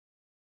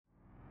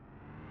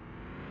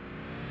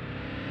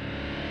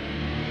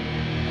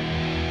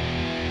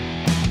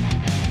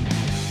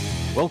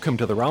Welcome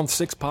to the Round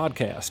 6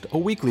 Podcast, a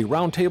weekly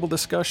roundtable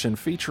discussion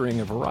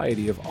featuring a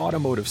variety of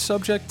automotive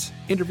subjects,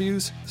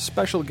 interviews,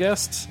 special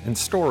guests, and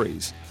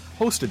stories,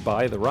 hosted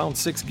by the Round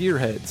 6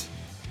 Gearheads,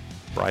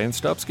 Brian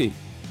Stupski,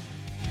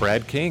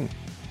 Brad King,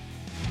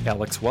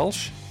 Alex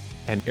Welsh,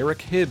 and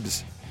Eric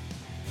Hibbs.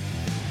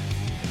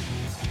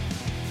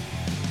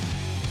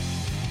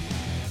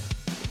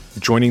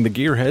 Joining the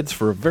Gearheads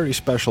for a very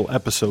special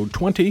episode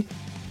 20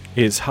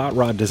 is hot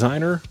rod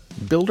designer,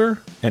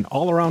 builder, and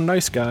all-around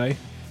nice guy,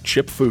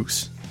 Chip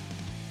Foose.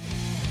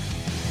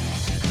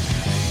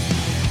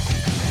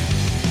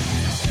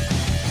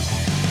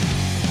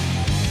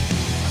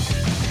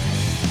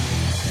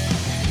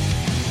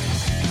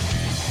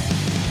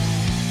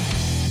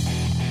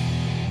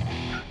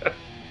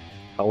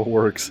 How it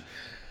works.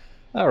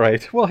 All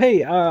right. Well,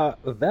 hey, that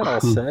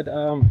all said,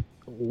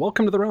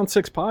 welcome to the Round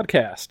 6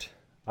 Podcast.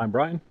 I'm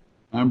Brian.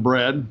 I'm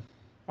Brad.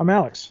 I'm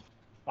Alex.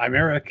 I'm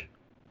Eric.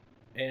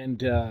 And,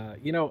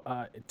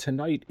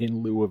 tonight,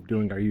 in lieu of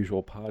doing our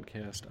usual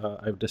podcast,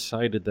 I've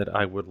decided that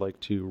I would like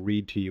to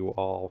read to you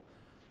all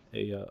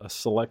a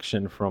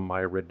selection from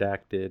my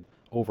redacted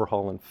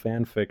Overhaul and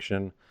fan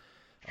fiction.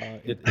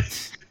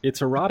 It's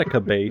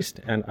erotica-based,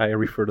 and I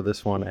refer to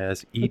this one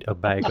as Eat a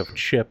Bag of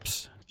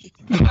Chips.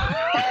 And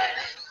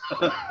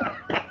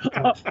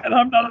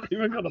I'm not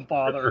even going to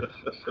bother.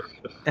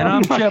 And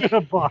I'm not going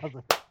to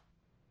bother.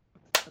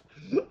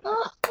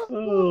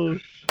 Oh,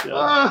 shit.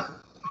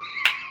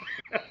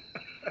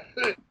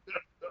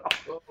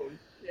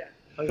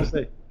 I was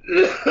say.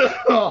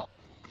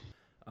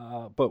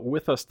 But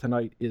with us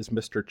tonight is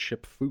Mr.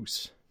 Chip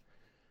Foose.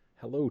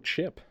 Hello,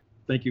 Chip.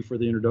 Thank you for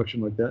the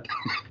introduction like that.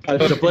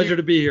 It's a pleasure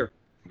to be here.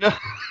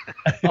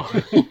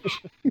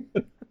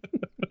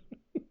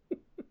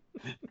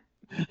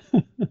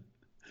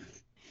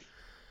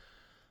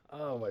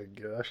 Oh my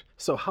gosh.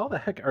 So how the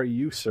heck are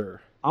you, sir?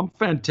 I'm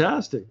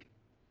fantastic.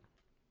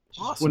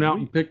 Awesome. Went out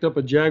and picked up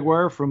a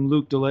Jaguar from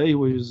Luke DeLay, who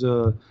was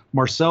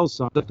Marcel's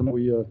son.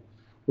 We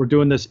were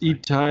doing this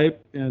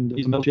E-type, and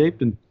he's metal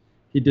shaped, and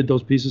he did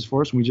those pieces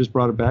for us, and we just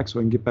brought it back so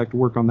I can get back to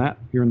work on that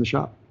here in the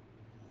shop.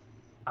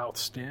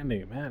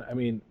 Outstanding, man. I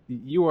mean,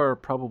 you are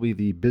probably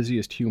the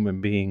busiest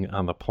human being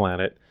on the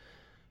planet,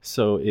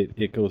 so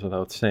it goes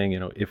without saying,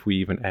 if we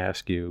even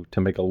ask you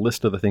to make a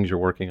list of the things you're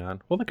working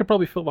on, well, that could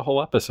probably fill the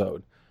whole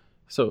episode.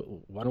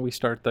 So why don't we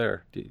start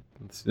there?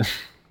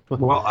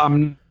 Well,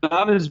 I'm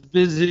not as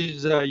busy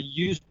as I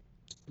used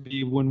to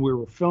be when we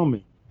were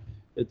filming.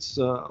 It's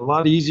a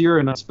lot easier,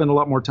 and I spend a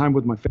lot more time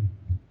with my family,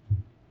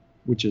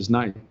 which is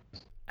nice.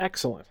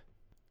 Excellent.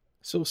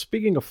 So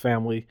speaking of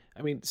family,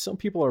 I mean, some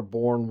people are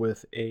born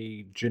with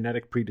a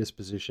genetic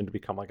predisposition to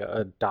become like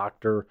a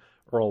doctor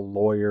or a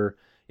lawyer.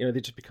 They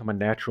just become a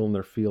natural in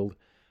their field.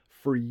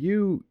 For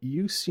you,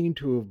 you seem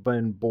to have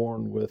been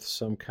born with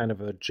some kind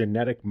of a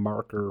genetic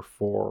marker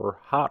for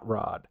hot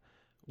rod,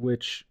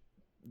 which,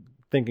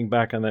 thinking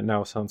back on that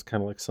now, sounds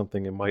kind of like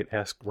something you might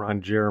ask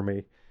Ron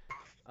Jeremy.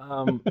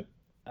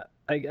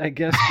 I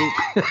guess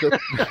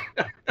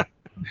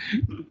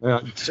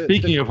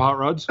speaking of hot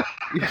rods,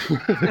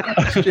 the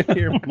question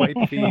here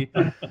might be,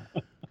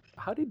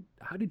 how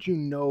did you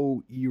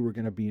know you were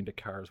going to be into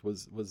cars?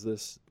 Was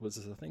this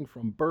a thing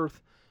from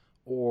birth,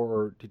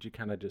 or did you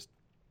kind of just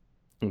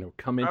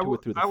come into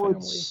it through the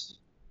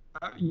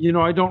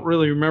family? I don't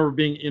really remember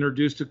being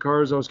introduced to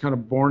cars. I was kind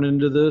of born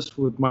into this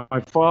with my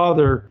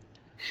father.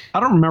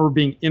 I don't remember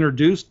being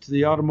introduced to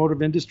the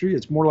automotive industry.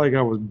 It's more like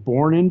I was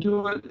born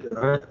into it.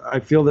 I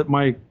feel that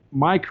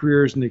my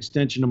career is an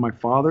extension of my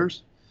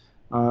father's.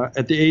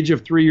 At the age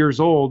of 3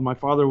 years old, my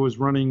father was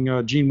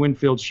running Gene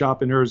Winfield's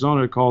shop in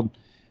Arizona called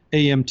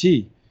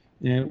AMT,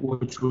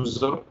 which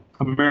was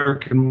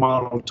American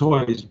Model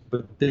Toys.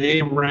 But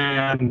they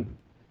ran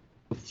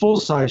a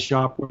full-size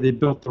shop where they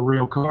built the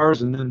real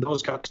cars, and then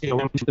those got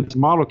scaled into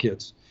model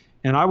kits.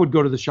 And I would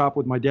go to the shop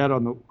with my dad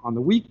on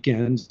the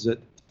weekends at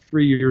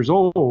 3 years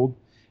old,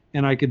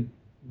 and I could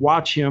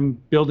watch him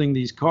building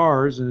these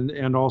cars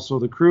and also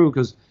the crew,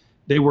 because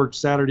they worked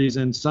Saturdays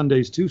and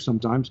Sundays too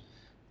sometimes.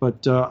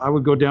 But I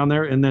would go down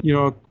there, and then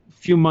a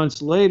few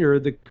months later,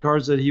 the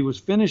cars that he was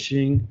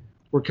finishing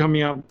were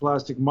coming out in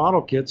plastic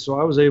model kits, so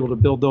I was able to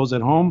build those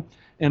at home,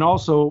 and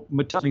also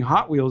metallic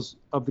Hot Wheels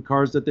of the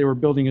cars that they were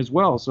building as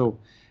well. So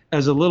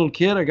as a little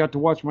kid, I got to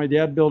watch my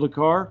dad build a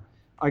car.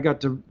 I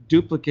got to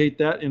duplicate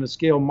that in a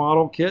scale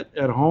model kit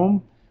at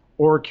home,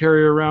 or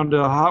carry around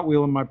a Hot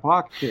Wheel in my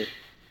pocket.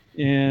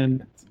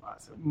 And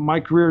my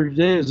career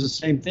today is the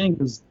same thing,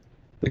 because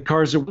the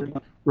cars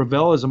that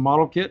Revell as a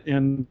model kit,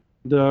 and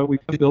we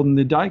building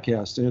the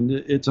die-cast, and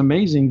it's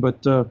amazing.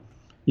 But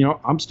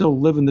I'm still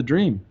living the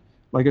dream.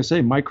 Like I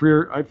say, my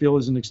career, I feel,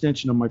 is an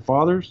extension of my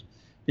father's,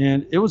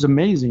 and it was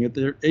amazing at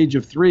the age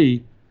of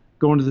 3,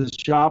 going to the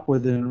shop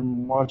with him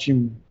and watching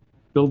him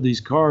build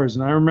these cars.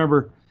 And I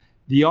remember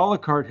the a la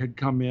carte had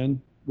come in,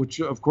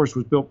 which of course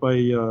was built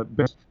by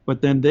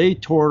but then they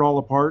tore it all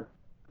apart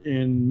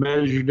and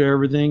measured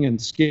everything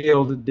and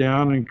scaled it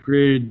down and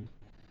created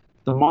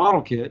the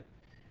model kit.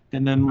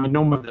 And then I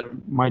know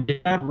my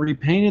dad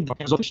repainted the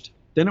cars.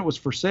 Then it was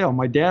for sale.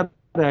 My dad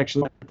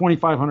actually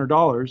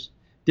 $2,500.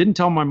 Didn't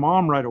tell my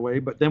mom right away,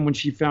 but then when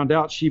she found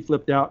out, she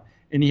flipped out,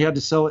 and he had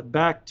to sell it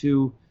back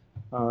to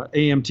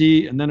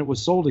AMT, and then it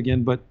was sold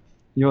again. But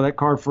that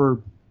car for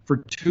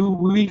 2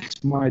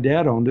 weeks, my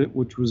dad owned it,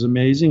 which was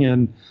amazing.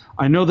 And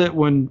I know that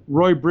when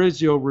Roy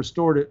Brizio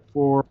restored it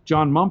for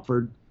John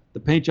Mumford, the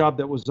paint job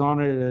that was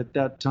on it at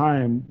that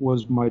time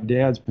was my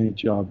dad's paint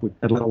job,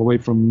 all the way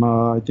from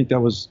I think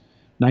that was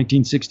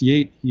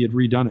 1968. He had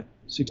redone it.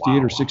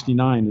 68 or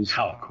 69 is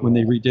when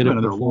they redid it.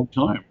 Another long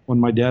time. When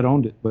my dad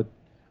owned it, but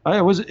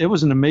it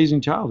was an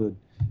amazing childhood.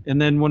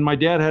 And then when my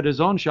dad had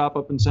his own shop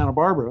up in Santa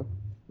Barbara,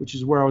 which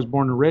is where I was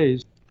born and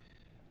raised,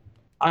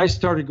 I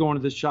started going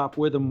to this shop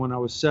with him when I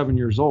was 7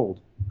 years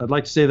old. I'd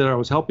like to say that I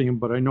was helping him,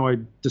 but I know I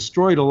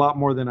destroyed a lot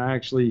more than I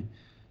actually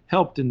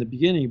helped in the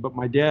beginning. But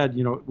my dad,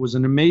 was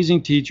an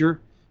amazing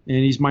teacher, and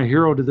he's my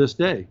hero to this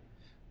day.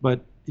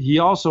 But he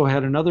also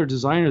had another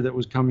designer that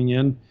was coming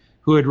in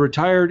who had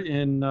retired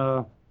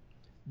in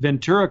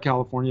Ventura,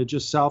 California,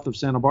 just south of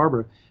Santa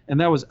Barbara, and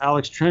that was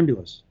Alex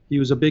Tremulous. He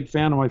was a big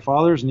fan of my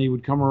father's, and he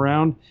would come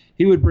around.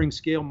 He would bring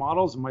scale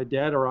models, and my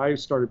dad or I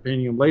started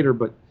painting them later,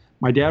 but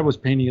my dad was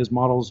painting his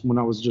models when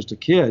I was just a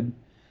kid.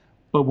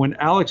 But when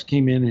Alex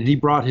came in and he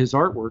brought his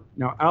artwork,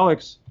 now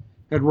Alex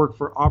had worked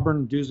for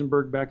Auburn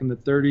Duesenberg back in the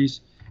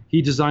 30s.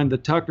 He designed the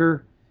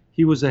Tucker.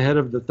 He was the head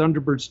of the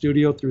Thunderbird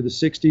studio through the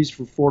 60s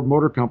for Ford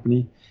Motor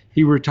Company.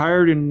 He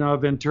retired in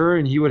Ventura,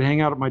 and he would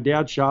hang out at my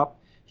dad's shop.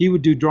 He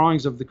would do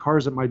drawings of the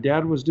cars that my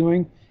dad was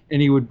doing,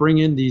 and he would bring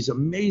in these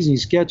amazing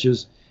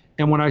sketches.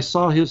 And when I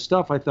saw his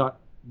stuff, I thought,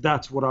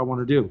 that's what I want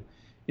to do.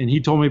 And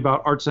he told me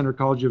about Art Center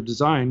College of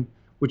Design,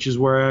 which is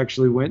where I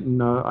actually went,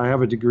 and I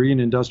have a degree in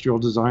industrial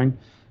design,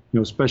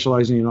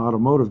 specializing in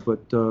automotive.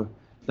 But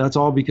that's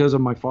all because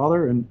of my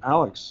father, and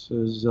Alex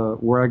is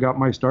where I got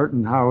my start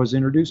and how I was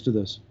introduced to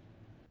this.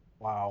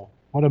 Wow.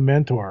 What a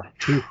mentor.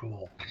 Too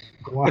cool.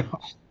 Wow.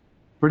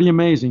 Pretty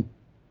amazing.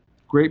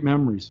 Great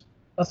memories.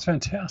 That's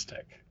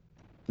fantastic.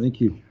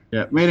 Thank you.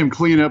 Yeah, made him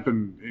clean up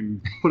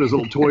and put his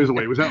little toys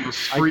away. He was out in the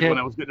street when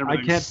I was getting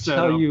everything I can't set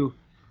tell up. you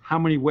how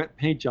many wet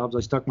paint jobs I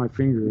stuck my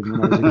finger in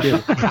when I was a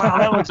kid. Wow,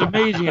 that looks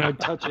amazing. I'd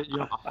touch it,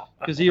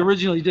 because he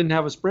originally didn't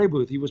have a spray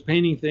booth. He was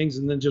painting things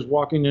and then just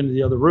walking into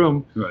the other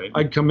room. Right.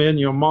 I'd come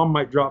in, Mom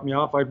might drop me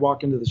off. I'd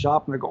walk into the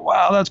shop and I'd go,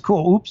 wow, that's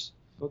cool. Oops.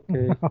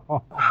 Okay.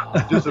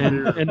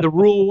 and the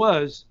rule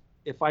was,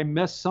 if I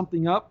messed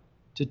something up,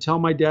 to tell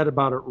my dad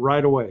about it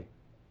right away,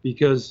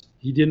 because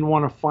he didn't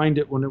want to find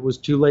it when it was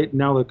too late and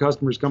now the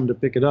customer's coming to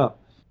pick it up.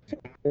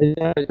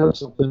 I did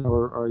something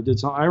or I did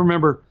something. I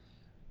remember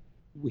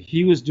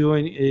he was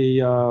doing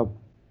a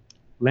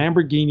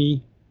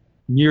Lamborghini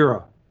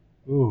Miura.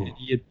 Ooh. And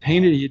he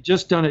had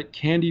just done it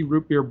candy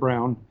root beer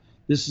brown.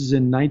 This is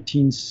in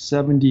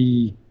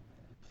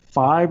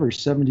 1975 or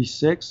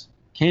 76.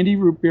 Candy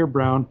root beer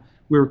brown.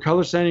 We were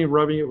color sanding and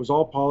rubbing it. It was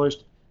all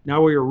polished.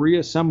 Now we were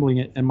reassembling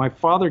it. And my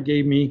father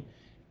gave me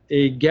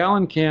a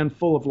gallon can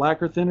full of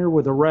lacquer thinner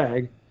with a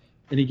rag,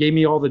 and he gave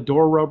me all the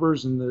door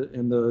rubbers and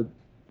the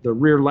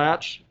rear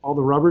latch, all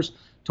the rubbers,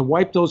 to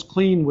wipe those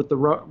clean with the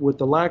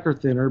lacquer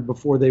thinner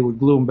before they would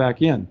glue them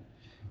back in.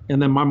 And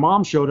then my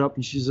mom showed up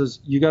and she says,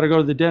 "You got to go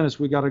to the dentist.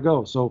 We got to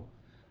go." So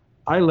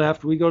I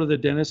left. We go to the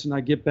dentist, and I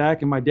get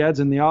back, and my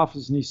dad's in the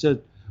office, and he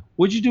said,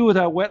 "What'd you do with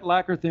that wet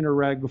lacquer thinner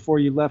rag before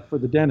you left for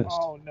the dentist?"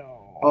 Oh,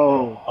 no.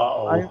 Oh.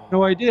 Uh-oh. I have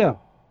no idea.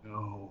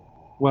 No.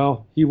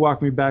 Well, he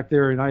walked me back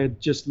there, and I had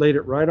just laid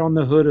it right on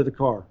the hood of the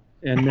car.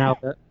 And now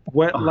that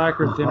wet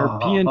lacquer thinner,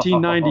 PNT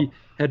 90,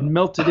 had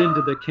melted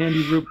into the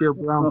candy root beer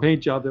brown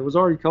paint job that was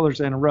already color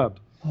sanded and rubbed.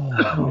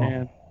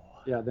 And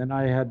yeah, then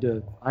I had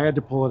to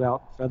pull it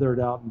out, feather it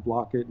out, and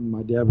block it. And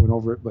my dad went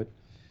over it. But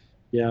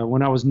yeah,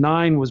 when I was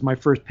 9 was my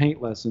first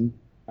paint lesson.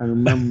 I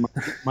remember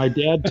my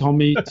dad told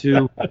me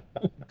to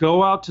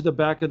go out to the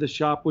back of the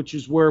shop, which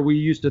is where we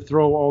used to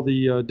throw all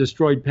the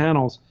destroyed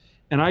panels.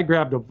 And I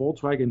grabbed a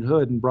Volkswagen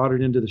hood and brought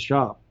it into the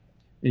shop.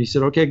 And he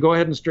said, "Okay, go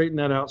ahead and straighten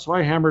that out." So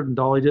I hammered and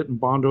dollied it and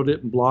bondoed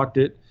it and blocked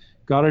it,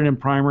 got it in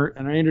primer,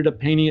 and I ended up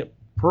painting it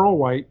pearl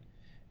white.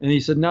 And he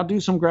said, "Now do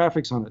some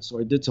graphics on it." So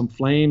I did some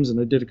flames and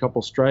I did a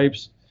couple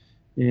stripes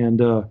and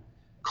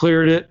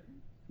cleared it.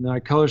 And then I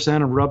color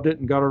sanded and rubbed it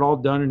and got it all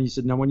done. And he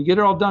said, "Now when you get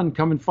it all done,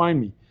 come and find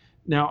me."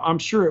 Now I'm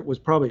sure it was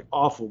probably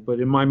awful, but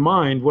in my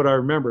mind, what I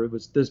remember, it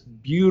was this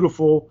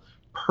beautiful,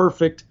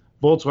 perfect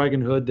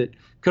Volkswagen hood that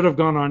could have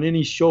gone on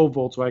any show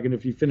Volkswagen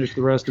if you finished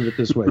the rest of it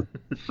this way.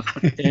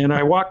 And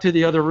I walked to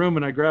the other room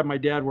and I grabbed my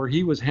dad where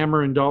he was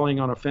hammer and dolling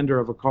on a fender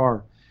of a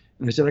car.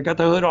 And I said, "I got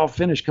the hood all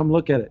finished. Come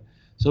look at it."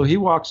 So he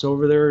walks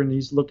over there and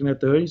he's looking at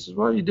the hood. He says,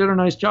 "Well, you did a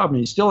nice job." And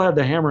he still had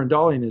the hammer and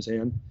dolly in his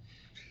hand.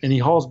 And he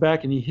hauls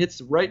back and he hits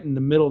right in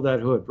the middle of that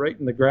hood, right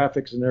in the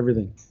graphics and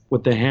everything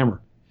with the hammer.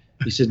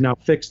 He said, "Now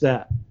fix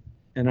that."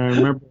 And I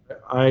remember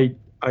I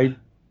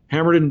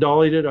hammered and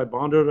dollied it. I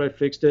bonded it. I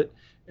fixed it.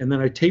 And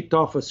then I taped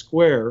off a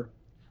square.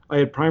 I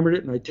had primered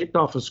it and I taped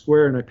off a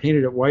square and I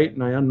painted it white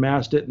and I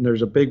unmasked it and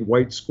there's a big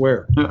white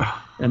square.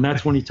 And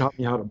that's when he taught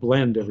me how to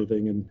blend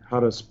everything and how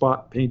to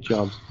spot paint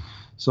jobs.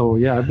 So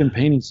yeah, I've been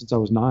painting since I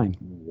was 9.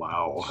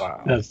 Wow.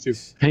 That's too.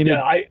 Painted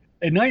Yeah,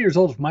 At 9 years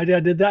old, if my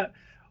dad did that,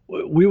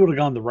 we would have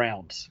gone the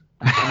rounds.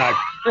 And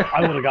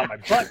I would have got my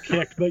butt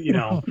kicked, but,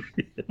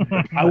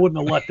 I wouldn't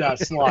have let that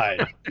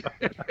slide.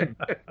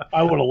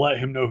 I would have let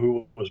him know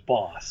who was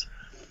boss.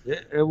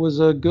 It was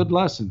a good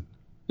lesson.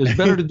 It's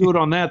better to do it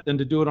on that than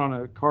to do it on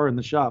a car in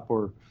the shop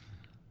or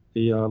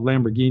the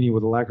Lamborghini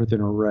with a lacquer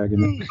thinner rag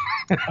in it.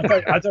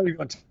 I thought you were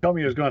going to tell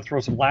me he was going to throw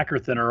some lacquer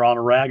thinner on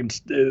a rag and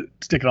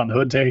stick it on the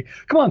hood and say,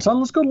 "Come on, son,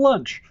 let's go to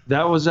lunch."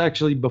 That was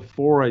actually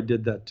before I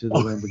did that to the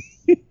Lamborghini.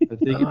 I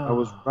think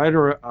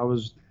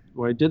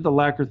when I did the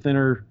lacquer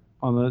thinner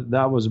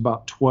that was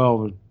about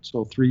 12,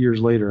 so 3 years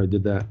later I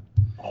did that.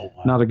 Oh,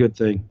 wow. Not a good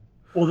thing.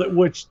 Well,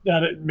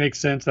 it makes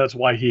sense. That's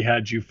why he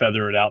had you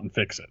feather it out and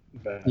fix it.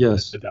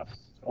 Yes.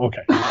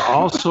 Okay.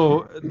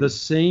 Also, the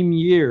same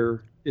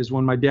year is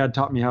when my dad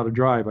taught me how to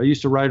drive. I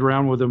used to ride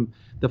around with him.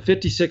 The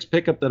 56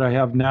 pickup that I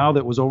have now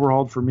that was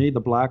overhauled for me, the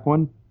black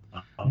one.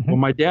 Well,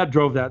 my dad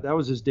drove that. That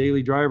was his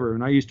daily driver,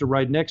 and I used to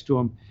ride next to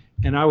him,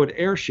 and I would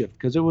air shift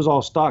because it was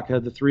all stock. I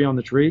had the 3 on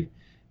the tree,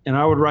 and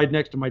I would ride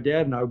next to my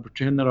dad, and I would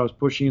pretend that I was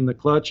pushing in the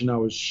clutch, and I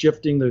was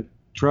shifting the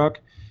truck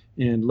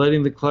and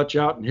letting the clutch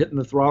out and hitting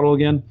the throttle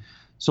again.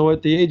 So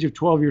at the age of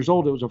 12 years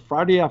old, it was a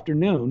Friday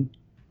afternoon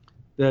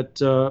that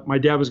my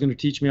dad was going to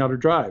teach me how to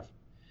drive.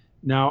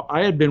 Now,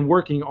 I had been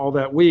working all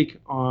that week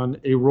on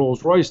a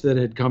Rolls Royce that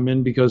had come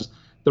in because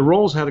the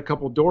Rolls had a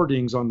couple door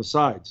dings on the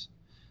sides.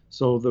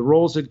 So the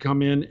Rolls had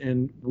come in,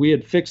 and we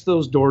had fixed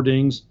those door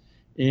dings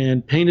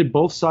and painted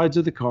both sides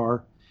of the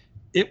car.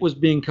 It was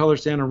being color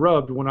sand and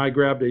rubbed when I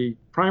grabbed a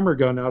primer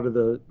gun out of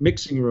the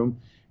mixing room,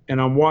 and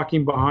I'm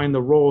walking behind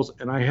the Rolls,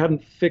 and I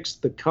hadn't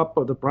fixed the cup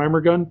of the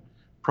primer gun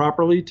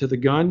properly to the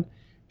gun,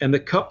 and the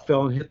cup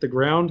fell and hit the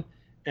ground,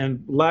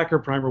 and lacquer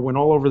primer went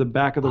all over the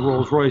back of the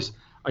Rolls Royce.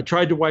 I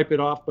tried to wipe it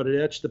off, but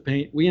it etched the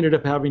paint. We ended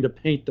up having to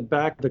paint the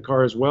back of the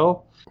car as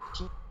well,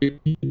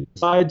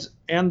 sides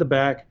and the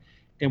back,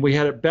 and we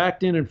had it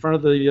backed in front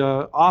of the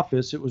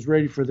office. It was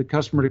ready for the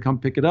customer to come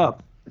pick it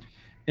up.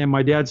 And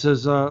my dad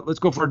says, let's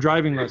go for a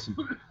driving lesson.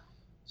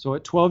 So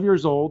at 12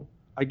 years old,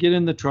 I get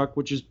in the truck,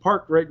 which is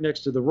parked right next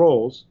to the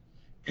Rolls,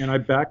 and I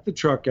back the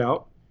truck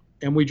out,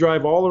 and we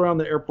drive all around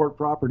the airport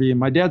property. And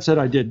my dad said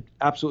I did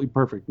absolutely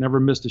perfect. Never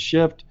missed a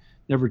shift,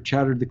 never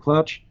chattered the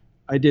clutch.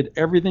 I did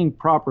everything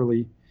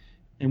properly,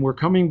 and we're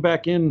coming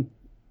back in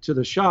to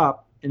the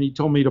shop, and he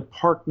told me to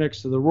park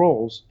next to the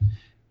Rolls.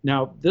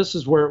 Now, this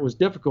is where it was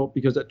difficult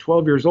because at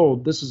 12 years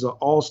old, this is an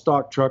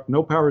all-stock truck,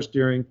 no power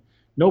steering,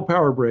 no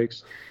power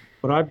brakes,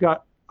 but I've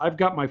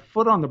got my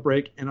foot on the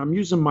brake, and I'm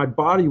using my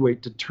body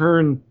weight to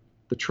turn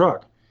the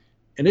truck,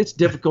 and it's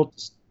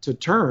difficult to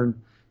turn,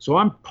 so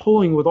I'm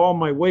pulling with all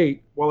my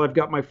weight while I've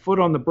got my foot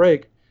on the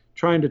brake,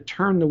 trying to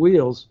turn the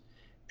wheels,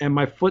 and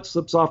my foot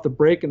slips off the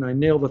brake, and I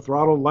nail the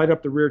throttle, light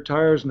up the rear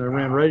tires, and I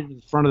ran right into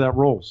the front of that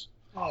Rolls.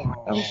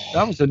 Oh.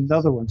 That was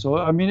another one. So,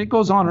 I mean, it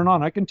goes on and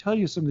on. I can tell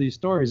you some of these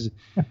stories.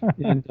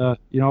 And,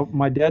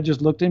 my dad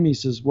just looked at me. He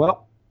says,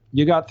 well,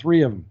 you got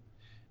 3 of them.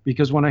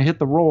 Because when I hit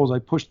the Rolls, I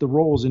pushed the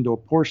Rolls into a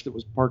Porsche that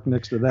was parked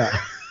next to that.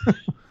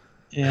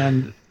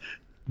 And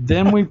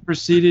then we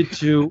proceeded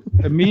to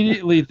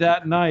immediately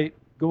that night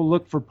go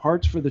look for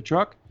parts for the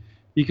truck,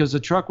 because the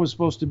truck was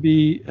supposed to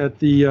be at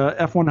the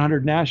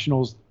F100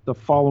 Nationals the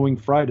following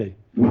Friday.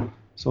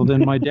 So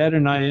then my dad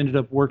and I ended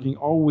up working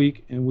all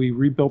week, and we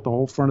rebuilt the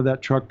whole front of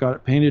that truck, got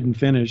it painted and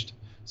finished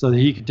so that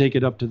he could take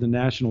it up to the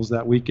Nationals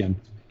that weekend.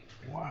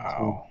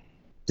 Wow.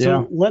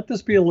 So let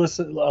this be a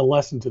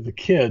lesson to the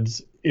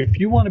kids. If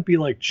you want to be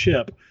like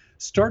Chip,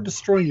 start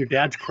destroying your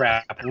dad's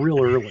crap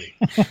real early.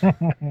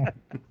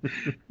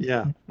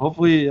 Yeah.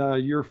 Hopefully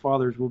your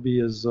fathers will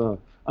be as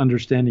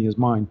understanding as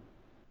mine.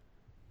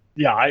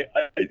 Yeah,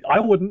 I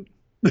wouldn't.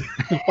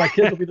 My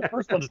kids will be the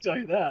first one to tell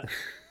you that.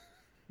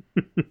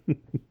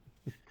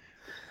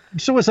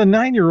 So as a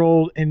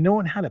 9-year-old and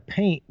knowing how to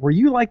paint, were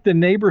you like the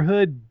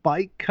neighborhood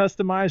bike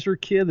customizer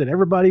kid that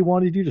everybody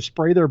wanted you to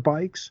spray their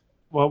bikes?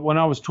 Well, when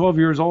I was 12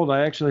 years old,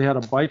 I actually had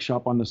a bike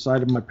shop on the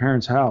side of my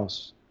parents'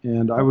 house.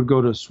 And I would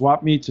go to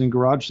swap meets and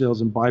garage sales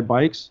and buy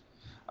bikes.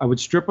 I would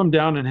strip them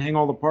down and hang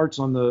all the parts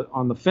on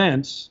the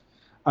fence.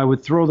 I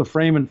would throw the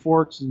frame and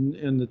forks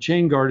and the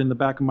chain guard in the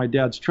back of my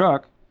dad's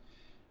truck.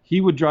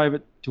 He would drive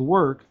it to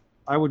work.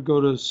 I would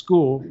go to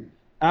school.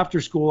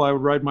 After school, I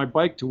would ride my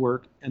bike to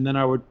work, and then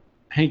I would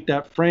paint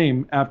that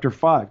frame after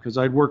 5 because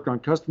I'd worked on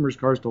customers'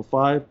 cars till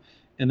 5.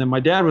 And then my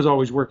dad was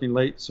always working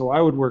late, so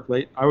I would work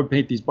late. I would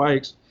paint these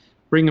bikes,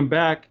 bring them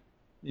back,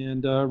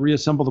 and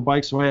reassemble the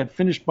bikes. So I had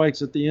finished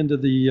bikes at the end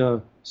of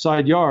the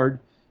side yard.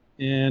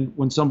 And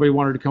when somebody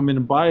wanted to come in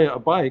and buy a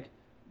bike,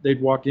 they'd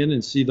walk in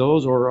and see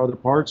those or other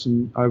parts,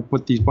 and I would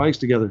put these bikes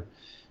together.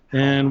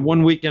 And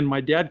one weekend,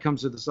 my dad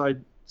comes to the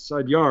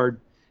side yard,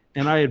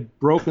 and I had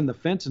broken the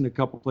fence in a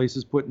couple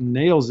places, putting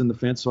nails in the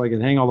fence so I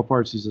could hang all the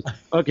parts. He says,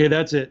 okay,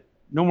 that's it.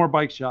 No more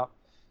bike shop.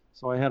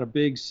 So I had a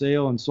big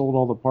sale and sold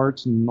all the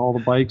parts and all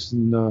the bikes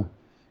and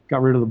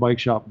got rid of the bike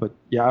shop. But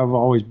yeah, I've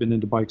always been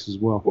into bikes as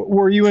well.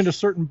 Were you into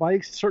certain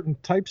bikes, certain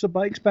types of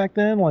bikes back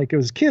then? Like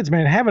as kids,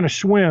 man, having a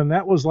Schwinn,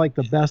 that was like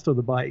the best of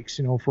the bikes,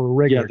 for a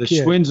regular kid.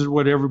 Yeah, the Schwinns is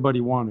what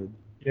everybody wanted.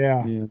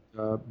 Yeah. And,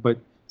 but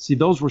see,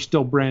 those were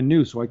still brand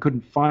new, so I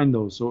couldn't find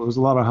those. So it was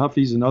a lot of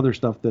Huffies and other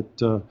stuff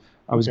that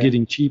I was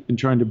getting cheap and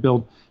trying to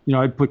build.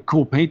 I'd put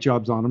cool paint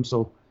jobs on them,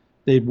 so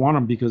they'd want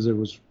them because it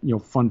was,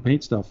 fun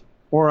paint stuff.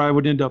 Or I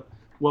would end up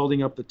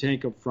welding up the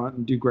tank up front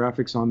and do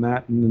graphics on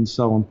that and then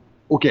sell them.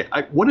 Okay,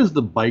 what is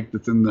the bike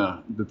that's in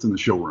the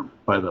showroom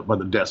by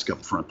the desk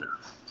up front there?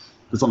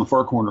 It's on the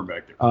far corner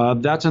back there.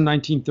 That's a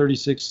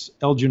 1936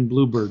 Elgin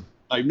Bluebird.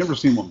 I've never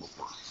seen one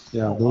before.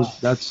 Yeah,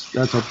 that's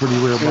a pretty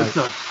rare bike.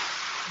 Okay,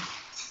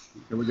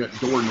 we got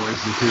door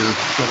noises here.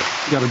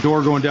 Got a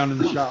door going down in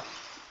the shop.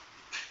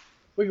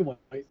 We can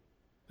wait.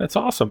 That's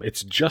awesome.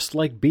 It's just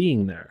like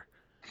being there.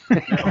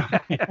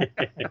 I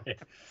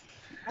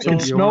can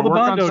smell the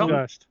Bondo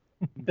dust.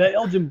 The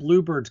Elgin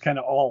Bluebird's kind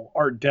of all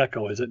Art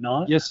Deco, is it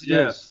not? Yes, it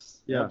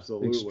is. Yeah,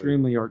 absolutely.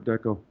 Extremely Art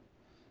Deco.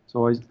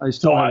 So I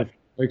still have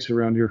bikes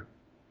around here.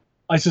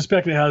 I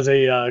suspect it has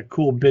a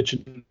cool bitch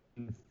and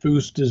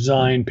Foose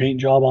design paint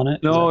job on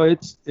it. No,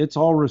 it's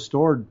all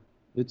restored.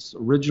 It's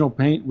original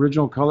paint,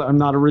 original color. I'm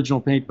not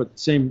original paint, but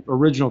same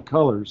original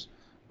colors,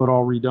 but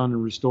all redone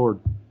and restored.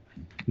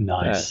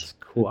 Nice. That's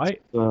cool.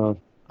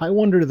 I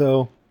wonder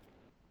though,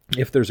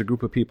 if there's a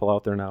group of people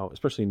out there now,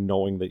 especially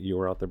knowing that you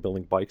were out there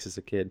building bikes as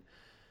a kid,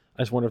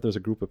 I just wonder if there's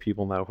a group of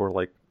people now who are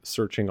like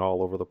searching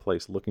all over the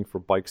place looking for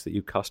bikes that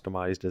you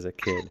customized as a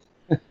kid.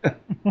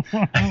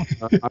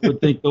 I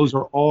would think those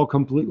are all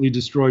completely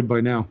destroyed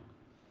by now.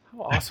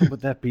 How awesome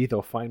would that be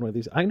though? Find one of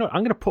these. I know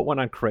I'm going to put one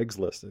on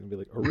Craigslist and be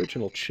like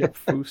original Chip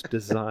Foose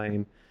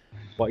design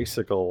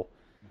bicycle.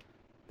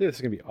 Dude, this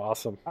is going to be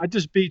awesome. I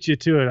just beat you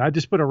to it. I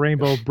just put a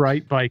Rainbow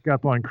Bright bike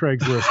up on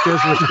Craigslist.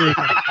 Just for speaking.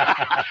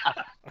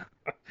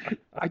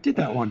 I did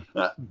that one.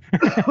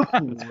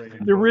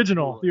 the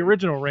original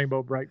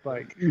Rainbow Bright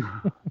bike.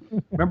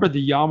 Remember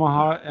the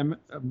Yamaha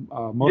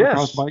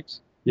motocross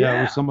bikes?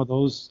 Yeah, with some of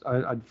those,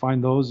 I'd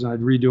find those and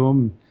I'd redo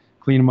them,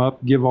 clean them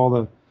up, give all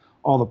the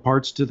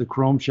parts to the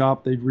chrome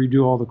shop. They'd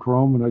redo all the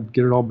chrome, and I'd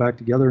get it all back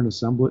together and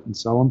assemble it and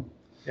sell them.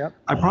 Yep.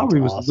 I probably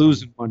was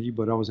losing money,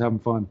 but I was having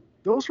fun.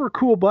 Those were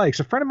cool bikes.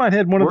 A friend of mine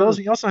had one of those.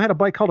 He also had a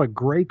bike called a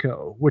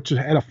Graco, which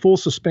had a full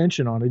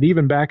suspension on it,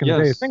 even back in the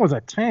day. The thing was a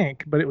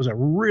tank, but it was a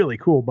really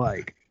cool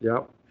bike.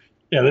 Yep.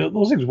 Yeah,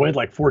 those things weighed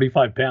like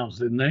 45 pounds,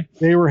 didn't they?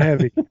 They were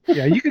heavy.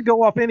 Yeah, you could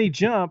go up any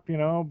jump,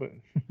 but...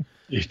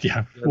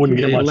 Yeah, wouldn't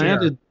get much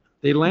air.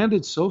 They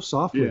landed so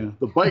softly. Yeah,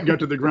 the bike got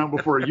to the ground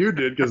before you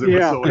did because it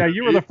was so heavy. Yeah,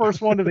 you were the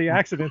first one to the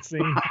accident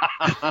scene.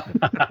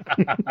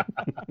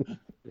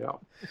 Yeah.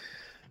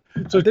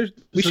 So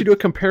we should do a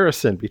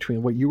comparison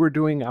between what you were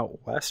doing out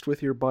west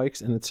with your bikes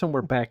and then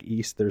somewhere back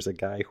east there's a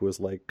guy who was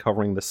like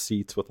covering the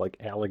seats with like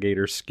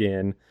alligator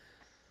skin.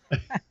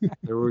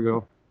 There we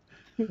go.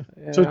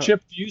 Yeah. So Chip,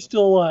 are you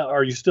still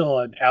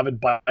an avid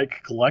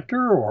bike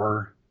collector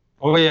or?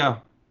 Oh yeah.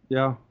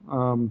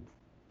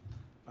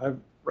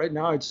 Right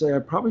now I'd say I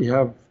probably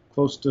have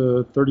close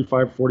to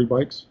 35, 40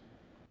 bikes.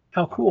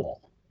 How cool.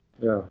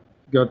 Yeah.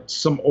 Got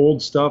some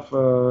old stuff.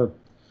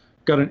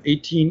 Got an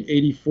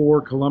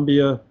 1884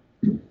 Columbia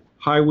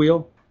high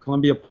wheel,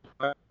 Columbia.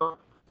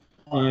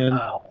 And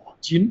wow.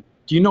 Do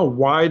you know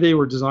why they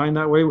were designed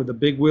that way with the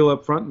big wheel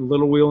up front and the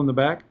little wheel in the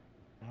back?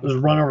 It was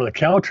run over the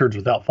cow turds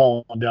without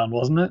falling down,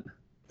 wasn't it?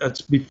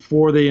 That's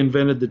before they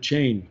invented the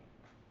chain.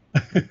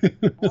 So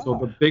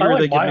the bigger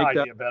they could make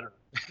that better.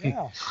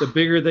 Yeah. The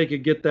bigger they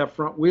could get that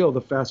front wheel,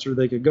 the faster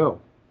they could go.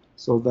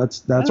 So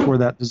that's where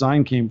that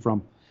design came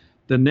from.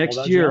 The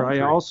next year,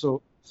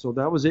 so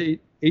that was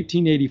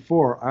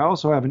 1884. I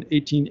also have an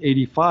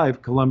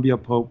 1885 Columbia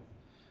Pope.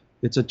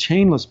 It's a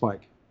chainless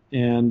bike,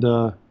 and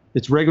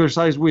it's regular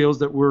sized wheels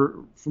that we're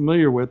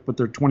familiar with, but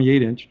they're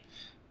 28-inch.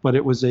 But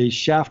it was a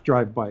shaft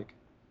drive bike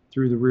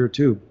through the rear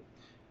tube.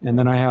 And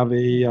then I have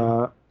an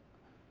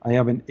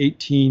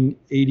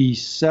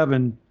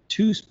 1887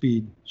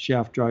 two-speed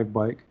shaft drive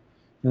bike,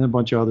 and a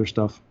bunch of other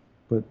stuff.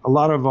 But a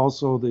lot of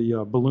also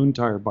the balloon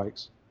tire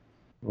bikes.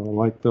 I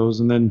like those,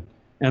 and then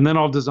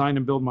I'll design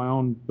and build my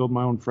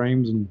own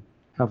frames and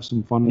have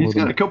some fun with them. He's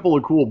got a couple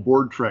of cool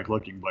board track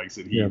looking bikes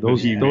that he made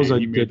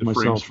the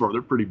frames for.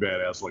 They're pretty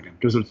badass looking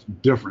because it's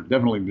different,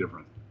 definitely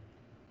different.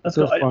 That's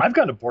cool. I've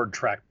got a board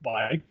track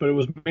bike, but it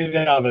was made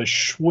out of a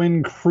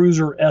Schwinn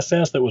Cruiser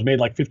SS that was made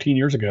like 15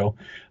 years ago.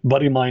 A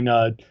buddy of mine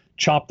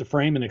chopped the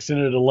frame and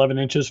extended it 11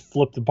 inches,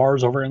 flipped the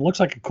bars over, and it looks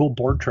like a cool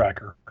board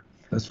tracker.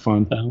 That's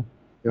fun. So,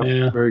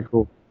 yeah, very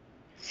cool.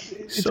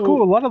 It's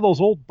cool. A lot of those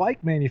old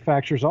bike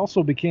manufacturers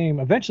also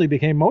eventually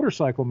became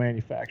motorcycle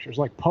manufacturers.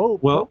 Like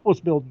Pope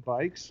was building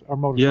bikes or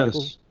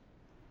motorcycles.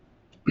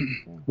 Yes.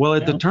 Well,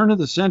 at the turn of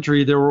the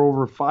century, there were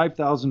over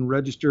 5,000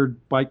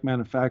 registered bike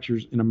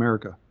manufacturers in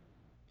America.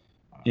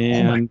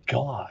 And oh my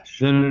gosh.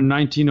 Then in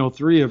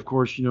 1903, of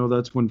course,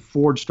 that's when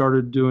Ford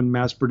started doing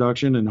mass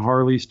production and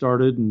Harley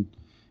started,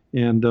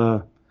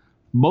 and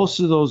most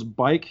of those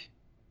bike,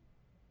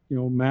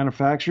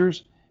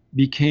 manufacturers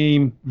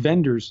became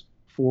vendors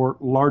for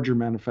larger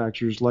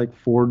manufacturers like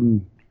Ford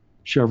and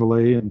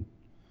Chevrolet and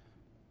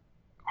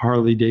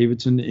Harley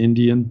Davidson,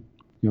 Indian.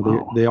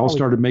 They all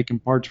started making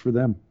parts for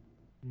them.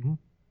 Mm-hmm.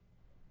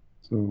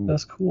 So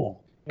that's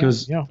cool.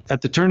 Because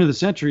at the turn of the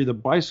century, the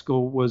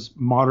bicycle was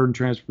modern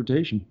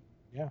transportation.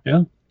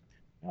 Yeah.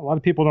 A lot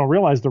of people don't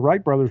realize the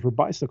Wright brothers were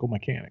bicycle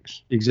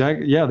mechanics.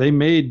 Exactly. Yeah, they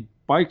made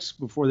bikes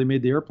before they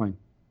made the airplane.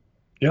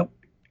 Yep.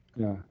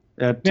 Yeah.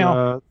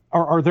 Now,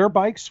 are their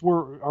bikes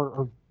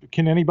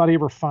can anybody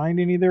ever find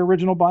any of their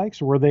original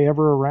bikes, or were they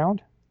ever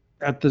around?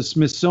 At the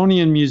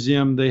Smithsonian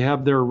Museum, they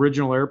have their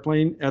original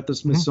airplane at the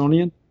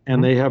Smithsonian,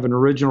 and they have an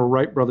original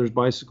Wright brothers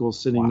bicycle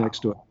sitting next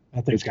to it.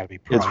 That thing's got to be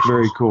priceless. It's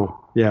very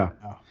cool. Yeah.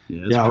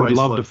 Yeah, I would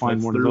love to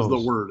find one of those.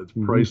 There's the word. It's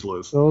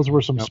priceless. Those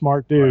were some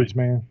smart dudes,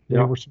 man. They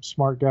were some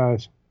smart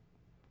guys.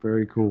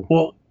 Very cool.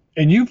 Well,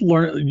 and you've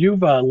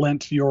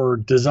lent your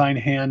design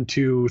hand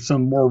to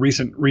some more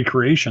recent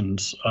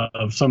recreations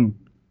of some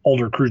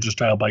older cruiser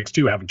style bikes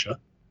too, haven't you?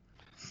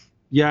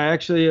 Yeah,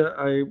 actually,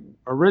 I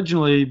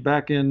originally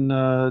back in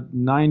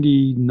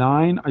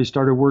 '99, I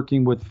started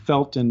working with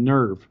Felt and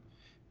Nerve,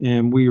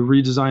 and we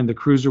redesigned the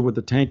cruiser with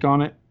the tank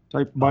on it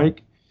type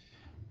bike.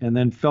 And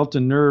then Felt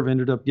and Nerve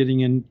ended up getting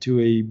into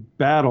a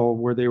battle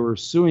where they were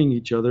suing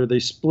each other. They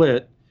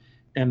split,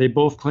 and they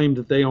both claimed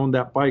that they owned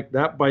that bike.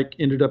 That bike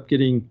ended up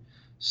getting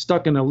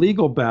stuck in a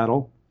legal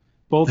battle,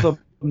 both of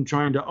them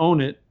trying to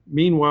own it.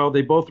 Meanwhile,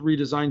 they both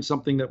redesigned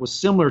something that was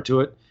similar to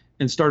it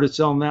and started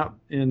selling that,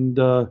 and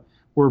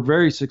were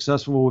very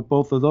successful with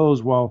both of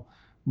those, while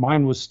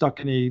mine was stuck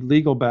in a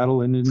legal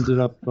battle and ended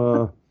up,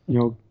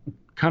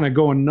 kind of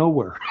going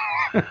nowhere.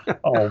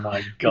 Oh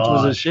my God. Which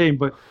was a shame,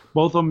 but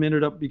both of them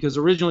ended up, because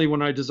originally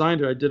when I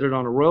designed it, I did it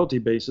on a royalty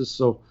basis,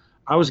 so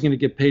I was going to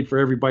get paid for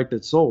every bike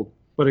that sold.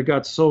 But it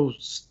got so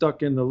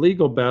stuck in the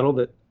legal battle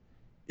that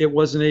it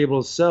wasn't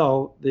able to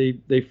sell.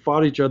 They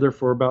fought each other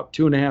for about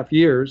 2.5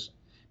 years.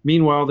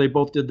 Meanwhile, they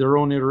both did their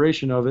own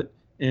iteration of it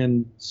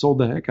and sold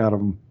the heck out of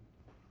them.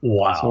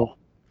 Wow. So,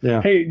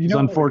 yeah, hey, it's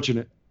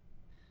unfortunate.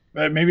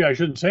 Maybe I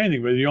shouldn't say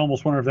anything, but you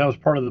almost wonder if that was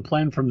part of the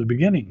plan from the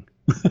beginning.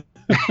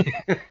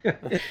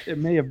 It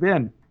may have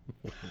been.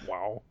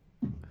 Wow.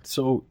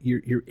 So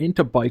you're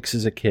into bikes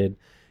as a kid.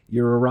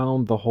 You're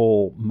around the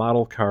whole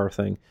model car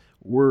thing.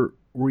 Were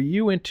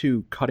you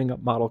into cutting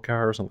up model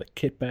cars and like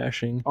kit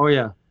bashing? Oh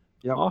yeah.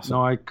 Yep. Awesome.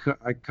 No,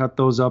 I cut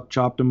those up,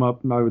 chopped them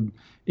up, and I would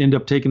end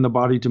up taking the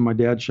body to my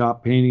dad's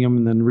shop, painting them,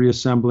 and then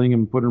reassembling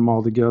and putting them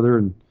all together.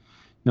 And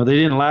they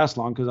didn't last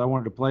long because I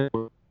wanted to play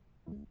with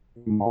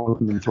them all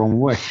and then throw them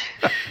away.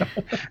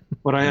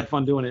 But I had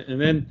fun doing it. And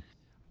then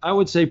I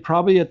would say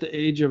probably at the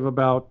age of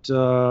about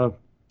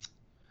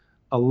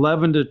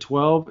 11 to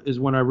 12 is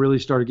when I really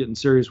started getting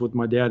serious with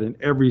my dad. And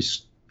every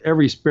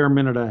spare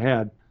minute I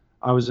had,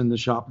 I was in the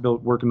shop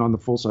working on the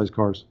full-size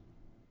cars.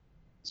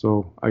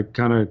 So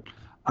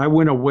I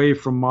went away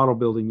from model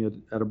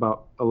building at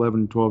about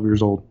 11, 12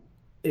 years old.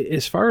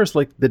 As far as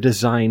like the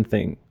design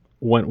thing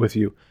went with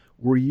you,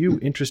 were you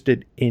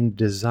interested in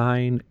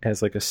design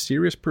as like a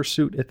serious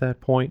pursuit at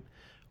that point?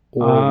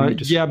 Or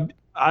Yeah,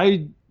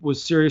 I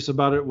was serious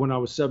about it when I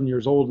was 7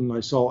 years old and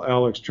I saw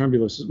Alex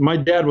Tremulous. My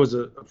dad was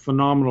a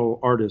phenomenal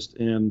artist,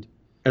 and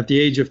at the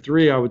age of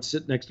 3, I would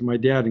sit next to my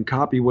dad and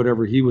copy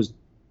whatever he was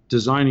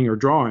designing or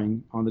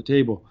drawing on the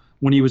table.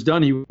 When he was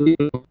done, he would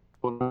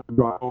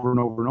draw over and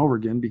over and over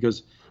again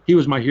because he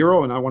was my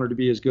hero and I wanted to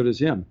be as good as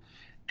him.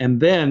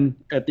 And then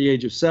at the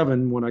age of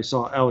 7, when I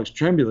saw Alex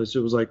Tremulous, it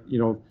was like,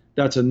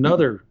 that's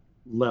another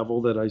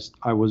level that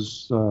I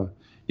was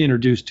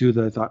introduced to,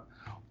 that I thought,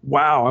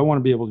 wow, I want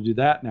to be able to do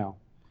that now.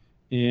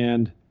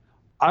 And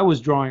I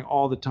was drawing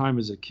all the time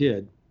as a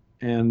kid.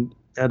 And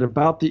at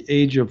about the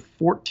age of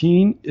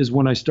 14 is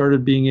when I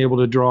started being able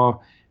to draw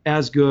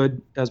as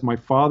good as my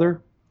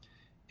father.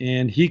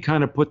 And he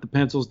kind of put the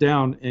pencils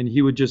down and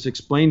he would just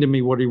explain to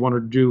me what he wanted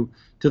to do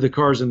to the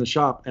cars in the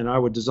shop, and I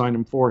would design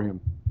them for him.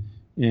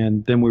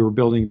 And then we were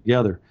building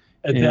together.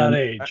 At that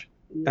age.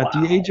 Wow.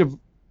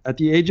 At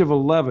the age of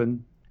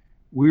 11,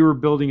 we were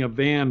building a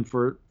van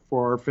for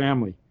our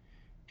family.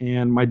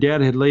 And my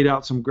dad had laid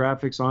out some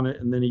graphics on it,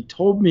 and then he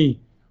told me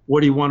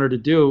what he wanted to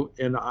do,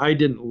 and I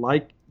didn't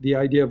like the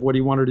idea of what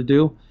he wanted to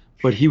do,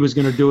 but he was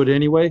going to do it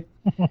anyway.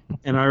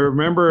 And I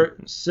remember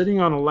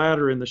sitting on a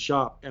ladder in the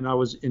shop, and I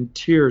was in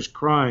tears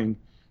crying,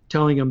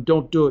 telling him,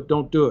 don't do it,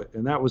 don't do it.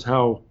 And that was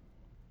how,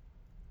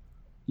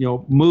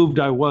 moved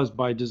I was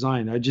by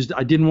design. I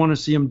didn't want to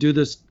see him do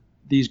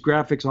these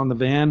graphics on the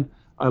van.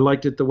 I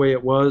liked it the way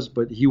it was,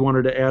 but he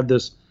wanted to add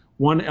this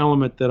one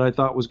element that I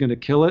thought was going to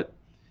kill it.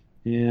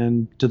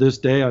 And to this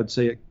day, I'd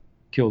say it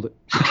killed it.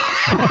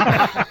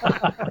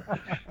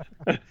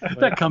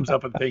 That comes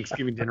up at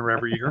Thanksgiving dinner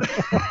every year.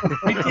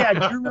 Hey, Dad,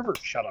 do you remember?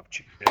 Shut up,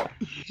 Chip.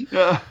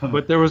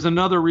 But there was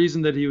another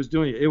reason that he was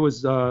doing it. It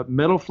was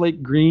metal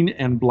flake green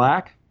and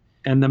black.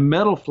 And the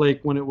metal flake,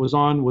 when it was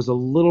on, was a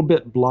little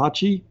bit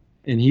blotchy.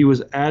 And he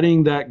was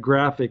adding that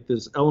graphic,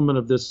 this element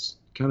of this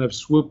kind of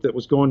swoop that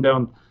was going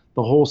down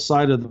the whole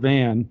side of the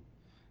van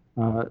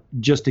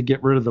just to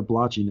get rid of the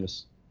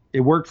blotchiness. It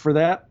worked for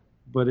that,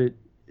 but it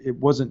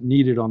wasn't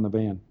needed on the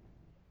van.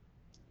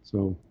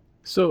 So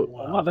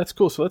wow, that's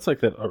cool. So that's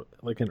like that,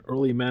 like an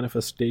early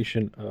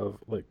manifestation of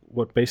like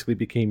what basically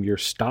became your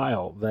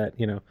style. That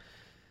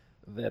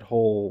that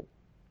whole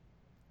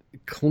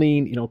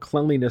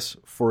cleanliness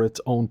for its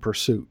own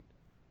pursuit,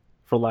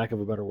 for lack of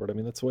a better word. I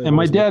mean, that's the way. And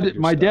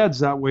my dad's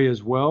that way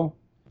as well.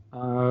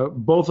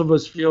 Both of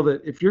us feel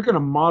that if you're going to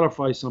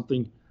modify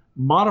something,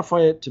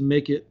 modify it to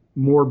make it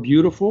more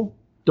beautiful.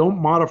 Don't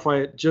modify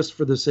it just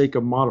for the sake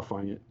of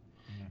modifying it.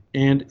 Mm-hmm.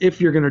 And if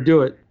you're going to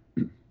do it,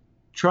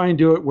 try and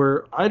do it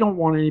where I don't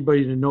want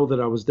anybody to know that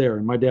I was there.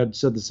 And my dad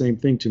said the same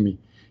thing to me.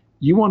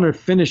 You want to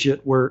finish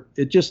it where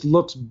it just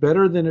looks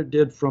better than it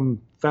did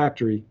from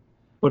factory,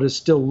 but it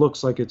still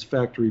looks like it's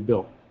factory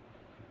built.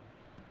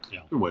 Yeah,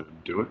 good way to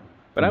do it.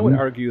 But I would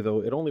argue,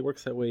 though, it only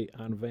works that way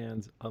on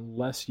vans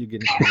unless you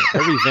get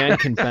every van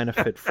can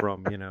benefit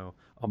from,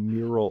 a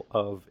mural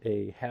of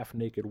a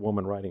half-naked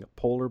woman riding a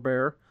polar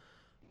bear.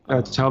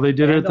 That's how they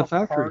did it at the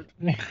factory.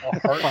 A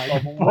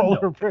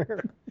polar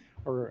bear.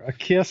 Or a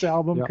Kiss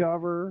album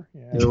cover.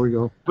 Yeah. There we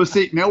go. But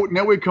see, now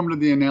we come to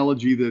the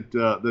analogy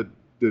that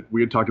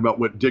we had talked about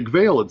what Dick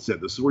Vale had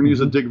said. This is we're going to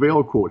use a Dick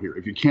Vale quote here.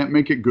 If you can't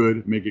make it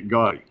good, make it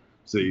gaudy.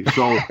 See,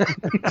 so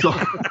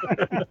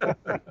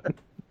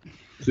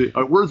see,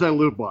 words I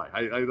live by.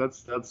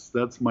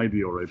 That's my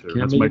deal right there.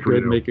 That's my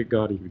credo. Make it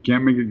gaudy. If you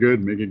can't make it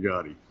good, make it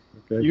gaudy.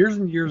 Okay. Years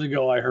and years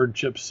ago, I heard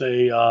Chip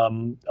say,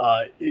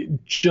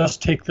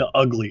 "Just take the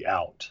ugly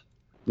out."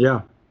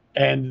 Yeah.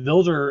 And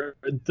those words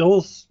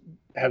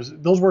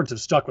have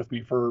stuck with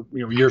me for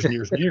years and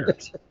years and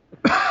years.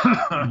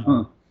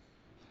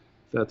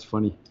 That's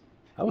funny.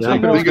 I was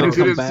thinking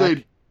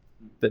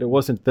that it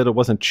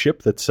wasn't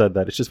Chip that said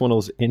that. It's just one of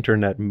those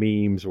internet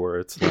memes where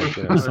it's like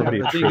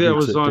somebody. I think that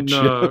was on.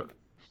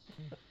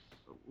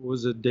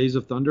 Was it Days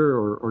of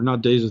Thunder or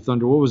not Days of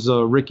Thunder? What was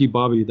Ricky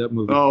Bobby, that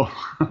movie? Oh,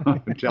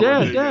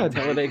 Dad.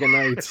 Talladega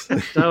Nights.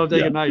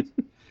 Talladega Nights.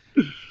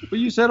 But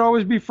you said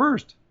always be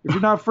first. If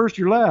you're not first,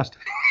 you're last.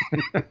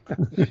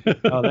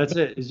 That's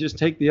it. It's just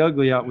take the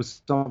ugly out,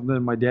 was something that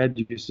my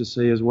dad used to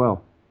say as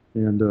well.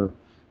 And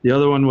the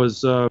other one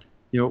was,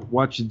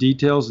 watch the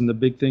details and the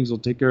big things will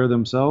take care of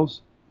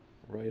themselves.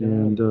 Right.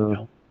 And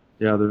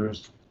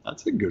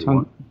that's a good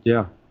one.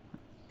 Yeah.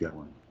 Good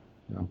one.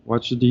 Yeah.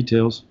 Watch the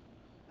details.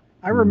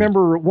 I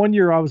remember one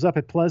year I was up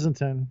at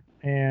Pleasanton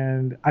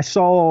and I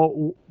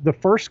saw the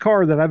first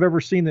car that I've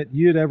ever seen that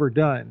you'd ever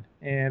done.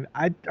 And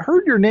I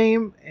heard your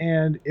name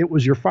and it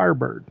was your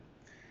Firebird.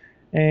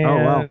 And, oh,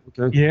 wow.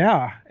 Okay.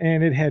 Yeah.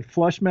 And it had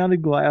flush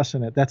mounted glass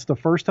in it. That's the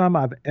first time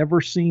I've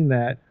ever seen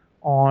that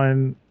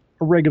on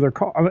a regular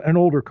car, an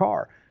older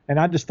car. And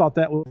I just thought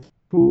that was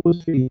cool.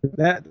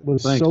 That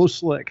was so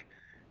slick.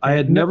 I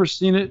had never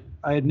seen it.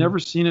 I had never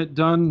seen it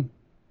done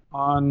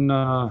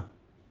on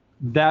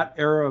that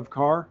era of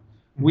car.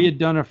 We had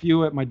done a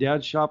few at my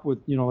dad's shop with,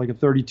 like a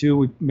 32.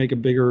 We make a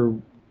bigger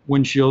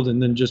windshield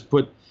and then just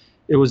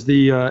it was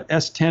the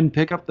S10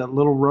 pickup, that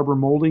little rubber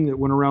molding that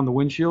went around the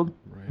windshield.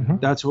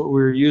 Right. That's what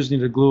we were using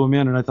to glue them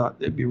in. And I thought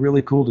it'd be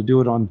really cool to do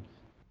it on,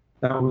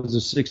 that was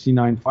a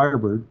 69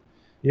 Firebird.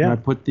 Yeah. And I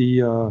put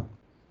the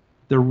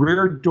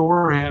rear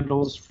door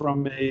handles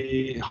from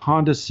a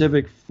Honda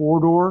Civic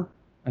 4-door,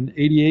 an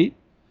 88.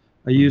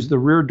 I used the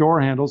rear door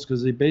handles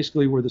because they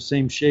basically were the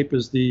same shape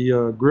as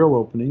the grill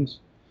openings.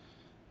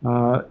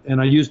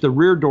 And I used the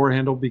rear door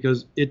handle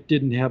because it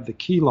didn't have the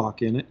key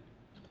lock in it.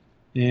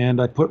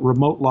 And I put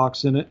remote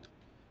locks in it,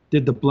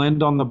 did the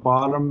blend on the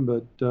bottom,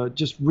 but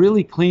just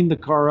really cleaned the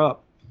car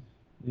up.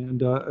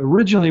 And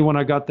originally when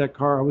I got that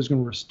car, I was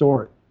going to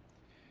restore it.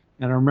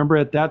 And I remember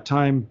at that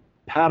time,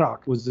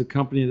 Paddock was the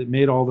company that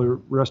made all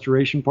the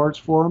restoration parts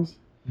for them.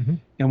 Mm-hmm.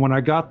 And when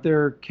I got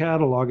their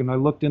catalog and I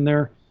looked in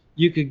there,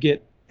 you could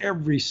get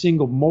every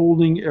single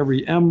molding,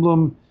 every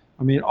emblem.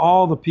 I mean,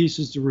 all the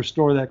pieces to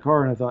restore that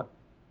car. And I thought,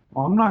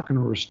 well, I'm not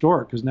going to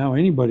restore it because now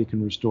anybody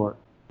can restore it.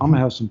 I'm going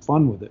to have some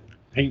fun with it.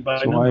 Paint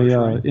by so numbers,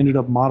 I ended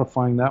up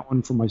modifying that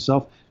one for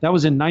myself. That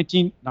was in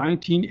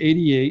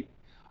 1988.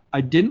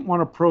 I didn't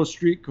want a pro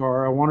street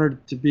car. I wanted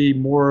it to be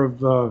more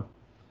of,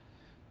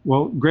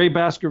 Gray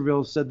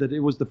Baskerville said that it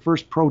was the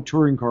first pro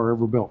touring car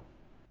ever built.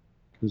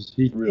 Because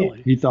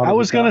he thought I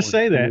was going to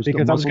say that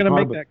because I was going to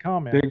make that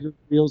comment. Bigger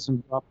wheels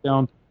and drop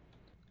down.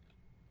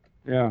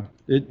 Yeah,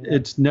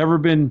 it's never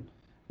been.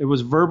 It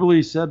was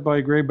verbally said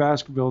by Gray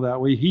Baskerville that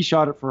way. He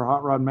shot it for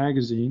Hot Rod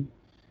Magazine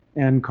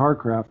and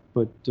Carcraft,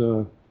 but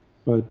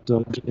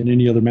in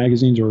any other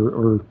magazines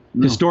or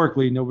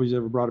historically, nobody's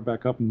ever brought it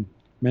back up and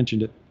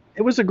mentioned it.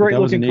 It was a great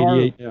looking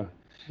car.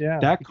 Yeah.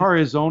 That car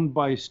is owned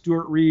by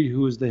Stuart Reed,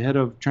 who is the head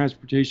of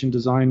transportation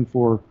design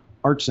for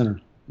Art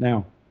Center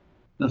now.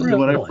 Really?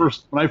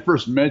 When I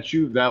first met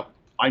you, that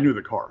I knew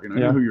the car. I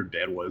knew who your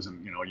dad was,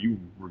 and you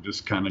were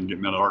just kind of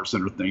getting that Art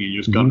Center thing. And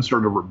you just kind of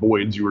started over at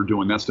Boyd's. You were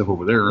doing that stuff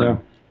over there.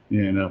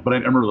 Yeah. But I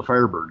remember the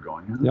Firebird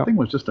going. That thing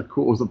was just a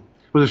cool. It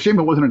was a shame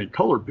it wasn't any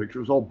color picture.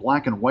 It was all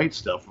black and white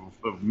stuff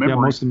of memory.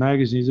 Yeah, most of the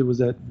magazines, it was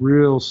that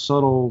real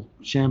subtle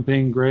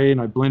champagne gray, and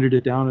I blended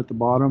it down at the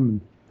bottom.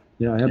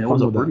 And I had fun with that. It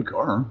was a pretty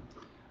car.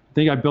 I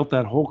think I built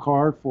that whole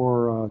car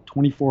for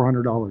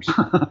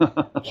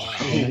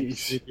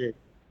 $2,400.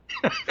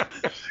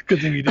 Good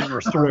thing you didn't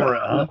restore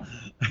it, huh?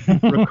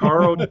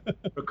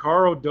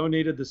 Recaro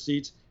donated the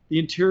seats. The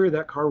interior of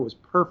that car was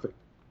perfect.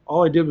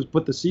 All I did was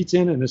put the seats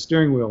in and a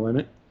steering wheel in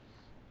it.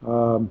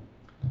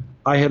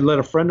 I had let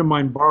a friend of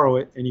mine borrow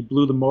it, and he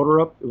blew the motor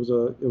up. It was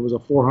a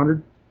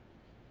 400.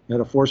 It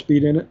had a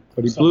 4-speed in it,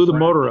 but he blew the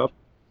motor up,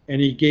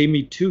 and he gave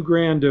me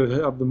 $2,000 to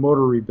have the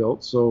motor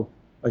rebuilt. So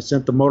I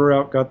sent the motor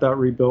out, got that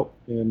rebuilt,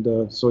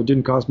 and so it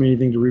didn't cost me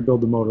anything to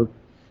rebuild the motor.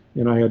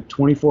 And I had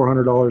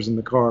 $2,400 in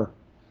the car.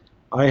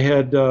 I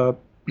had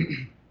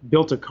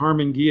built a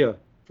Carmen Ghia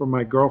for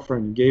my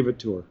girlfriend and gave it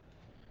to her,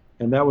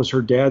 and that was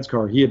her dad's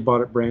car. He had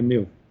bought it brand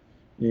new,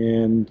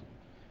 and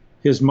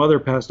his mother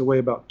passed away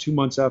about 2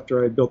 months after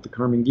I had built the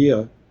Carmen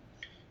Ghia,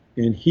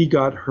 and he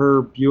got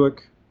her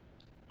Buick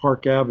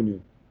Park Avenue.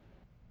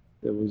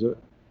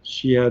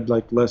 She had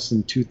like less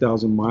than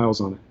 2,000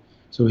 miles on it.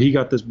 So he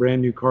got this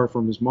brand new car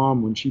from his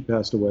mom when she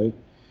passed away,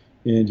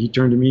 and he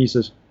turned to me, he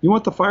says, "You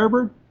want the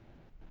Firebird?"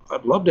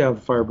 "I'd love to have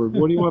the Firebird.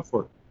 What do you want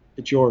for it?"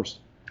 "It's yours."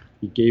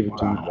 He gave it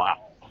to me.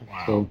 Wow.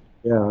 So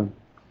yeah,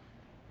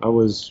 that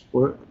was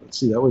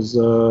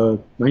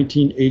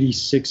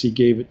 1986. He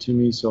gave it to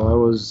me, so I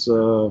was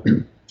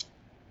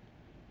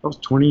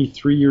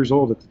 23 years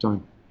old at the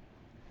time.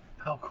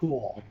 How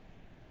cool.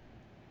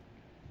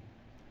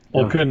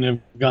 Well, couldn't have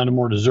gone to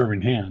more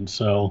deserving hands,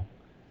 so.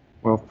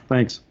 Well,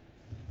 thanks.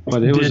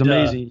 But it was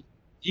amazing.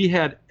 He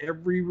had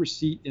every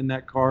receipt in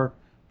that car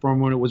from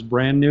when it was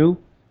brand new,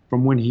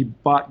 from when he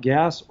bought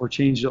gas or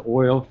changed the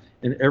oil,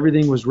 and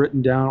everything was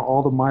written down,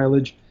 all the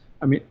mileage.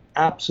 I mean,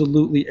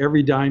 absolutely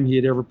every dime he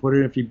had ever put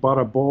in. If he bought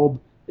a bulb,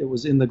 it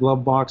was in the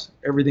glove box.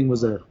 Everything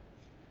was there.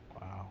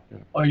 Wow.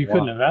 Oh, you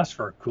couldn't have asked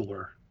for a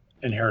cooler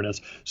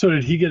inheritance. So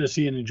did he get to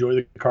see and enjoy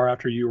the car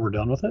after you were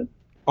done with it?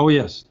 Oh,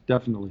 yes,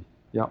 definitely.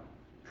 Yeah.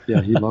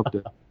 Yeah, he loved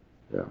it.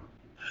 Yeah.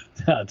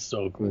 That's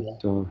so cool.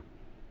 But,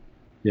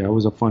 yeah, it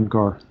was a fun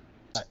car.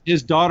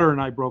 His daughter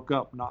and I broke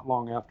up not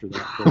long after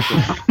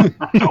that.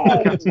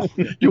 But,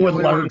 you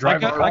wouldn't let her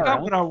drive a car. I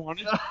got what I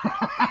wanted.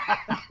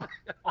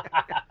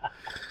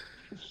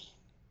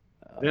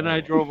 Then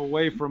I drove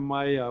away from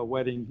my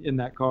wedding in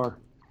that car.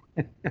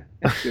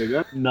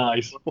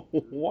 Nice.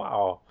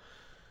 Wow.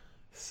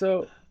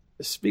 So,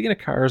 speaking of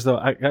cars, though,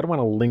 I don't want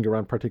to linger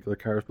on particular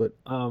cars, but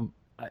I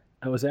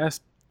was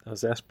asked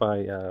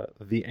by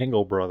the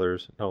Engel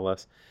brothers, no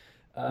less.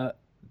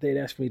 They'd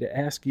asked me to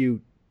ask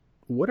you,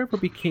 whatever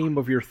became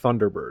of your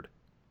Thunderbird?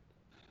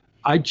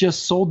 I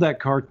just sold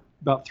that car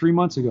about 3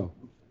 months ago.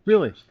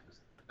 Really?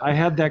 I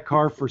had that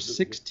car for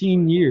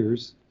 16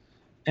 years,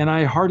 and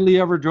I hardly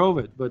ever drove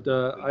it. But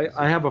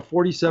I have a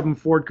 47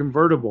 Ford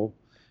convertible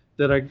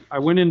that I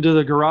went into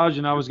the garage,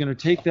 and I was going to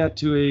take that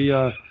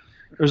to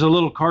there's a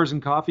little Cars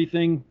and Coffee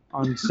thing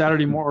on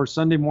Saturday or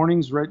Sunday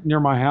mornings right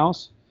near my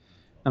house.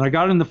 And I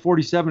got in the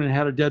 47 and it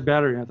had a dead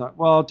battery. And I thought,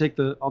 well, I'll take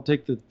the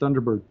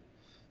Thunderbird,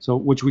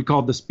 which we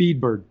called the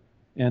Speedbird.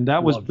 And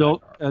that was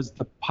built as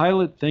the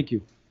pilot. Thank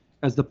you.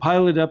 As the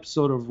pilot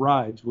episode of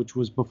Rides, which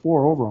was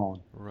before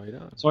overhauling. Right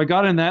on. So I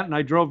got in that and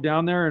I drove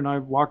down there and I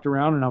walked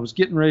around and I was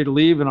getting ready to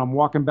leave and I'm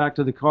walking back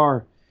to the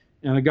car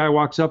and a guy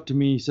walks up to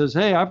me. He says,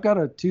 "Hey, I've got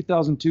a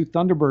 2002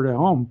 Thunderbird at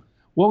home.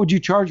 What would you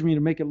charge me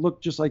to make it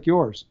look just like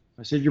yours?"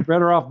 I said, "You're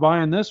better off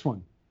buying this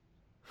one."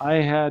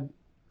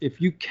 If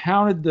you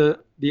counted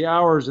the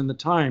hours and the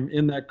time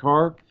in that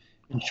car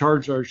and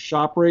charged our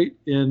shop rate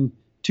in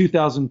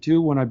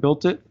 2002 when I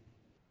built it,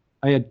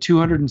 I had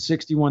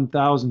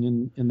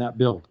 261,000 in that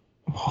build.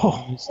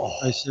 Oh.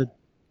 I said,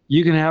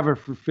 "You can have it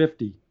for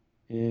 50."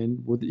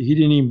 And he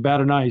didn't even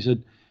bat an eye. He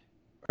said,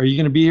 "Are you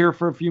going to be here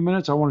for a few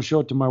minutes? I want to show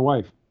it to my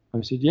wife."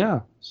 I said,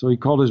 "Yeah." So he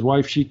called his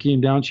wife. She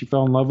came down. She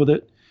fell in love with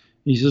it.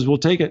 He says, "We'll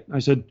take it." I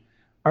said,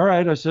 "All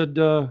right." I said,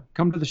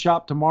 "Come to the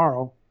shop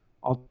tomorrow.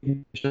 I'll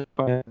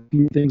buy a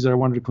few things that I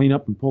wanted to clean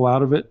up and pull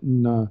out of it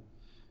and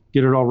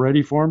get it all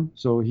ready for him."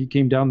 So he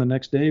came down the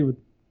next day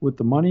with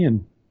the money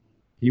and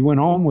he went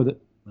home with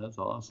it. That's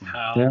awesome.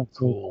 How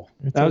cool.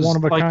 It's a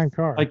one-of-a-kind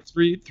car. Like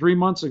three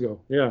months ago.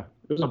 Yeah,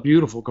 it was a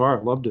beautiful car.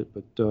 I loved it,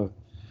 but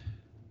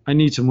I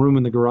need some room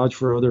in the garage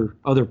for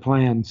other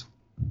plans.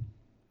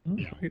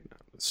 Right.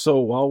 So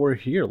while we're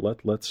here,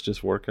 let's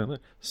just work on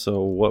it.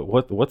 So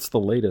what's the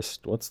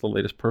latest? What's the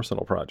latest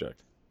personal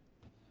project?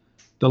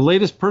 The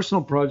latest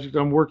personal project,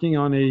 I'm working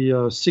on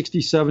a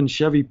 67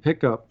 Chevy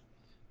pickup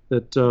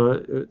that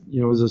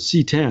is a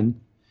C10.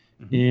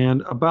 Mm-hmm.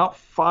 And about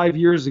 5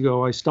 years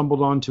ago, I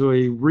stumbled onto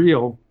a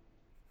real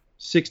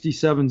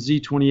 67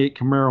 Z28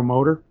 Camaro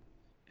motor,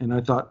 and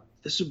I thought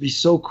this would be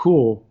so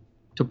cool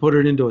to put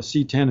it into a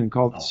C10 and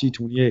call it the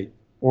C28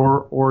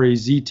 or a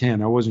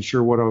Z10. I wasn't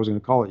sure what I was going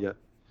to call it yet.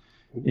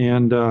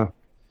 And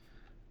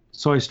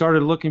so I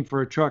started looking for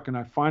a truck, and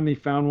I finally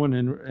found one,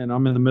 and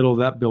I'm in the middle of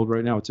that build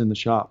right now. It's in the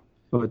shop.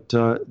 But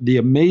the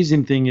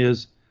amazing thing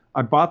is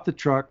I bought the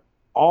truck,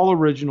 all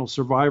original,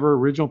 Survivor,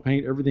 original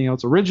paint, everything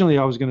else. Originally,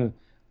 I was going to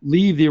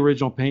leave the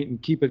original paint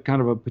and keep it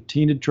kind of a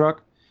patinaed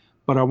truck,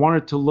 but I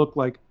wanted to look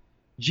like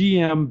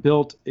GM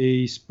built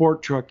a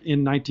sport truck in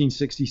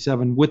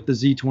 1967 with the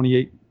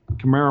Z28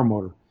 Camaro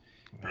motor.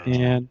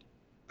 And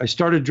I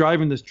started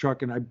driving this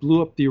truck, and I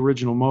blew up the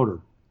original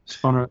motor,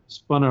 spun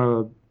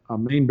a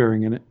main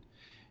bearing in it,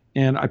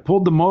 and I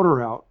pulled the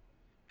motor out,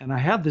 and I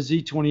had the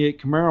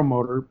Z28 Camaro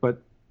motor,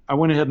 but I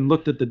went ahead and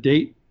looked at the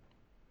date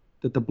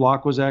that the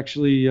block was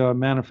actually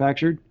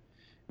manufactured,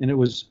 and it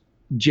was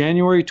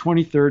January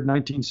 23rd,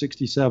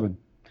 1967.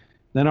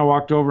 Then I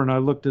walked over and I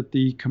looked at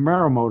the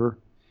Camaro motor,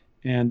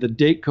 and the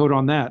date code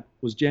on that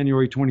was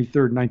January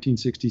 23rd,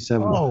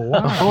 1967. Oh,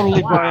 wow.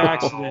 Totally by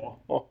accident.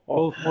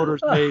 Both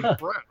motors made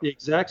the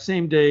exact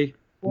same day.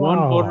 One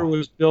motor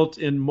was built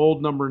in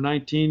mold number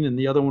 19, and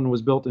the other one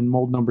was built in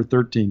mold number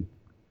 13.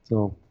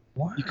 So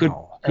you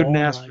couldn't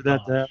ask for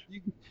that to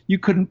happen. You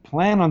couldn't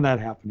plan on that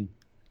happening.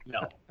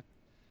 No.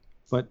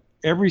 But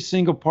every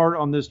single part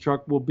on this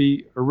truck will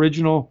be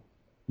original,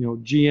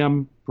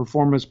 GM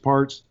performance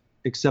parts,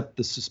 except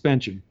the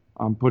suspension.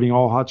 I'm putting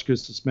all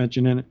Hotchkiss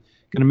suspension in it.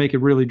 Going to make it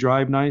really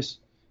drive nice.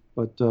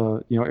 But,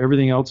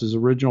 everything else is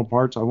original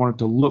parts. I want it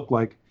to look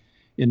like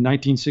in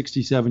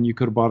 1967 you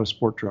could have bought a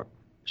sport truck.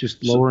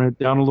 Just lowering it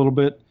down a little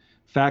bit.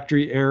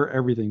 Factory air,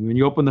 everything. When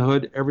you open the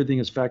hood, everything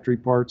is factory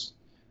parts.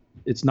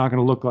 It's not going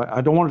to look like,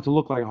 I don't want it to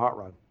look like a hot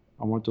rod.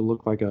 I want it to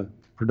look like a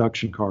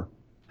production car.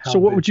 So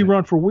what would you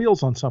run for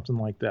wheels on something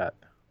like that?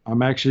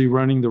 I'm actually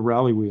running the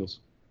rally wheels.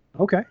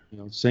 Okay.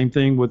 Same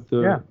thing with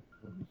the,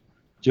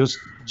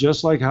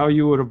 just like how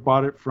you would have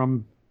bought it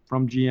from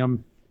GM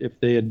if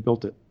they had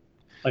built it.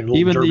 Like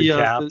even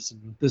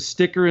the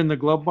sticker in the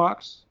glove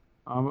box,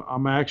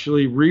 I'm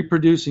actually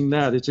reproducing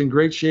that. It's in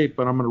great shape,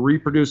 but I'm going to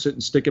reproduce it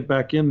and stick it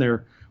back in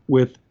there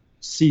with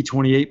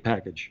C28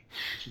 package.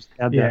 Just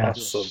add that.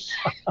 Awesome.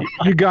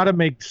 You got to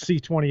make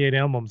C28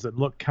 emblems that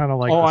look kind of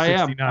like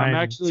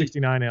the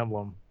 69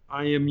 emblem.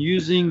 I am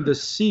using the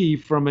C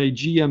from a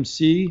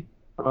GMC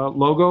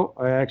logo.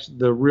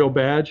 The real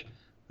badge.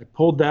 I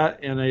pulled that,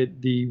 and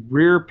the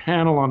rear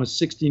panel on a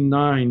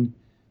 69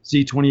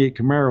 Z28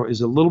 Camaro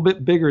is a little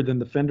bit bigger than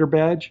the fender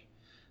badge.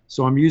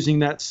 So I'm using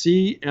that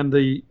C and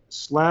the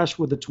slash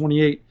with the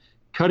 28,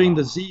 cutting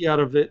the Z out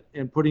of it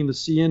and putting the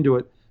C into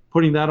it,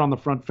 putting that on the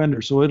front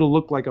fender. So it'll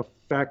look like a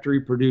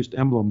factory produced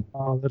emblem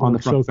on the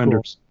front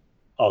fenders.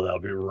 Cool. Oh, that'll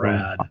be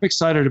rad. I'm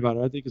excited about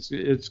it. I think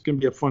it's going to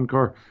be a fun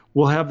car.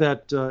 We'll have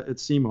that at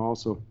SEMA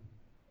also.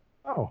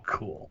 Oh,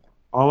 cool.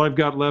 All I've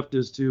got left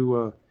is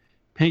to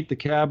paint the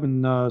cab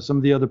and some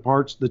of the other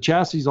parts. The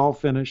chassis is all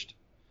finished.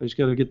 I just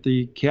got to get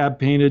the cab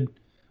painted.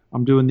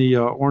 I'm doing the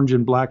orange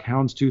and black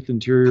houndstooth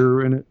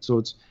interior in it,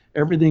 so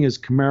everything is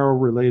Camaro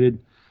related.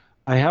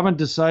 I haven't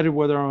decided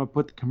whether I'm going to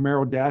put the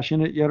Camaro dash in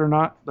it yet or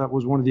not. That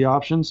was one of the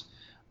options.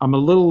 I'm a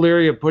little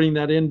leery of putting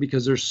that in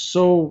because there's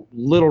so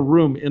little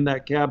room in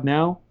that cab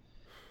now.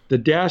 The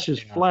dash is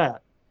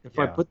flat. If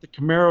I put the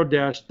Camaro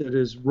dash that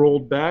is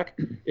rolled back,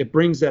 it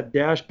brings that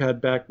dash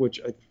pad back, which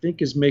I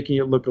think is making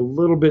it look a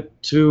little bit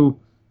too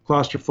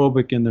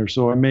claustrophobic in there.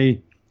 So I may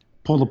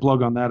pull the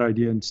plug on that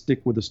idea and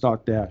stick with the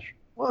stock dash.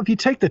 Well, if you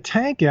take the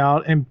tank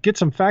out and get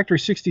some factory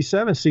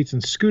 67 seats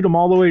and scoot them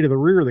all the way to the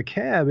rear of the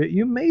cab,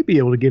 you may be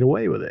able to get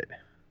away with it.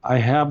 I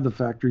have the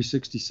factory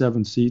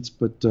 67 seats,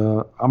 but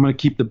I'm going to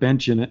keep the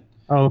bench in it.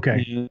 Oh,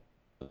 okay. And,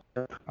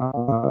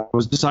 I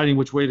was deciding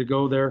which way to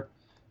go there,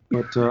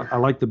 but I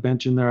like the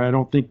bench in there. I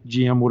don't think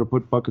GM would have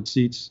put bucket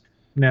seats.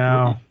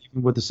 No.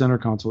 Even with the center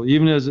console.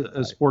 Even as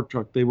a sport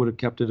truck, they would have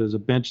kept it as a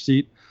bench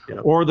seat,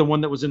 or the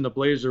one that was in the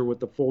Blazer with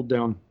the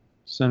fold-down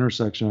center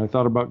section. I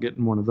thought about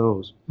getting one of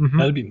those. Mm-hmm.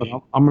 That'd be neat.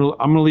 I'm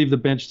gonna leave the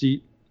bench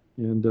seat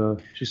and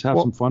just have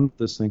some fun with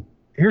this thing.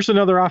 Here's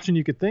another option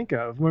you could think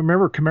of.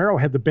 Remember, Camaro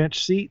had the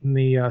bench seat in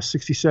the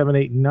 67,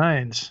 8, and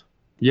 9s.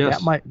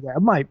 Yes,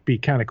 that might be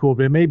kind of cool,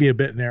 but it may be a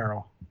bit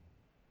narrow.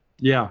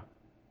 Yeah,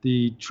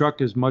 the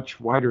truck is much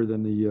wider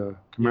than the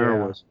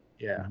Camaro was.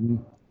 Yeah. Mm-hmm.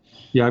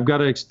 Yeah, I've got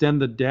to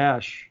extend the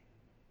dash.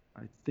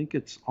 I think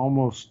it's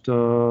almost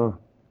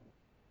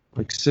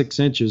like 6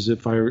 inches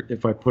if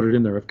I put it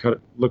in there. I've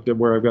looked at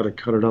where I've got to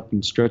cut it up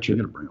and stretch it.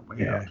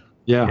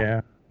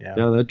 Yeah.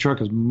 That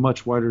truck is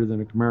much wider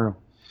than a Camaro.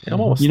 I'm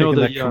almost thinking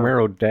that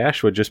Camaro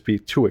dash would just be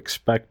too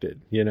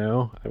expected. I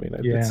mean,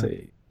 I'd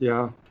say.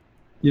 Yeah.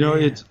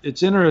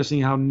 It's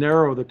interesting how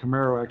narrow the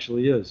Camaro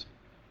actually is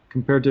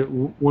compared to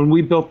when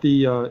we built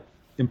the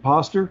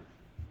Imposter,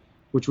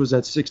 which was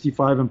that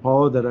 65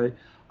 Impala that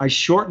I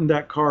shortened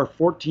that car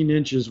 14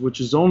 inches, which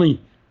is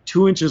only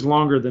 2 inches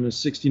longer than a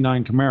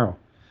 69 Camaro.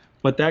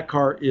 But that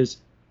car is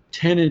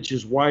 10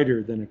 inches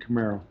wider than a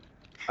Camaro.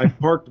 I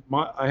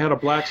had a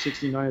black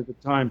 69 at the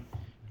time,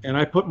 and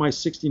I put my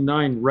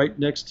 69 right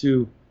next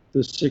to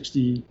the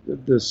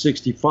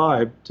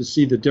 65 to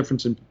see the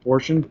difference in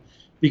proportion,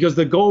 because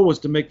the goal was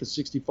to make the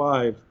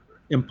 65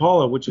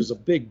 Impala, which is a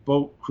big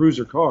boat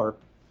cruiser car,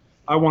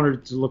 I wanted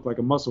it to look like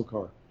a muscle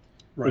car.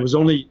 Right. It was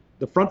only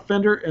the front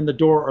fender and the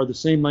door are the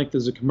same length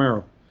as a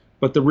Camaro,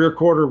 but the rear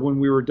quarter when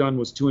we were done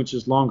was 2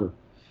 inches longer.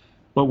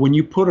 But when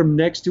you put them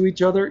next to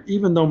each other,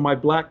 even though my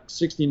black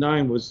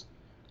 69 was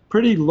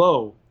pretty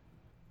low,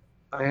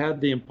 I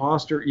had the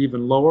Imposter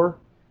even lower.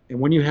 And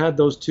when you had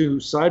those two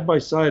side by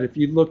side, if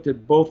you looked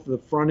at both the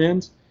front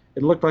ends,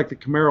 it looked like the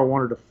Camaro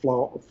wanted to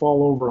fall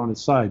over on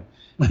its side,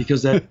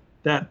 because that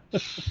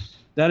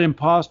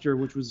Imposter,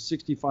 which was a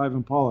 65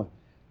 Impala,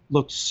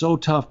 looked so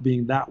tough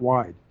being that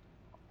wide.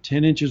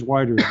 10 inches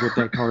wider is what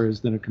that car is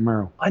than a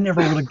Camaro. I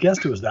never would have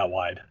guessed it was that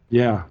wide.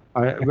 Yeah.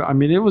 I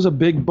mean, it was a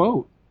big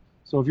boat.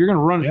 So if you're going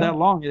to run it that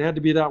long, it had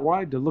to be that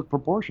wide to look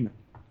proportionate.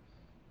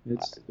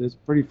 It's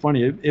pretty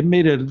funny. It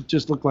made it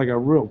just look like a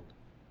real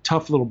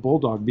tough little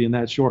bulldog being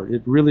that short.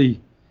 It really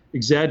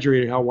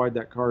exaggerated how wide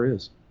that car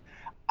is.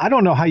 I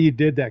don't know how you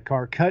did that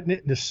car, cutting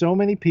it into so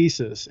many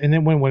pieces. And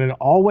then when it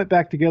all went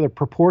back together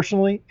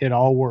proportionally, it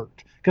all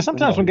worked. Because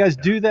sometimes when guys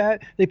do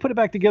that, they put it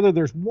back together.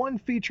 There's one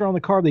feature on the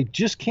car they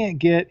just can't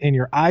get, and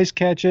your eyes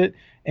catch it,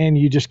 and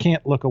you just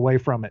can't look away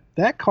from it.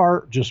 That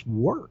car just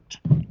worked.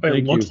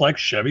 It looks like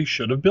Chevy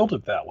should have built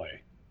it that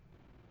way.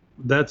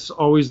 That's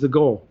always the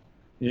goal.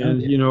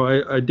 And,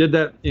 I did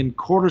that in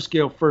quarter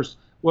scale first.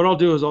 What I'll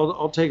do is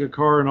I'll take a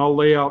car and I'll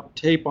lay out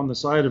tape on the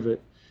side of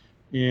it.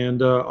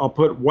 And I'll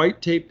put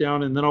white tape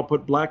down, and then I'll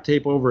put black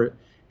tape over it.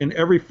 And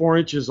every 4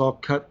 inches, I'll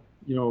cut,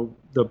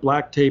 the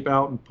black tape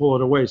out and pull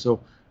it away. So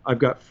I've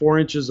got 4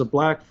 inches of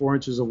black, 4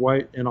 inches of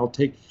white, and I'll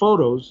take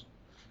photos.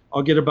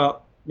 I'll get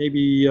about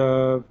maybe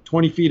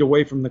 20 feet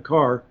away from the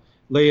car,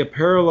 lay a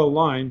parallel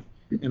line,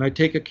 and I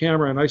take a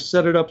camera and I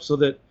set it up so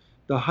that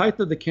the height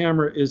of the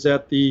camera is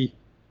at the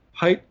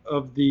height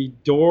of the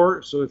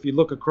door. So if you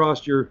look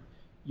across, you're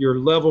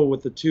level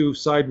with the two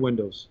side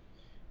windows.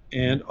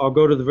 And I'll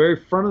go to the very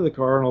front of the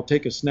car and I'll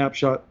take a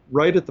snapshot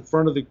right at the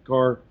front of the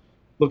car,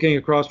 looking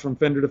across from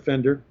fender to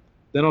fender.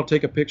 Then I'll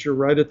take a picture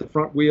right at the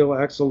front wheel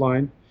axle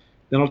line.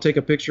 Then I'll take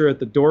a picture at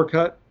the door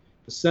cut,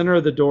 the center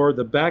of the door,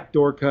 the back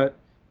door cut,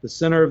 the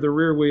center of the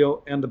rear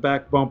wheel, and the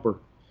back bumper.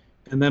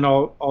 And then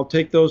I'll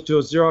take those to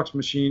a Xerox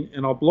machine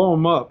and I'll blow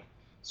them up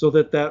so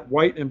that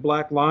white and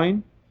black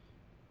line,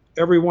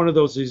 every one of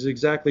those is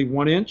exactly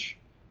 1 inch.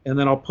 And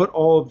then I'll put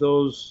all of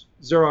those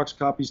Xerox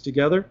copies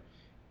together.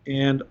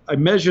 And I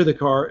measure the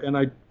car and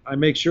I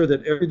make sure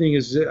that everything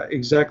is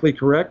exactly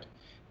correct.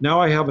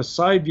 Now I have a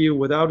side view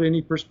without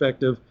any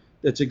perspective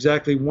that's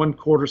exactly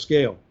 1/4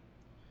 scale.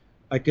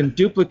 I can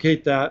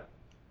duplicate that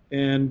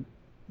and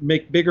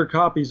make bigger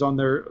copies on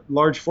their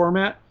large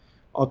format.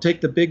 I'll take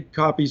the big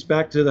copies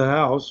back to the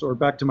house or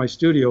back to my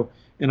studio,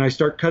 and I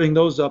start cutting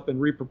those up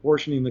and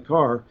reproportioning the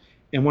car.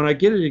 And when I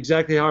get it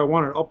exactly how I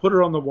want it, I'll put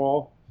it on the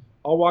wall.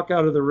 I'll walk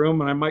out of the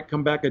room, and I might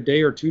come back a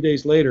day or 2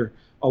 days later.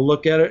 I'll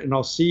look at it, and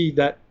I'll see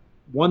that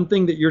one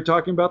thing that you're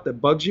talking about that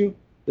bugs you,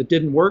 that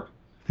didn't work.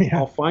 Yeah.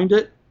 I'll find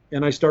it,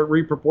 and I start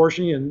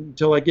reproportioning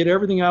until I get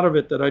everything out of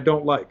it that I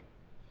don't like.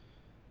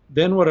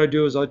 Then what I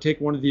do is I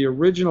take one of the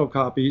original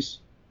copies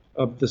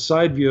of the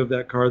side view of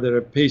that car that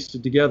I've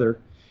pasted together,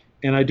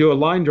 and I do a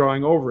line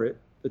drawing over it.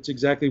 That's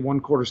exactly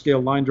 1/4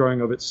 scale line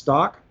drawing of its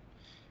stock.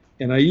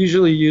 And I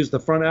usually use the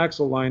front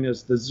axle line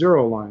as the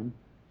 0 line.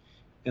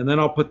 And then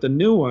I'll put the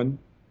new one,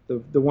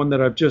 the one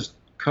that I've just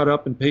cut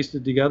up and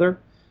pasted together.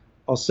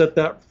 I'll set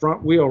that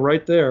front wheel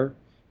right there,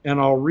 and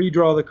I'll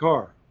redraw the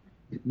car.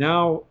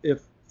 Now,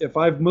 if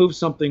I've moved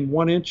something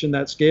 1 inch in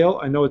that scale,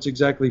 I know it's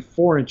exactly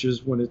 4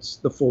 inches when it's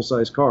the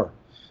full-size car.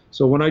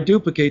 So when I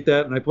duplicate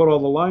that and I put all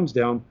the lines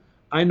down,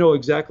 I know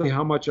exactly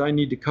how much I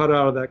need to cut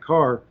out of that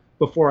car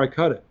before I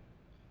cut it.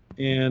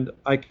 And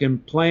I can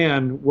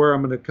plan where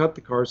I'm going to cut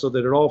the car so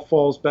that it all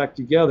falls back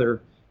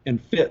together and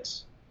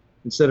fits.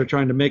 Instead of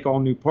trying to make all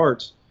new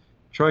parts,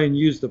 try and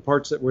use the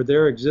parts that were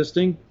there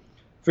existing.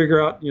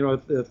 Figure out,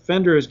 if the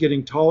fender is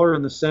getting taller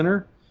in the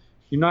center,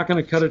 you're not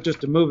going to cut it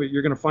just to move it.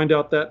 You're going to find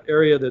out that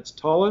area that's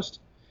tallest.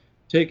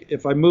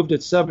 If I moved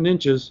it 7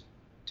 inches,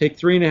 take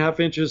 3.5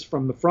 inches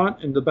from the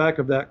front and the back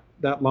of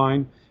that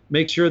line.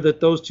 Make sure that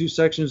those two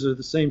sections are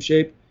the same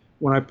shape.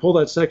 When I pull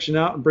that section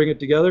out and bring it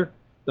together,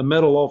 the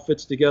metal all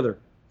fits together.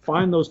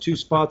 Find those two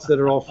spots that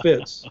it all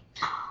fits.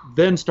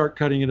 Then start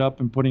cutting it up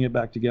and putting it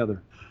back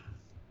together.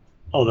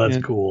 Oh,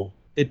 that's cool.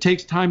 It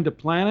takes time to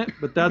plan it,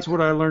 but that's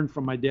what I learned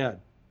from my dad.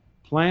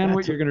 Plan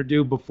what you're going to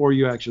do before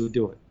you actually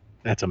do it.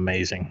 That's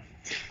amazing.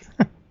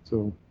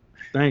 So,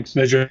 thanks.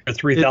 Measure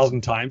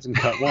 3,000 times and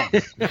cut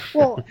once.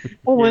 Well,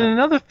 and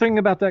another thing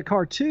about that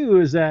car too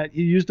is that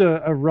you used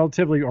a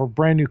relatively or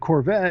brand new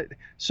Corvette,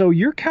 so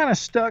you're kind of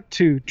stuck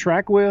to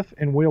track width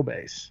and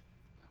wheelbase,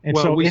 and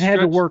so it had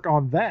to work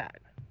on that.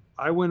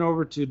 I went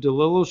over to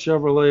DeLillo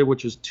Chevrolet,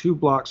 which is 2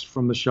 blocks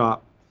from the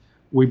shop.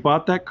 We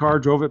bought that car,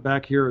 drove it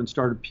back here, and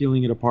started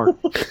peeling it apart.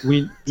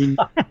 We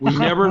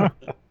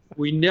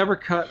never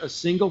cut a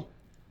single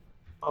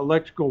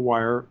electrical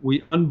wire.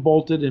 We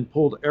unbolted and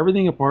pulled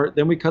everything apart.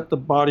 Then we cut the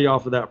body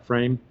off of that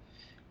frame,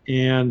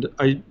 and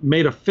I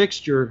made a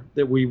fixture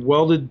that we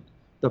welded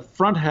the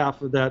front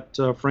half of that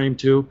frame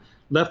to,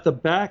 left the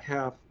back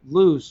half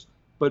loose,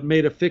 but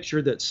made a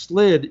fixture that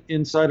slid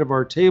inside of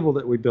our table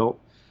that we built,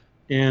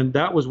 and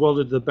that was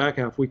welded to the back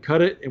half. We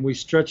cut it and we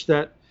stretched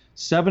that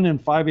 7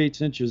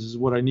 5/8 inches is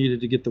what I needed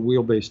to get the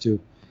wheelbase to.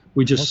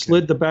 We just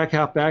slid the back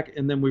half back,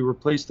 and then we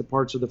replaced the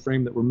parts of the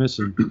frame that were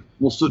missing.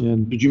 Well, so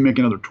did you make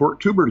another torque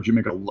tube, or did you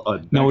make a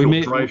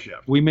drive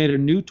shaft? We made a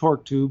new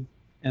torque tube,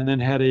 and then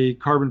had a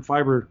carbon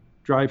fiber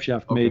drive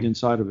shaft made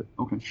inside of it.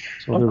 Okay.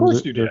 So of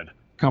course you did.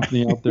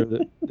 Company out there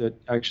that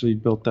actually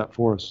built that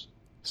for us.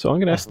 So I'm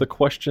going to ask the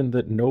question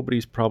that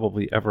nobody's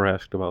probably ever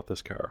asked about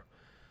this car.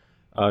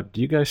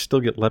 Do you guys still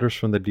get letters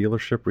from the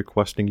dealership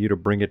requesting you to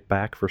bring it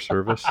back for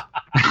service?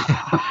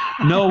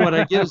 No, what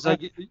I get is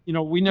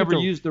we never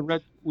used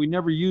we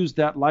never used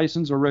that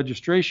license or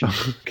registration.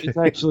 Okay. It's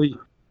actually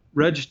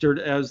registered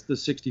as the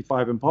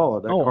 65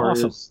 Impala. That car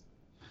awesome. is.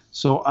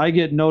 So I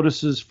get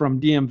notices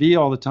from DMV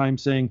all the time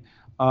saying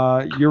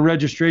your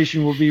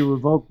registration will be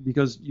revoked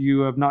because you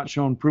have not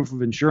shown proof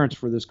of insurance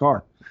for this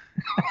car.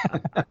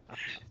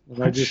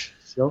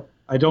 And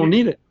I don't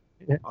need it.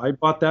 I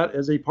bought that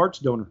as a parts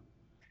donor.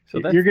 So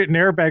you're getting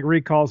airbag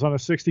recalls on a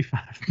 65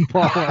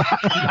 Impala.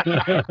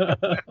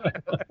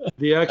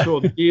 The actual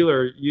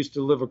dealer used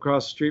to live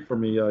across the street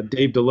from me,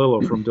 Dave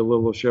DeLillo from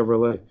DeLillo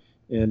Chevrolet,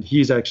 and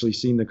he's actually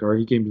seen the car.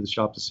 He came to the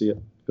shop to see it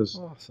because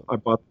awesome.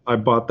 I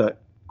bought that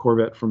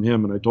Corvette from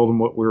him, and I told him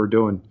what we were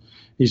doing.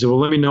 He said, "Well,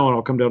 let me know, and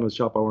I'll come down to the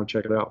shop. I want to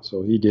check it out."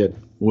 So he did.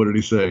 What did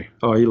he say?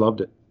 Oh, he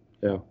loved it.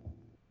 Yeah.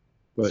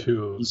 But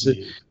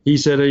he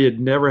said he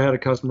had never had a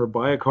customer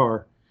buy a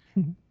car.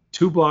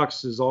 2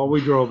 blocks is all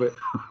we drove it,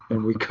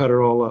 and we cut it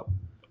all up.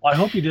 Well, I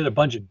hope you did a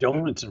bunch of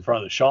donuts in front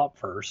of the shop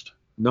first.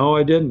 No,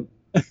 I didn't.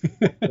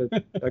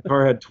 That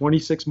car had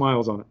 26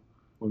 miles on it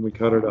when we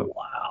cut it up.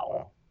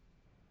 Wow.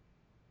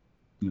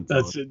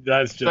 That's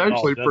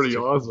actually pretty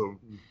awesome.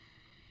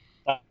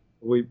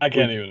 I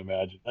can't even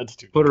imagine. That's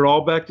too put it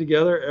all back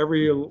together.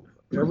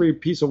 Every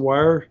piece of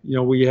wire,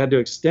 we had to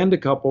extend a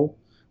couple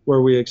where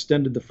we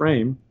extended the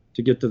frame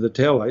to get to the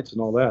taillights and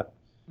all that.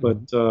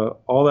 But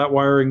all that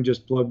wiring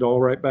just plugged all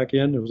right back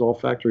in. It was all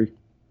factory.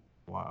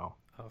 Wow.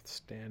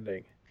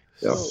 Outstanding.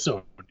 Yeah.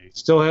 So neat.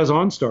 Still has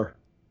OnStar.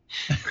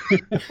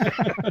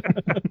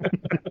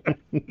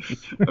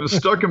 I'm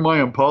stuck in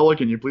my Impala.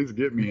 Can you please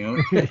get me out?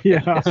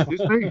 Yeah.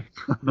 Excuse me?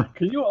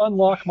 Can you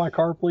unlock my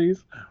car,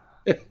 please?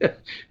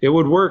 It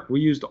would work. We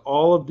used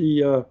all of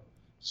the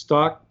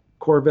stock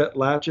Corvette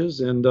latches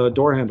and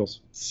door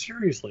handles.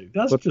 Seriously,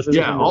 that's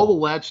all the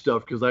latch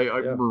stuff. Because I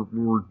remember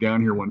we were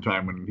down here one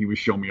time when he was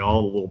showing me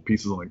all the little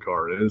pieces on the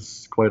car. It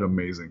is quite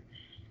amazing.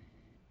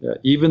 Yeah,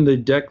 even the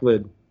deck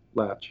lid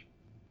latch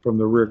from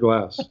the rear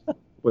glass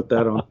with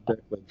that on the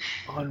deck lid.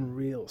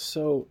 Unreal.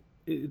 So,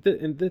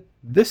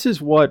 this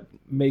is what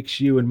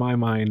makes you, in my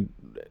mind,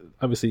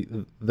 obviously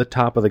the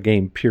top of the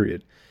game.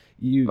 Period.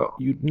 You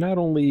not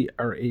only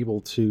are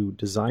able to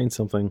design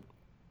something,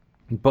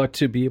 but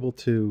to be able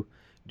to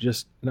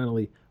just not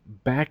only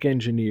back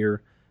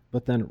engineer,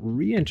 but then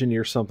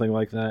re-engineer something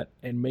like that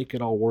and make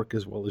it all work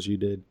as well as you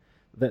did.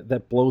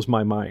 That blows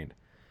my mind.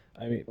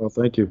 I mean, well,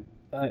 thank you.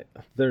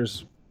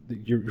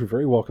 You're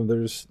very welcome.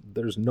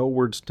 There's no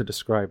words to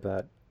describe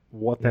that.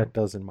 What that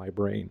does in my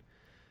brain.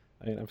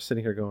 I mean, I'm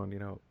sitting here going,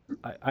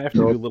 I have to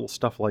do little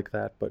stuff like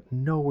that, but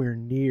nowhere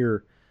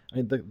near. I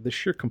mean, the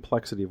sheer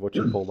complexity of what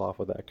you pulled off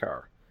with that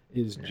car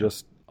is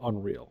just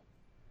unreal.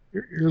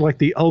 You're like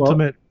the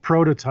ultimate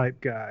prototype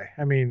guy.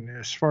 I mean,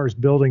 as far as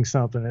building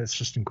something, it's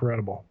just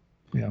incredible.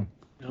 Yeah.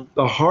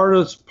 The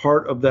hardest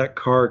part of that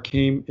car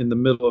came in the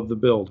middle of the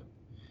build.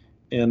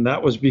 And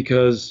that was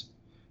because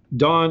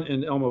Don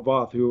and Elma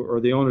Voth, who are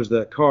the owners of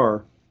that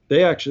car,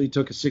 they actually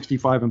took a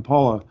 65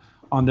 Impala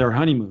on their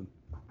honeymoon.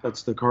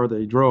 That's the car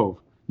they drove.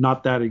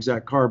 Not that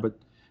exact car, but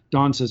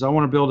Don says, I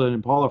want to build an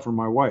Impala for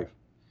my wife.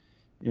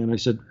 And I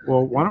said,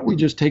 well, why don't we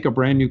just take a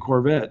brand new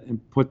Corvette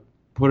and put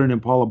an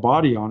Impala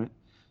body on it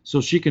so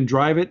she can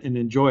drive it and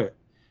enjoy it.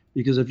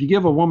 Because if you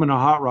give a woman a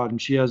hot rod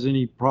and she has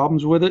any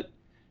problems with it,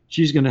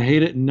 she's going to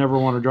hate it and never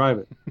want to drive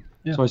it.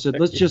 Yeah. So I said,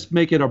 let's just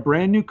make it a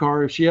brand new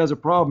car. If she has a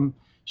problem,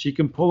 she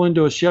can pull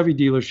into a Chevy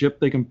dealership.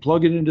 They can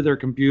plug it into their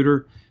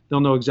computer.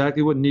 They'll know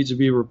exactly what needs to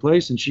be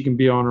replaced, and she can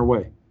be on her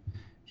way.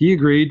 He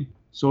agreed.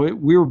 So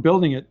we were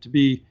building it to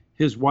be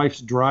his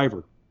wife's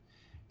driver.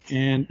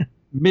 And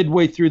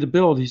midway through the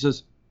build, he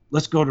says,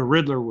 let's go to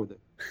Riddler with it.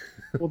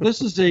 Well,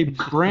 this is a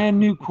brand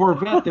new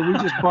Corvette that we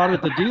just bought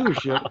at the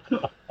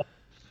dealership.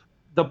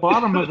 The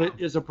bottom of it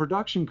is a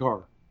production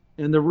car.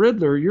 And the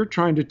Riddler, you're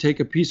trying to take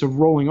a piece of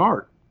rolling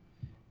art.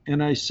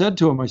 And I said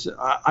to him,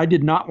 I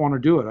did not want to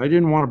do it. I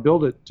didn't want to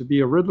build it to be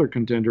a Riddler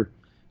contender.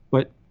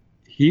 But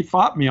he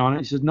fought me on it.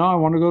 He said, no, I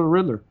want to go to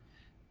Riddler.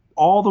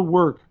 All the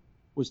work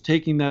was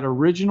taking that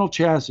original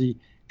chassis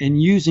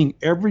and using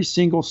every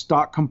single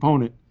stock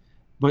component,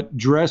 but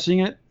dressing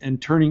it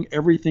and turning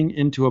everything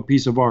into a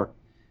piece of art.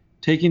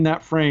 Taking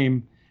that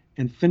frame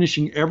and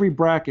finishing every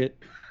bracket,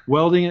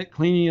 welding it,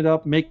 cleaning it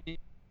up, making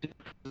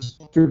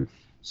it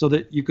so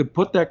that you could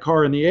put that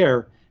car in the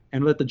air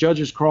and let the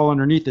judges crawl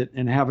underneath it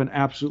and have an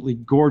absolutely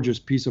gorgeous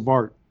piece of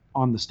art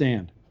on the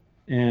stand.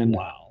 And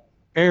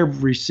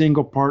every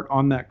single part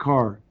on that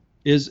car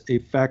is a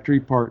factory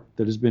part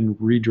that has been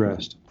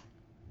redressed.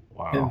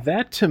 Wow. And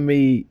that to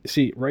me,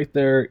 see, right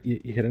there, you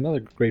hit another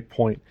great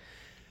point.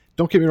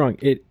 Don't get me wrong,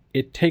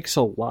 it takes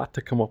a lot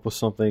to come up with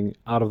something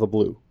out of the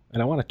blue.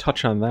 And I want to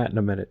touch on that in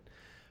a minute.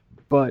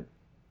 But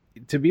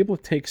to be able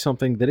to take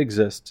something that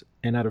exists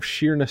and out of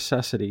sheer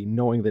necessity,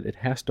 knowing that it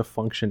has to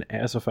function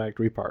as a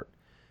factory part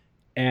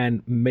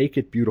and make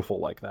it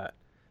beautiful like that,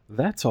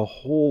 that's a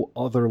whole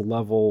other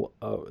level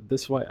of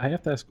this. Why I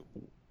have to ask,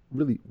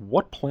 really,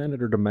 what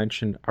planet or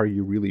dimension are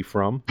you really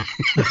from?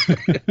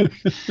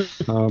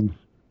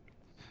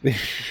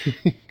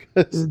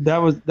 That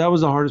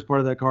was the hardest part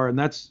of that car, and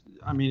that's,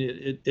 I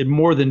mean, it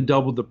more than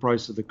doubled the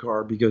price of the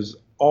car because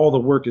all the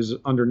work is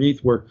underneath.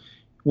 Where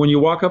when you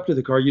walk up to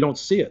the car, you don't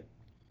see it,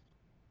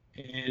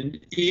 and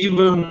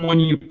even when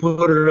you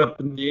put it up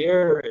in the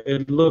air,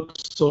 it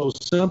looks so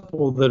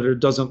simple that it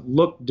doesn't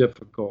look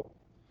difficult.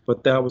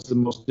 But that was the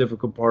most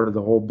difficult part of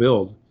the whole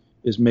build,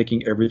 is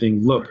making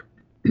everything look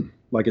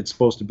like it's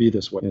supposed to be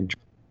this way.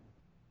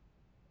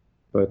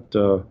 But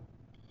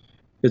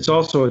it's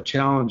also a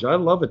challenge. I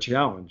love a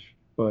challenge,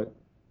 but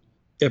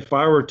if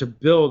I were to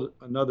build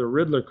another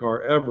Riddler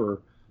car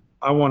ever,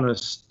 I want to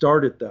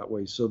start it that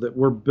way so that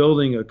we're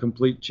building a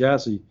complete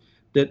chassis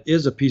that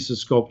is a piece of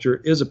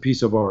sculpture, is a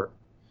piece of art.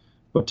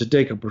 But to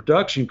take a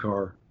production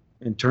car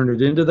and turn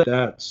it into that,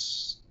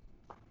 that's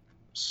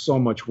so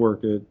much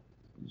work. It,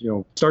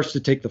 starts to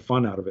take the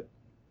fun out of it.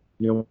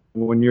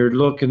 When you're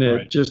looking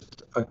at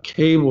just a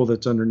cable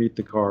that's underneath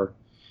the car,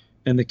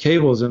 and the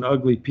cable is an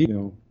ugly piece,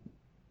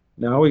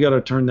 now we got to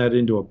turn that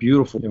into a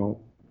beautiful,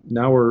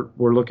 now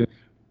we're looking,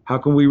 how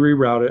can we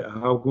reroute it?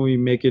 How can we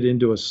make it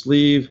into a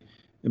sleeve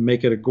and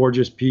make it a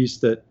gorgeous piece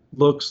that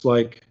looks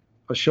like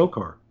a show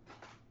car?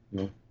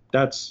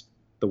 That's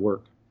the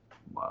work.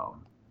 Wow.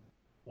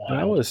 And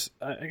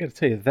I got to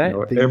tell you that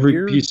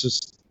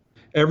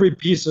every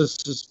piece of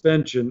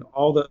suspension,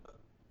 all the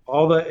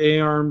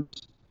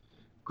A-arms,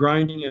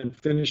 grinding and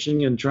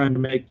finishing and trying to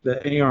make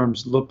the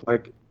A-arms look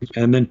like,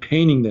 and then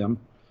painting them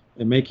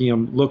and making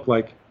them look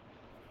like,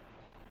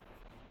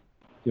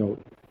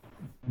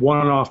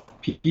 one-off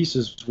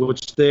pieces,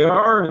 which they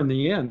are in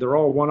the end. They're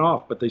all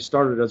one-off, but they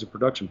started as a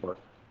production part.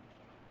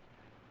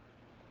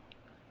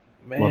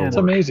 Man, it's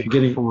amazing.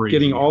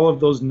 Getting all of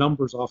those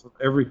numbers off of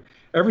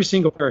every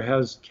single car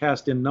has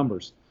cast-in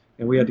numbers,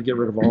 and we had to get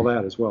rid of all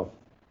that as well.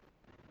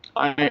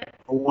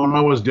 When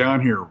I was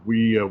down here,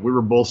 we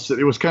were both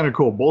sitting. It was kind of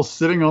cool, both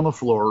sitting on the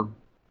floor,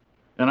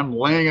 and I'm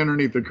laying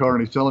underneath the car,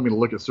 and he's telling me to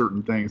look at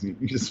certain things. It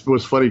just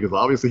was funny because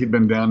obviously he'd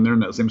been down there in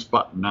that same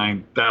spot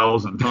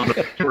 9,000 times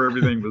where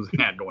everything was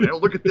going. Hey,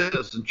 look at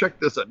this and check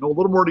this out. No, a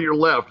little more to your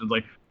left. And it's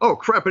like, oh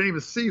crap, I didn't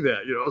even see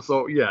that.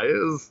 So yeah, it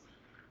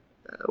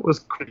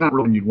was not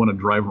really you'd want to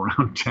drive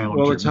around town.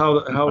 Well, it's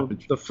how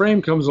the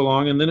frame comes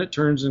along, and then it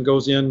turns and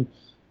goes in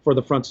for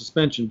the front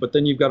suspension. But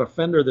then you've got a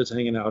fender that's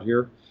hanging out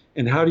here.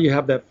 And how do you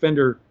have that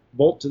fender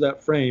bolt to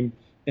that frame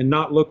and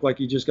not look like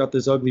you just got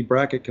this ugly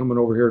bracket coming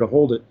over here to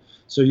hold it?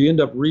 So you end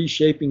up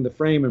reshaping the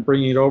frame and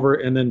bringing it over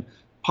and then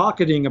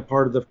pocketing a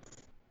part of the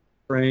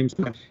frame.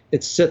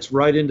 It sits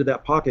right into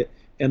that pocket.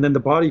 And then the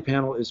body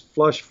panel is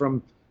flush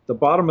from the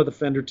bottom of the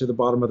fender to the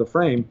bottom of the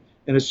frame.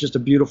 And it's just a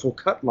beautiful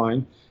cut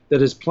line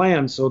that is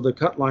planned. So the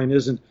cut line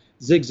isn't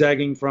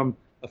zigzagging from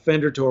a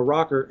fender to a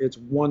rocker. It's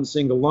one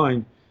single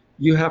line.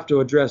 You have to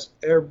address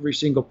every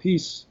single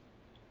piece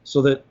so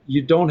that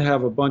you don't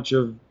have a bunch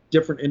of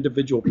different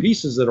individual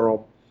pieces that are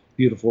all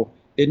beautiful.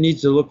 It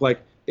needs to look like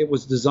it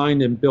was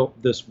designed and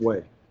built this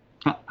way.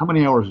 How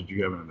many hours did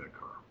you have in that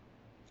car?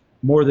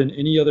 More than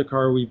any other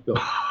car we've built.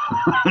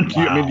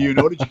 Do you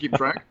know? Did you keep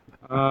track?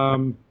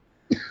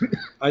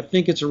 I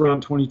think it's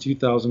around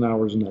 22,000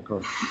 hours in that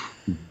car.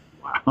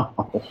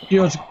 Wow.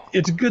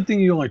 It's a good thing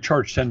you only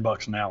charge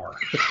 $10 an hour.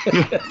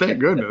 Thank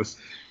goodness.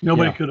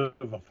 Nobody could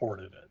have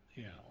afforded it.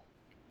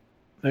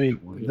 I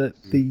mean,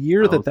 the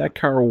year that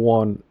car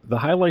won, the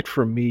highlight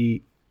for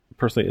me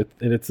personally,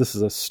 this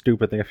is a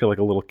stupid thing. I feel like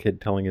a little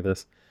kid telling you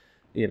this.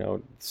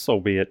 So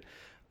be it.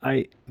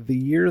 The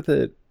year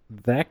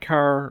that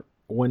car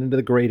went into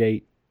the grade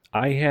 8,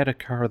 I had a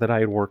car that I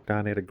had worked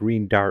on. I had a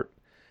green Dart.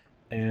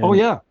 And oh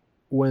yeah,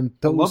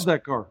 I love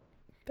that car.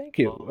 Thank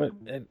you.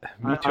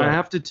 I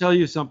have to tell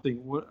you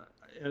something.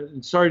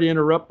 Sorry to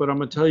interrupt, but I'm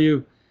going to tell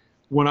you,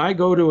 when I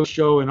go to a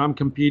show and I'm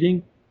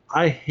competing,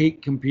 I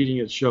hate competing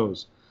at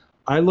shows.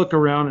 I look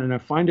around and I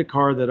find a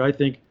car that I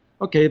think,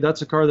 okay,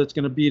 that's a car that's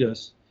going to beat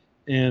us.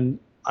 And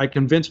I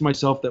convince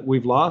myself that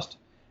we've lost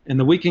and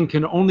the weekend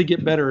can only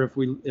get better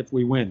if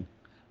we win.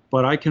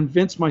 But I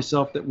convinced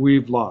myself that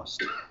we've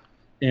lost.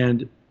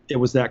 And it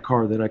was that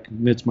car that I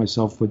convinced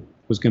myself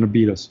was going to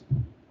beat us.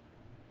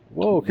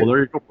 Whoa. Okay. Well, there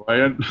you go,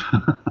 Brian.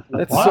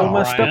 That's so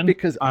messed up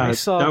because I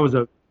saw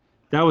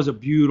that was a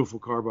beautiful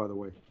car, by the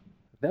way.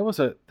 That was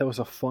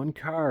a fun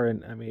car,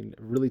 and I mean,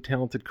 really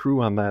talented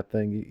crew on that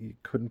thing. You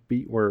couldn't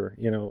beat where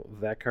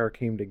that car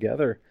came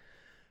together.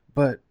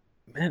 But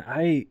man,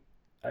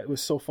 it was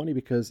so funny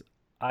because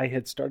I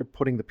had started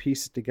putting the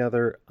pieces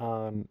together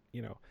on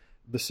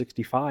the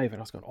 65, and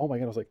I was going, oh my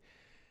god! I was like,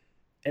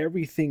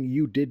 everything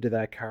you did to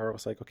that car, I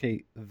was like,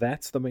 okay,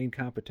 that's the main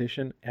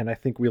competition, and I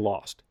think we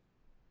lost.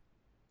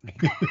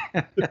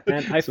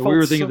 And so we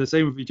were thinking the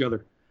same of each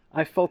other.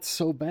 I felt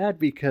so bad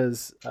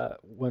because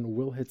when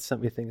Will had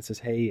sent me a thing that says,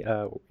 hey,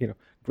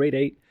 grade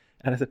 8,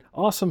 and I said,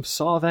 awesome,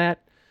 saw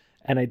that,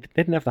 and I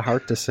didn't have the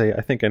heart to say,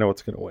 I think I know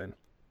what's going to win.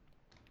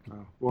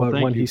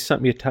 But when he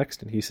sent me a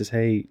text and he says,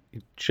 hey,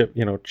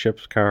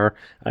 Chip's car,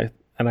 I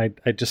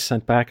just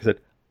sent back and said,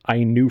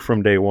 I knew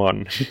from day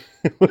one.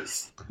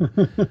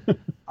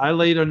 I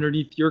laid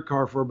underneath your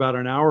car for about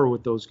an hour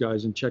with those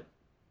guys and checked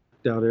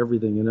worked out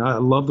everything, and I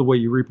love the way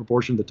you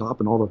reproportioned the top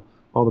and all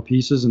the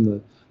pieces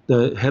and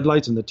the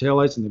headlights and the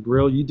taillights and the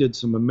grill. You did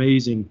some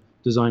amazing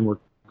design work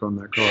on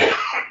that car.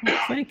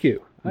 Well, thank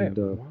you. And,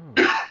 wow.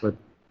 But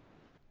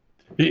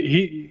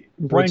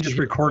Brian just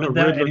recorded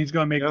that, and he's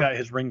going to make that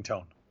his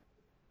ringtone.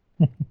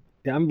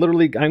 Yeah, I'm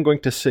going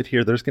to sit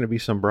here. There's going to be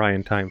some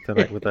Brian time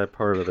tonight with that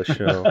part of the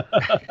show.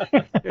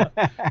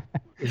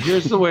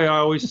 Here's the way I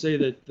always say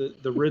that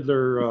the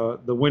Riddler,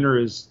 the winner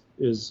is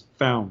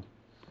found.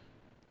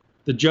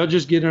 The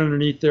judges get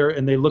underneath there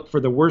and they look for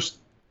the worst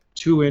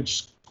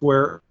 2-inch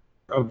square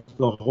of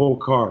the whole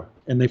car.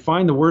 And they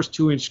find the worst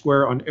 2-inch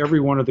square on every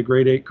one of the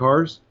grade 8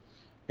 cars.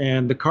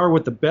 And the car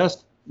with the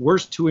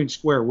worst 2-inch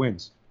square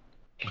wins.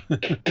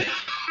 2-inch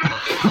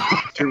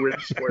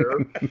square.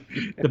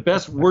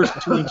 The worst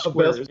 2-inch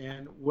square.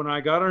 And when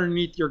I got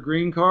underneath your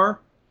green car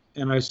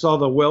and I saw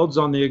the welds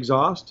on the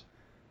exhaust,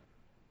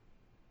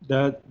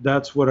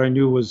 that's what I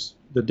knew was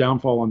the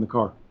downfall on the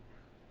car.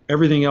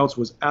 Everything else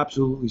was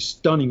absolutely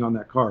stunning on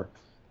that car,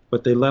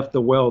 but they left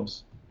the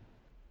welds.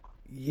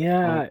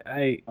 Yeah,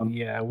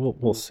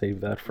 we'll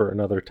save that for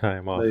another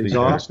time off the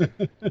exhaust.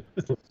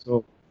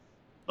 So,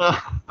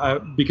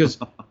 because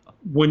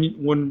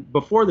when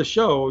before the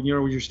show, when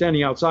you're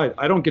standing outside,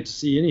 I don't get to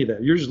see any of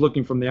that. You're just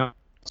looking from the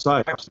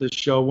outside. After the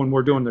show, when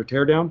we're doing their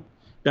teardown,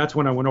 that's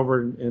when I went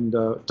over and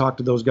talked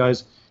to those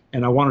guys,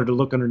 and I wanted to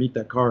look underneath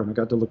that car, and I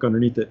got to look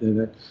underneath it,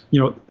 and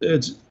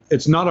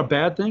it's not a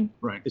bad thing.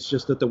 Right. It's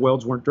just that the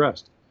welds weren't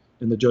dressed,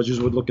 and the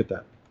judges would look at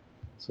that.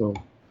 So,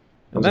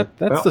 and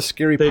that's the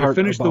scary part. They'd have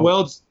finished the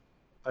welds.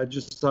 I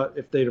just thought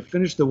if they'd have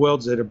finished the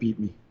welds, they'd have beat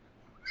me.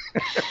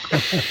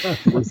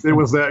 It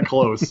was that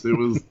close. It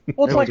was.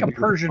 Well, it's like a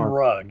Persian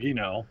rug, you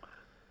know.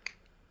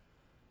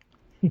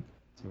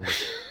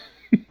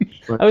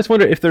 I was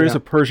wondering if there is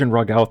a Persian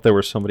rug out there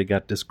where somebody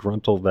got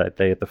disgruntled that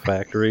day at the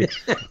factory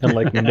and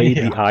made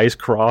the eyes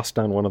crossed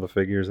on one of the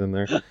figures in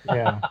there.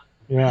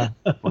 Yeah.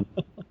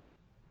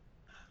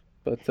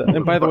 But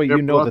and by the way, you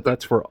know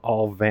that's where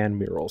all van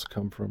murals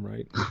come from,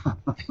 right?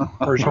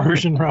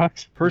 Persian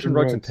rugs. Persian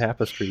rugs and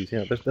tapestries.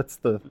 Yeah, that's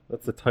the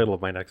title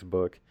of my next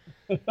book.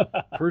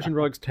 Persian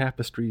rugs,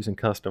 tapestries, and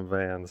custom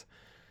vans.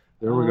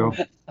 There we go.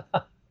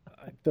 I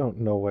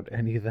don't know what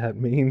any of that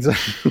means.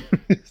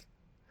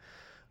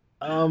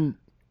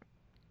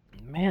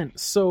 Man,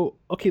 so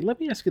okay, let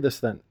me ask you this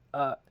then.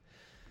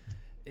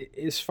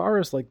 As far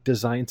as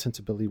design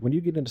sensibility, when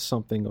you get into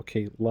something,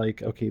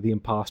 the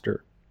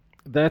Imposter,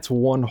 that's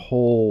one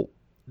whole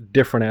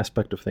different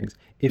aspect of things.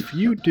 If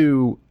you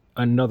do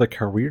another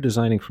car where you're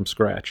designing from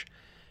scratch,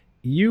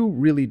 you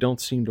really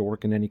don't seem to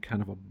work in any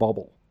kind of a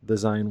bubble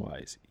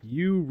design-wise.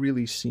 You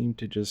really seem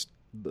to just,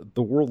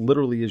 the world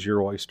literally is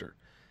your oyster.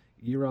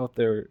 You're out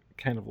there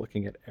kind of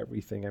looking at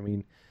everything. I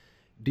mean,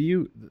 do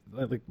you,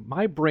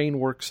 my brain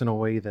works in a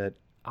way that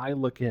I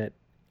look at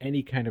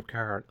any kind of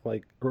car,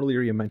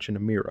 earlier you mentioned a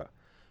Miura.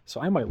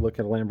 So I might look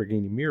at a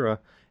Lamborghini Miura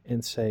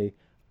and say,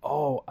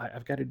 oh,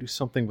 I've got to do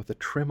something with the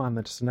trim on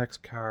this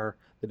next car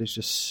that is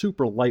just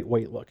super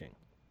lightweight looking.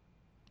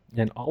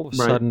 And all of a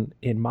sudden,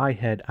 in my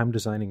head, I'm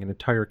designing an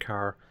entire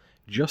car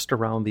just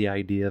around the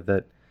idea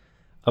that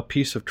a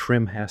piece of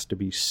trim has to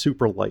be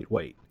super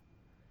lightweight.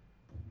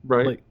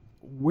 Right.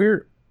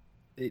 Where,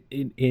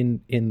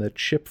 in the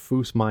Chip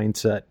Foose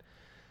mindset,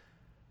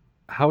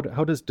 how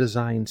does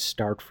design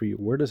start for you?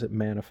 Where does it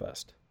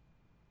manifest?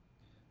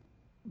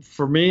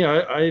 For me,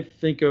 I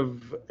think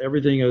of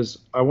everything as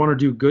I want to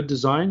do good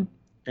design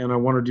and I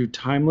want to do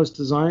timeless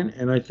design.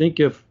 And I think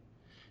if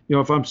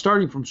I'm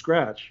starting from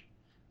scratch,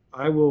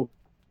 I will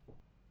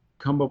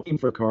come up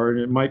with a car, and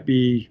it might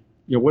be,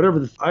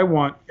 whatever. I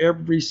want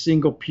every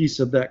single piece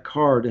of that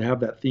car to have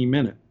that theme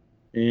in it.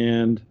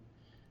 And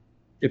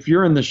if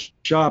you're in the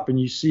shop and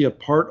you see a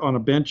part on a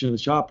bench in the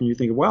shop and you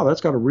think, wow,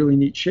 that's got a really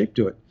neat shape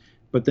to it.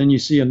 But then you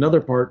see another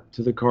part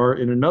to the car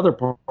in another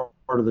part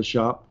of the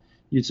shop,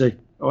 you'd say,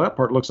 oh, that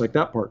part looks like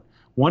that part.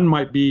 One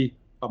might be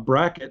a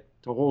bracket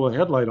to hold a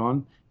headlight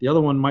on. The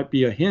other one might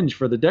be a hinge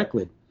for the deck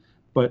lid.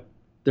 But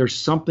there's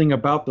something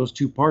about those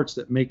two parts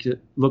that makes it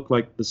look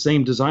like the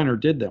same designer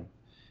did them.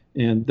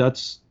 And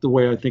that's the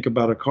way I think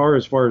about a car,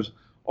 as far as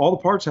all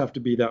the parts have to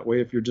be that way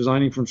if you're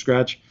designing from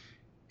scratch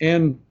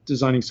and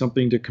designing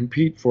something to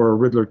compete for a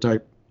Riddler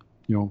type,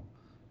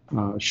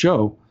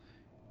 show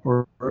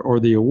or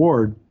the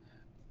award.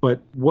 But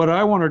what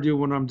I want to do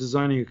when I'm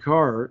designing a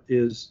car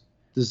is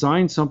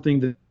design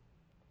something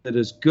that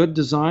is good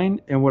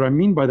design. And what I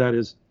mean by that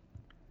is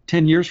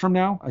 10 years from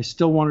now, I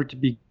still want it to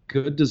be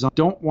good design.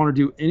 Don't want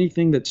to do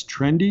anything that's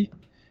trendy.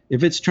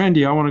 If it's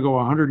trendy, I want to go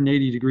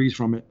 180 degrees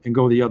from it and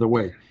go the other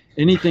way.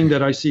 Anything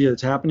that I see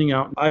that's happening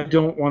out, I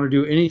don't want to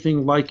do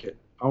anything like it.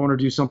 I want to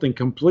do something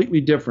completely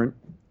different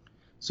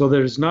so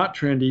that it's not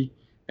trendy.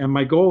 And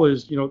my goal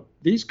is,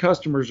 these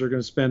customers are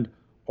going to spend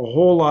a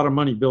whole lot of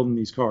money building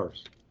these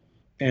cars.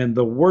 And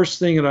the worst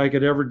thing that I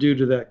could ever do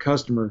to that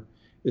customer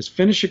is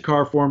finish a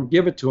car for him,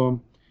 give it to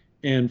him,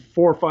 and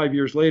 4 or 5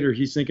 years later,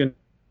 he's thinking,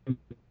 I'm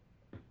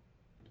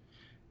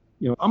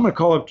going to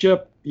call up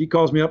Chip. He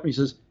calls me up and he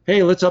says,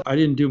 hey, let's up. I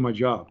didn't do my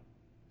job.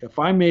 If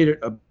I made it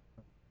a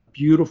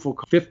beautiful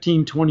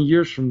 15, 20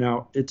 years from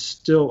now, it's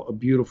still a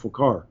beautiful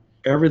car.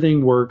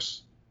 Everything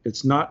works.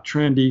 It's not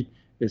trendy.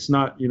 It's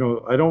not,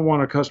 I don't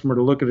want a customer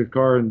to look at a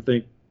car and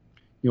think,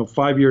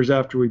 5 years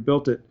after we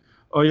built it,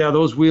 oh yeah,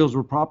 those wheels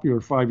were popular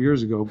 5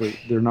 years ago, but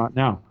they're not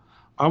now.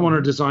 I want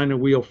to design a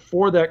wheel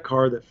for that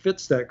car that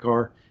fits that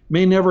car.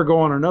 May never go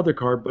on another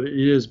car, but it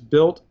is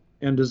built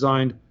and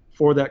designed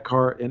for that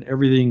car, and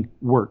everything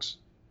works.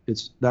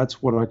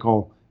 That's what I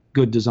call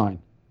good design.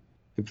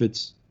 If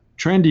it's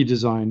trendy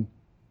design,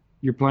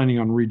 you're planning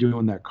on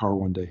redoing that car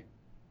one day.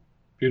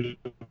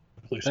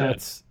 Beautifully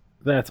said.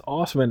 That's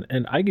awesome,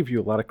 and I give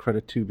you a lot of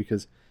credit too,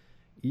 because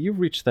you've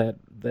reached that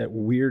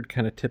weird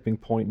kind of tipping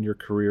point in your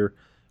career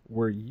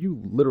where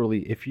you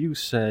literally, if you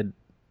said,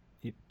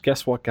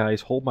 guess what, guys,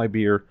 hold my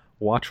beer,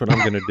 watch what I'm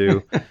going to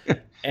do,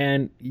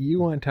 and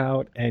you went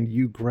out and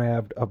you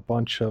grabbed a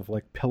bunch of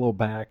like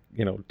pillowback,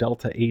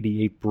 Delta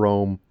 88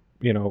 Brougham,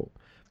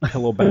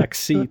 pillowback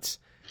seats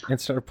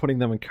and started putting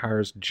them in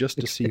cars just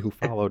to see who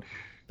followed.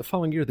 The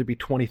following year, there'd be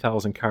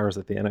 20,000 cars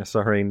at the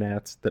NSRA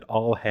Nats that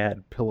all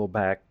had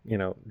pillowback,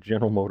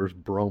 General Motors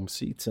Brougham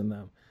seats in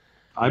them.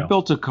 I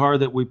built a car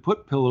that we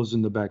put pillows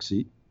in the back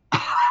seat.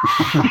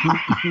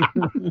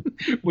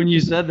 When you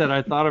said that,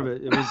 I thought of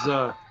it. It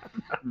was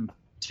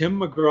Tim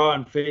McGraw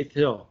and Faith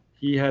Hill.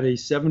 He had a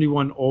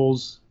 71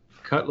 Olds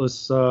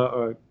Cutlass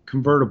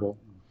convertible,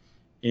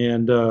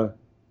 and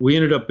we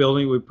ended up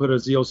building. We put a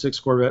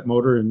Z06 Corvette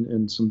motor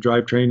and some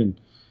drivetrain and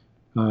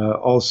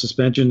all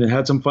suspension, and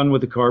had some fun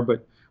with the car.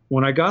 But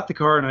when I got the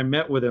car and I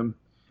met with him,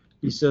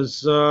 he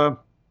says,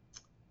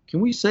 "Can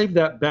we save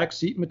that back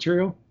seat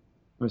material?"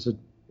 I said,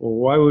 "Well,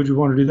 why would you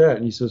want to do that?"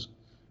 And he says,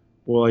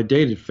 "Well, I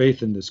dated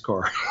Faith in this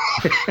car."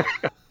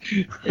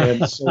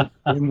 And so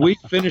when we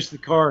finished the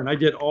car and I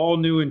did all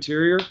new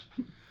interior,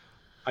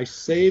 I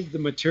saved the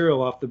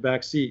material off the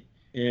back seat,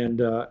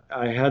 and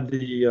I had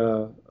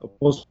the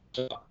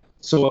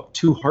sew up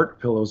 2 heart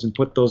pillows and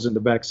put those in the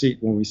back seat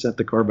when we sent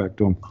the car back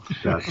to him.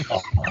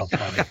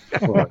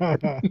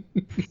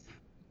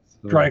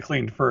 Dry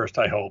cleaned first,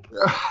 I hope.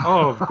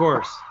 Oh, of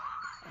course.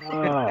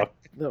 Oh,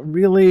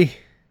 really?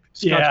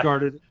 Scotch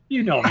guarded.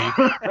 You know me.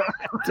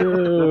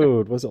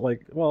 Dude, was it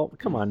like, well,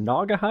 come on,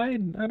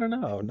 Naugahyde? I don't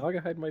know.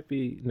 Naugahyde might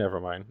be, never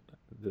mind.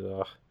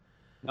 Ugh.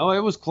 No, it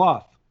was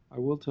cloth. I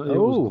will tell you, it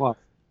was cloth.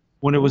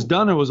 When it was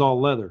done, it was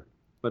all leather,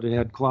 but it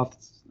had cloth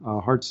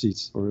heart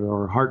seats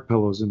or heart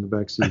pillows in the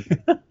back seat.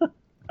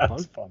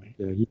 That's funny.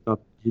 Yeah, he thought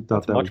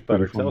That's that much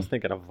better, because funny. I was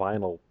thinking a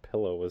vinyl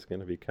pillow was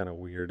going to be kind of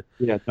weird.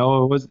 Yeah,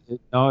 no, it was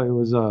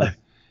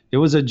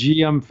a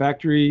GM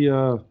factory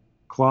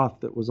cloth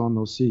that was on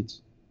those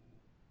seats.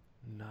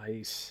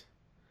 Nice.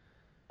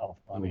 Oh,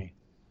 funny.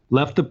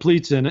 Left the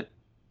pleats in it,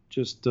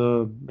 just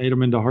made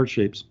them into heart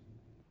shapes.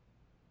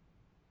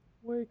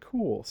 Way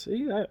cool.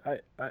 See,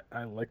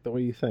 I like the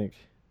way you think.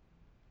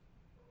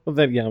 Well,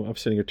 then, yeah, I'm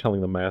sitting here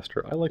telling the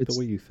master, I like the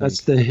way you think.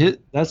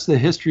 That's the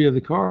history of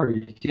the car.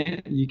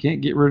 You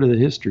can't get rid of the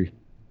history.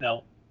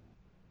 No.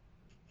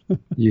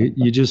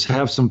 You just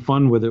have some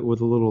fun with it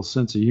with a little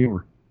sense of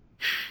humor.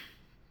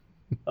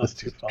 That's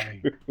too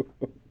funny.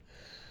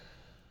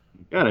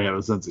 Gotta have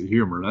a sense of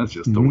humor. That's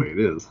just the way it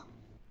is.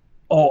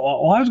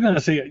 Oh, I was going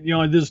to say,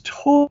 this is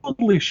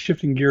totally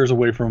shifting gears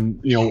away from,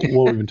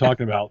 what we've been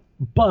talking about.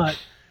 But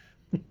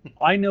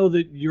I know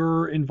that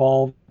you're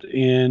involved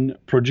in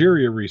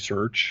progeria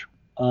research,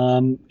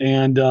 and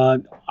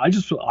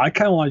I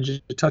kind of wanted you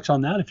to touch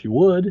on that, if you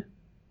would.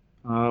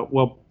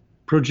 Well,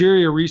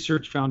 Progeria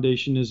Research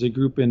Foundation is a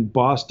group in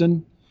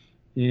Boston,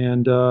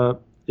 and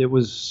it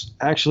was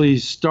actually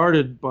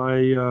started by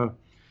it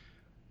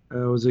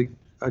was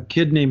a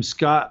kid named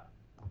Scott,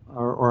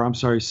 or I'm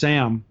sorry,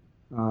 Sam,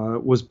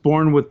 was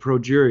born with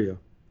progeria,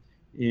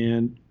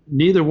 and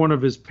neither one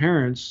of his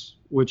parents,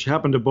 which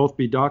happened to both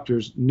be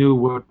doctors, knew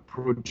what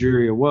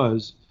progeria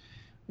was.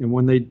 And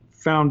when they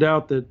found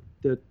out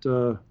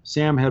that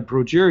Sam had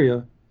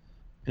progeria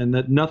and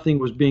that nothing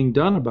was being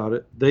done about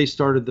it, they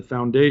started the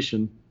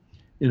foundation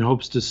in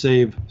hopes to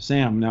save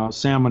Sam. Now,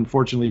 Sam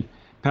unfortunately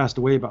passed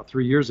away about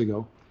 3 years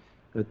ago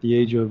at the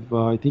age of,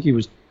 I think he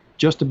was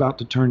just about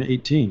to turn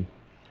 18.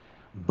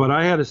 But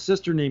I had a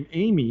sister named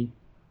Amy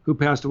who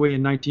passed away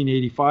in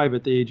 1985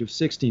 at the age of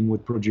 16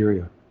 with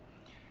progeria.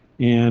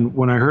 And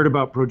when I heard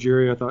about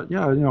progeria, I thought,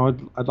 yeah,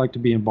 I'd like to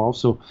be involved.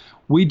 So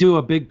we do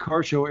a big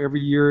car show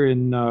every year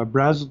in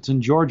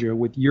Brazelton, Georgia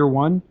with Year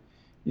One.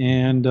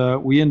 And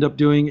we end up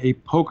doing a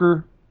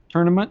poker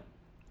tournament.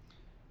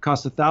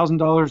 Costs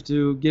 $1,000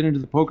 to get into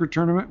the poker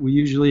tournament. We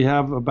usually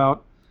have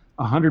about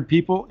 100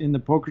 people in the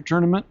poker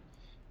tournament.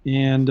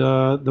 And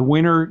the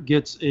winner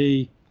gets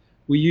we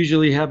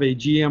usually have a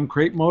GM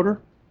crate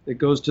motor that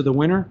goes to the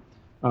winner.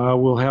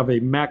 We'll have a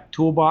Mack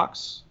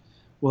toolbox.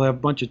 We'll have a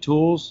bunch of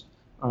tools.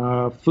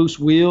 Foose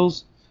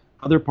wheels,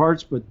 other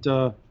parts, but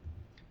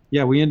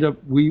yeah,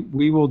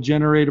 we will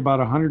generate about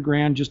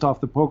 $100,000 just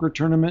off the poker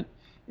tournament,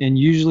 and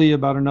usually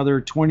about another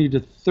 20 to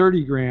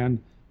 30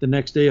 grand the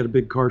next day at a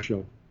big car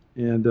show.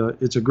 And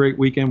it's a great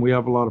weekend. We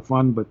have a lot of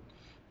fun, but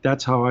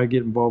that's how I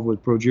get involved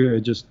with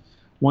progeria. Just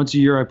once a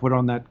year I put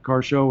on that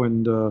car show,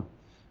 and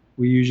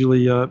We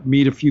usually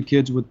meet a few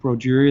kids with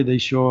progeria. They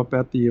show up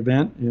at the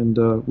event,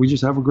 and we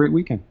just have a great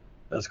weekend.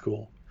 That's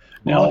cool.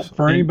 Now,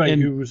 for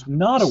anybody who's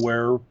not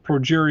aware,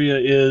 progeria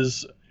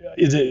is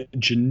it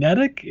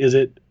genetic?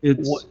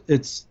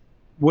 It's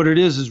what it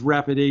is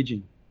rapid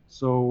aging.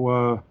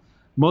 So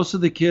most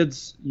of the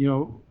kids,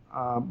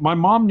 my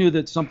mom knew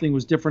that something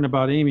was different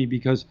about Amy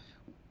because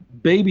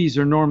babies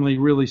are normally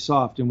really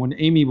soft, and when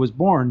Amy was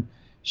born,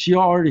 she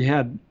already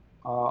had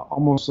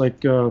almost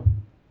like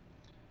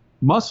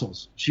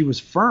muscles. She was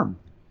firm,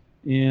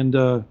 and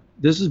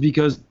this is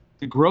because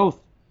the growth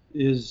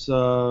is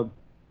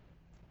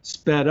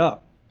sped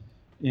up,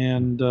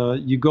 and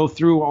you go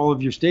through all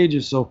of your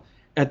stages. So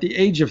at the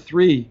age of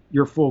 3,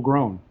 you're full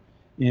grown,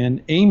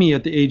 and Amy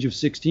at the age of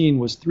 16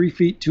 was 3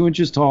 feet 2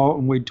 inches tall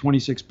and weighed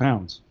 26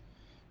 pounds,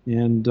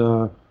 and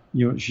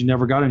she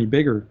never got any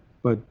bigger,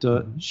 but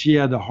she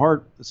had the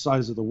heart the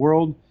size of the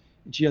world,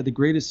 and she had the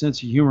greatest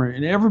sense of humor,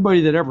 and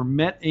everybody that ever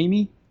met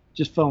Amy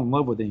just fell in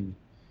love with Amy.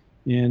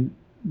 And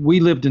we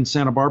lived in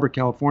Santa Barbara,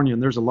 California,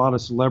 and there's a lot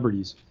of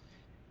celebrities.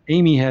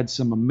 Amy had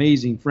some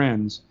amazing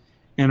friends,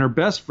 and her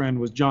best friend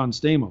was John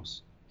Stamos.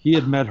 He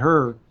had met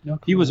her.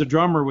 He was a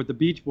drummer with the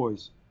Beach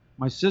Boys.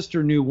 My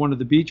sister knew one of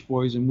the Beach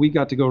Boys, and we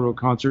got to go to a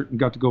concert and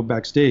got to go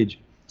backstage.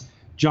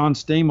 John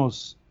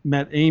Stamos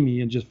met Amy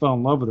and just fell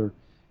in love with her.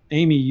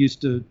 Amy used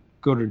to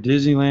go to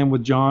Disneyland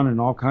with John and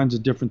all kinds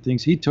of different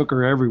things. He took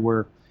her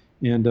everywhere.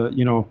 And,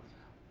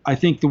 I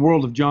think the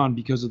world of John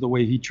because of the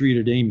way he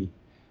treated Amy.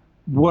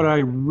 What I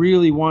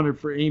really wanted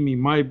for Amy,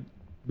 my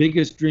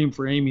biggest dream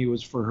for Amy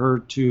was for her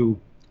to,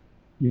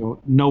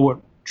 know what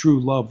true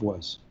love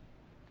was.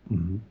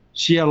 Mm-hmm.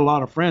 She had a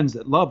lot of friends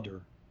that loved her,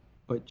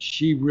 but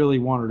she really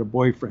wanted a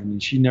boyfriend,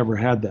 and she never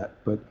had that.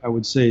 But I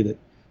would say that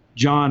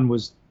John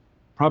was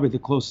probably the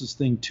closest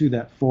thing to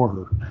that for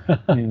her.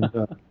 And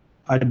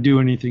I'd do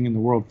anything in the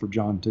world for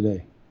John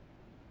today.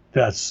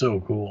 That's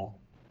so cool.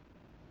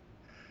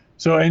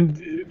 So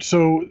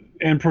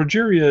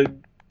progeria,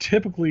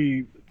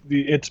 typically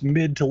its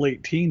mid to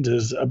late teens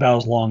is about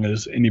as long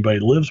as anybody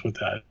lives with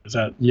that. Is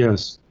that?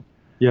 Yes.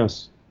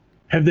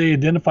 Have they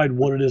identified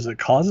what it is that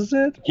causes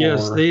it?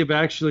 Yes, they've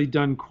actually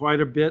done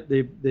quite a bit.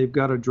 They've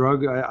got a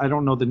drug. I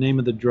don't know the name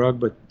of the drug,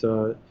 but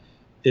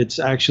it's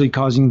actually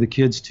causing the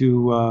kids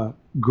to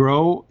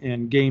grow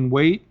and gain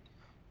weight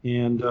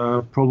and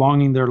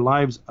prolonging their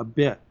lives a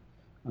bit.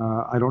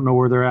 I don't know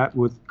where they're at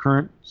with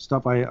current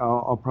stuff.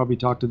 I'll probably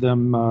talk to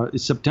them.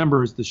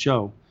 September is the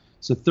show.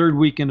 It's the third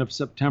weekend of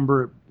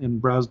September in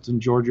Braselton,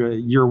 Georgia,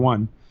 year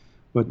 1.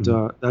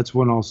 But that's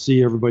when I'll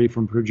see everybody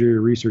from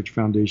Progeria Research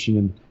Foundation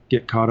and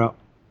get caught up.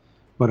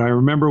 But I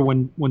remember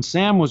when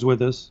Sam was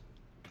with us,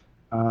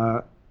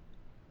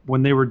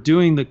 when they were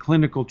doing the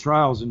clinical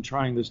trials and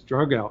trying this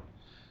drug out,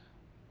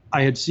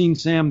 I had seen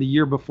Sam the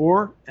year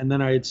before, and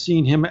then I had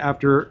seen him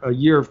after a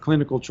year of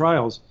clinical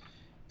trials.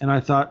 And I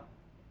thought,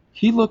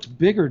 he looks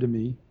bigger to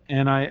me.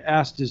 And I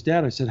asked his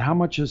dad, I said, how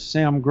much has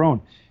Sam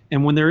grown?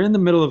 And when they're in the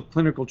middle of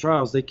clinical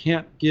trials, they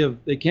can't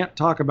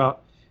talk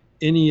about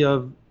any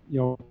of,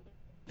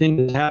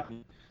 things that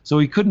happen. So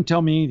he couldn't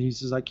tell me anything. He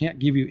says, I can't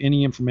give you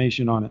any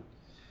information on it.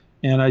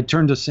 And I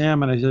turned to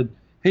Sam and I said,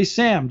 hey,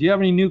 Sam, do you have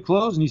any new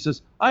clothes? And he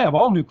says, I have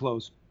all new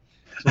clothes.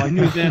 So I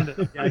knew then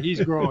that, yeah,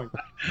 he's growing.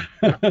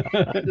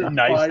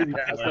 Nice.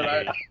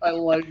 I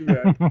like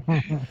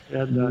that.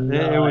 And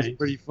it was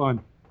pretty fun.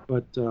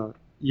 But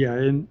yeah,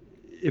 and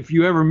if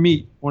you ever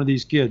meet one of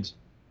these kids,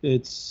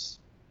 it's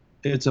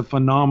a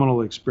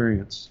phenomenal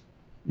experience.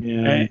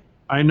 And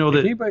I know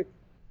that.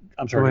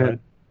 I'm sorry. Go ahead.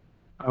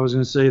 I was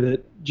going to say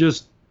that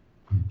just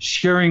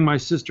sharing my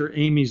sister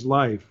Amy's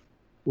life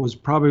was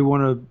probably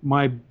one of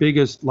my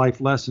biggest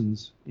life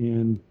lessons.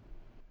 And,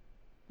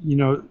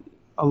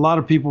 a lot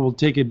of people will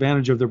take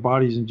advantage of their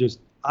bodies and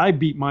I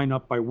beat mine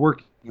up by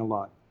working a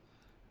lot.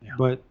 Yeah.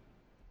 But,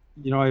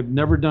 I've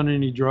never done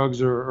any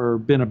drugs or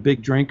been a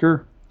big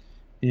drinker.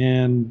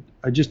 And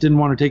I just didn't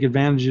want to take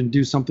advantage and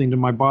do something to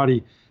my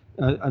body.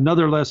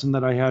 Another lesson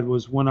that I had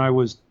was when I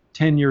was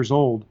 10 years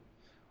old,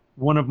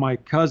 one of my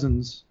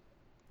cousins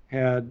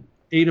had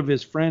 8 of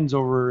his friends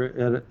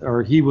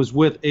over he was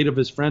with 8 of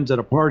his friends at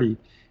a party,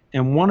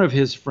 and one of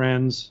his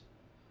friends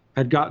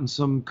had gotten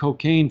some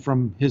cocaine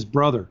from his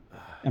brother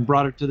and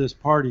brought it to this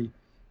party,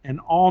 and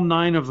all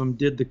 9 of them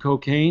did the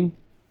cocaine,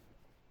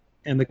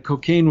 and the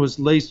cocaine was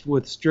laced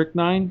with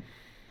strychnine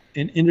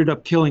and ended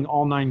up killing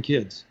all 9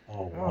 kids.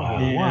 Oh,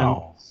 wow.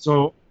 Wow.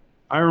 So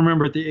I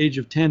remember at the age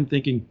of 10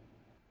 thinking,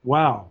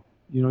 wow,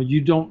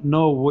 you don't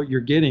know what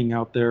you're getting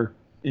out there.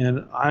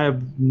 And I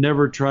have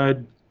never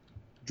tried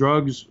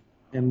drugs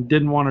and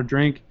didn't want to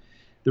drink.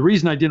 The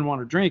reason I didn't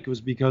want to drink was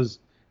because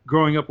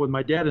growing up with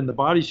my dad in the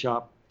body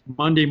shop,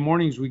 Monday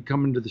mornings we'd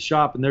come into the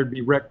shop and there'd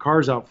be wrecked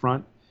cars out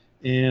front.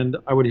 And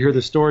I would hear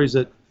the stories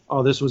that,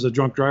 oh, this was a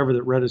drunk driver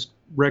that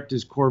wrecked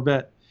his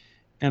Corvette.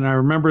 And I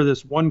remember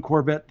this one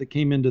Corvette that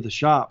came into the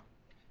shop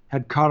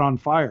had caught on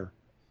fire.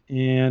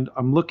 And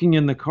I'm looking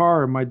in the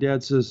car, and my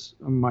dad's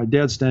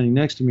standing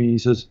next to me, and he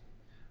says,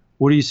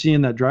 what do you see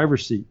in that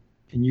driver's seat?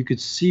 And you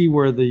could see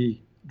where the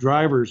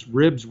driver's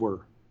ribs were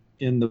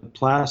in the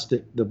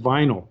plastic, the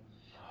vinyl.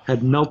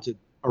 had melted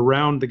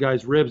around the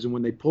guy's ribs, and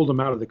when they pulled him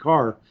out of the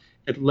car,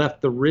 it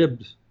left the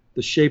ribs,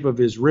 the shape of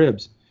his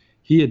ribs.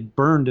 He had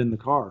burned in the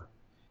car,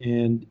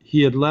 and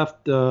he had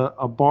left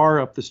a bar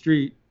up the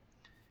street,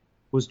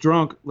 was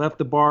drunk, left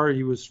the bar.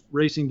 He was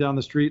racing down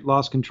the street,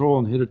 lost control,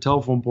 and hit a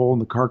telephone pole,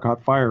 and the car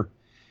caught fire.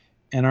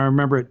 And I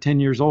remember at 10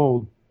 years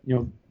old,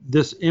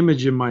 this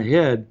image in my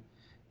head.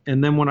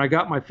 And then when I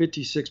got my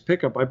 56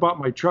 pickup, I bought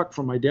my truck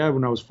from my dad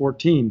when I was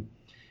 14.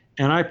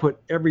 And I put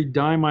every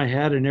dime I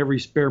had and every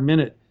spare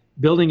minute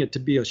building it to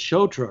be a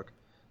show truck.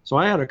 So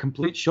I had a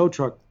complete show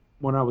truck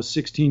when I was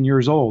 16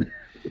 years old.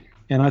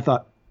 And I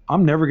thought,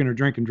 I'm never going to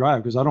drink and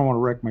drive because I don't want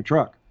to wreck my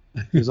truck.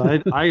 Because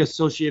I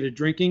associated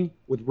drinking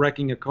with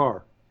wrecking a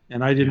car.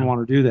 And I didn't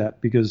want to do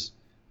that because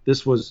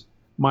this was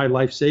my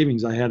life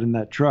savings I had in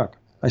that truck.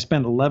 I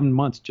spent 11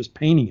 months just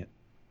painting it.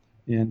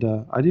 And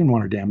I didn't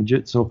want to damage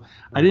it. So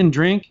I didn't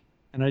drink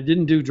and I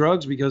didn't do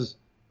drugs because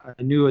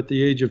I knew at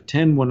the age of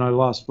 10 when I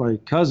lost my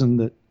cousin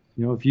that,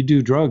 if you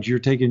do drugs, you're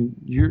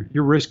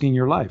risking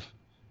your life.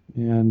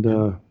 And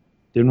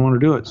didn't want to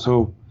do it.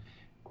 So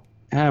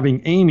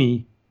having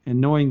Amy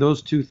and knowing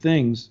those two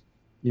things,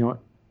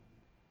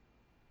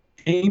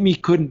 Amy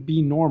couldn't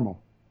be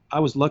normal.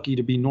 I was lucky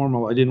to be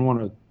normal. I didn't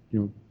want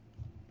to,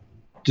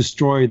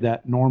 destroy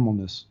that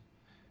normalness.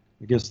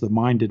 I guess the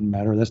mind didn't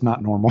matter. That's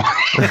not normal.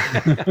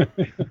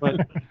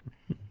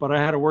 but I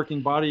had a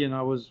working body, and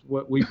I was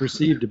what we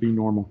perceived to be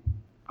normal.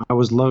 I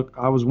was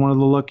one of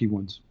the lucky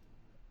ones.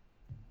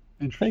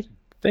 Interesting.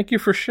 Thank you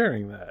for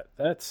sharing that.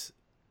 That's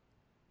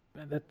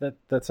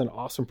an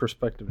awesome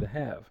perspective to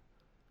have.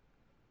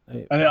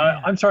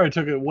 I'm sorry I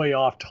took it way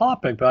off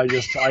topic, but I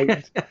was kind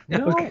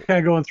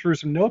of going through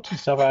some notes and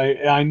stuff.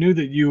 I knew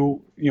that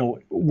you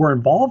were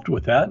involved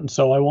with that, and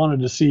so I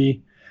wanted to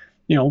see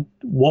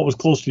what was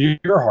close to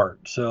your heart.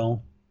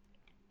 So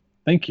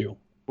thank you.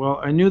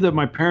 Well, I knew that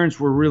my parents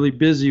were really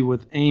busy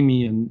with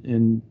Amy,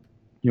 and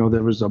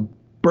there was a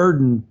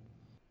burden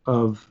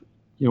of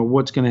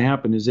what's going to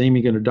happen. Is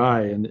Amy going to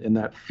die? And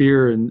that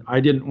fear, and I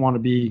didn't want to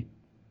be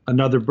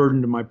another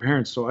burden to my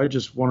parents, so I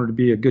just wanted to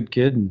be a good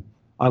kid, and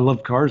I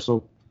loved cars,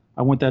 so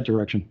I went that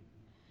direction.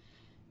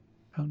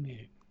 How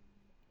neat.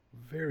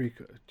 Very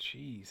good.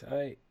 Jeez.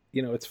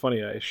 It's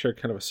funny, I shared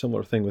kind of a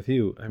similar thing with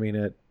you. I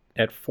mean,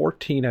 at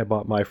 14, I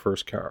bought my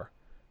first car.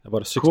 I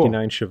bought a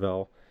 69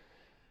 Chevelle.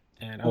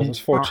 And I was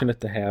fortunate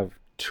to have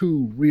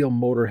two real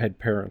motorhead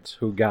parents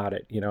who got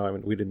it.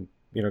 We didn't,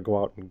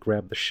 go out and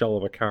grab the shell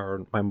of a car.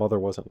 And my mother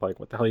wasn't like,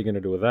 what the hell are you going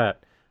to do with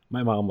that?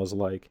 My mom was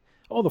like,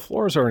 oh, the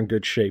floors are in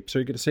good shape, so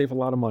you're going to save a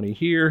lot of money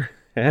here.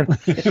 And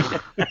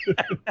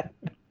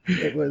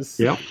it was,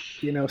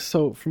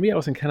 so for me, I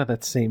was in kind of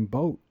that same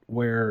boat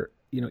where,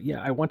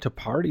 I went to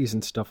parties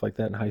and stuff like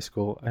that in high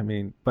school. I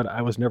mean, but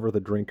I was never the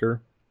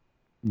drinker.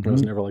 Mm-hmm. I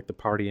was never like the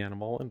party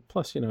animal. And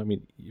plus,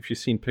 if you've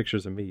seen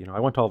pictures of me, I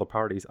went to all the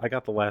parties. I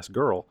got the last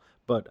girl,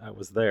 but I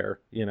was there,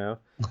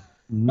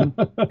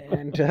 Mm-hmm.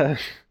 And,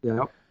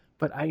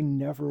 but I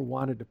never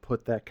wanted to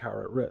put that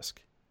car at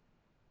risk.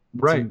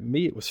 Right. To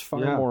me, it was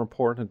far more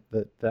important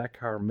that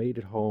car made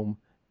it home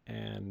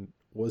and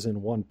was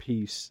in one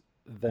piece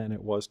than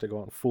it was to go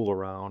out and fool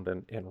around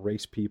and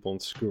race people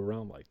and screw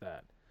around like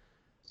that.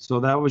 So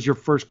that was your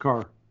first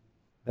car?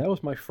 That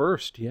was my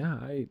first, yeah.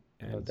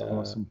 That's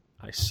awesome.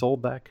 I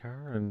sold that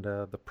car, and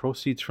the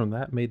proceeds from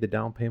that made the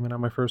down payment on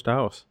my first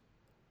house.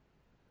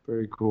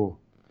 Very cool.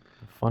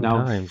 Fun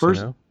times,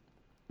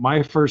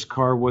 My first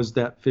car was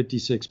that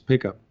 56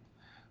 pickup.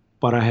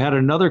 But I had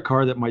another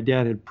car that my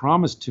dad had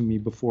promised to me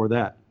before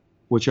that,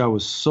 which I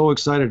was so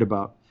excited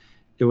about.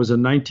 It was a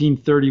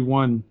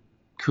 1931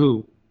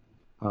 coupe,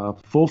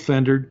 full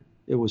fendered.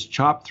 It was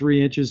chopped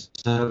 3 inches,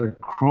 it had a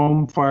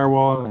chrome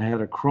firewall, and it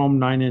had a chrome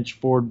 9-inch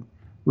Ford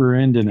rear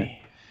end in it.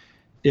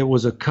 It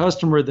was a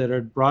customer that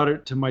had brought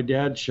it to my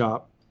dad's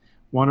shop,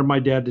 wanted my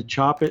dad to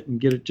chop it and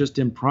get it just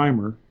in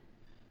primer.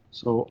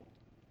 So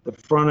the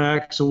front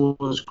axle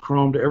was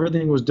chromed,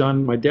 everything was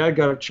done. My dad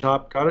got it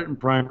chopped, got it in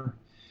primer.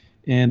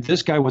 And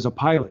this guy was a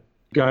pilot.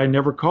 The guy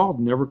never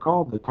called.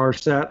 The car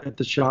sat at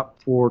the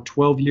shop for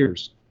 12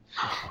 years.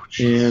 Oh,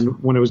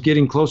 and when it was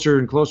getting closer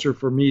and closer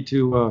for me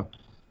to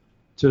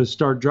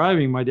start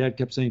driving, my dad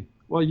kept saying,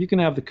 well, you can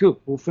have the coupe.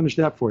 We'll finish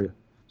that for you.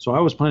 So I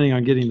was planning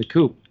on getting the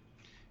coupe.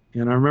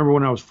 And I remember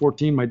when I was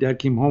 14, my dad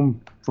came home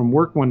from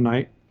work one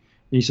night,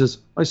 and he says,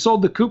 I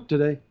sold the coupe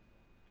today.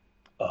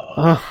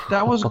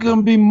 That was going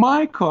to be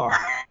my car.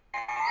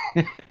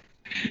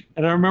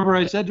 And I remember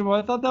I said to him,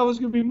 I thought that was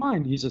going to be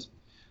mine. He says,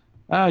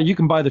 you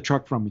can buy the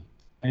truck from me.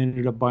 I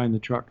ended up buying the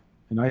truck.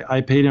 And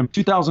I paid him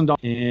 $2,000.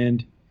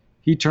 And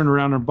he turned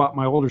around and bought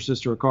my older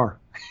sister a car.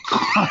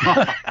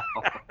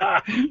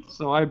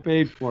 So I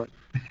paid for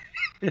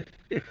it.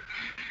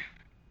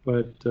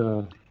 But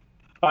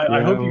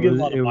I hope you get a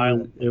lot of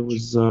mileage. It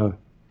was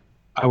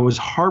I was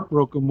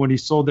heartbroken when he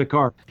sold the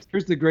car.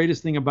 Here's the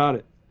greatest thing about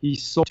it. He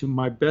sold to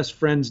my best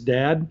friend's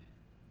dad,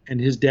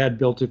 and his dad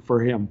built it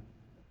for him.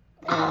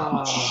 So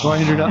I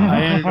ended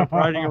up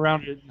riding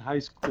around it in high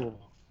school.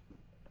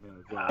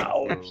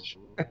 Ouch.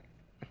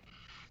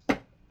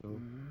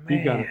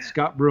 He got it.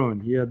 Scott Bruin.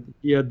 He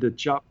had the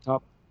chop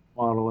top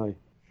Model A.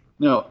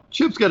 Now,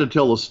 Chip's got to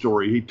tell a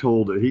story. He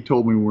told me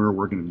when we were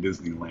working in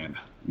Disneyland,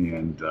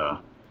 and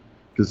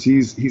because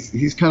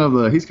he's kind of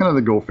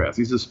the go fast.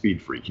 He's a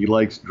speed freak. He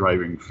likes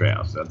driving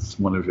fast. That's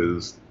one of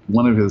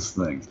his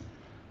things.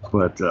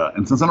 But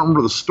and since I don't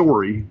remember the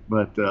story,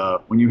 but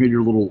when you had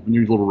your little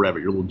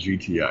rabbit, your little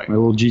GTI, my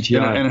little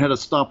GTI, and it had a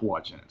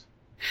stopwatch in it.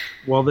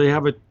 Well, they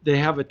have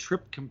a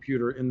trip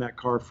computer in that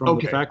car from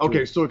the factory.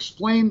 Okay, so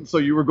explain. So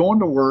you were going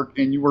to work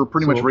and you were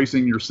pretty much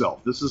racing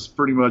yourself. This is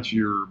pretty much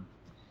your.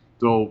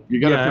 So you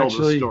got to tell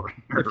the story.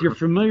 If you're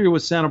familiar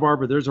with Santa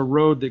Barbara, there's a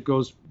road that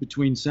goes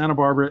between Santa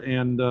Barbara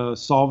and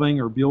Solvang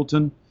or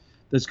Buellton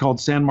that's called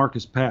San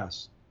Marcos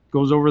Pass. It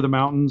goes over the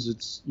mountains.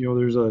 It's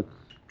there's a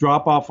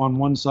drop off on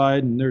one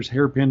side and there's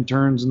hairpin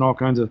turns and all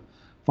kinds of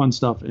fun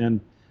stuff. And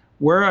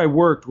where I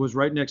worked was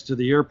right next to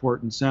the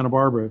airport in Santa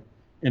Barbara.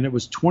 And it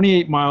was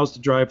 28 miles to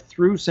drive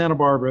through Santa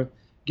Barbara,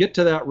 get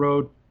to that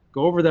road,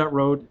 go over that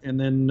road, and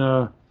then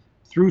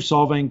through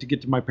Solvang to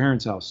get to my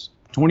parents' house.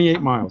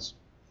 28 miles.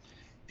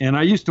 And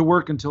I used to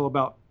work until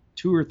about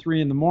 2 or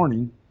 3 in the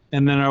morning,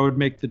 and then I would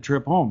make the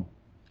trip home.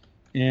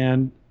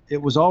 And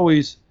it was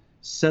always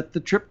set the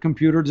trip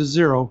computer to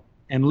 0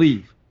 and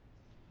leave.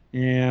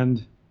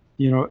 And,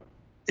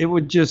 it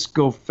would just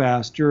go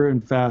faster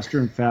and faster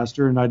and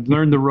faster, and I'd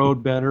learn the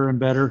road better and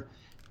better.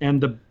 And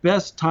the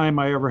best time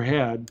I ever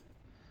had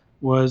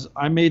was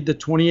I made the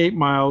 28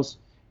 miles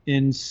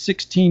in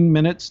 16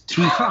 minutes,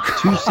 2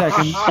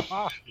 seconds,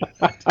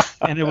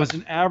 and it was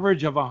an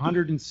average of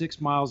 106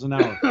 miles an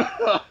hour.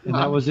 And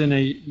that was in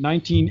a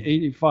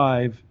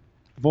 1985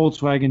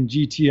 Volkswagen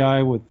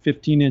GTI with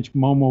 15-inch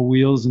Momo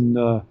wheels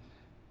and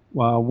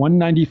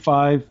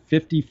 195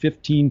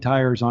 50-15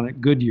 tires on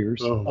it, Goodyears.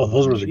 Oh,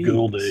 those were the good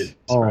old days,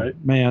 right?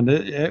 Man,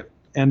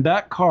 and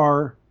that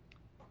car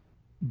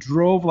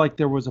drove like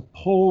there was a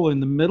pole in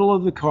the middle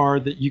of the car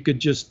that you could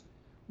just,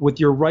 with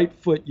your right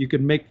foot, you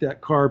could make that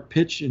car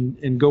pitch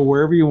and go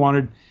wherever you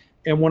wanted.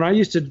 And when I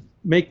used to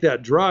make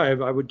that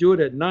drive, I would do it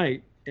at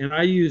night, and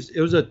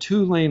it was a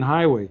 2-lane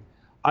highway.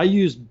 I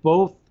used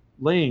both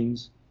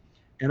lanes,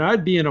 and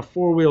I'd be in a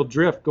 4-wheel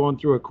drift going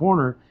through a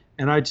corner,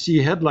 and I'd see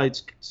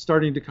headlights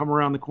starting to come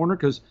around the corner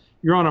because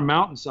you're on a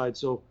mountainside,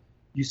 so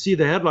you see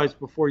the headlights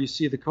before you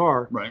see the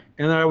car. Right.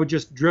 And then I would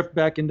just drift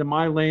back into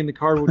my lane. The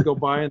car would go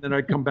by, and then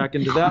I'd come back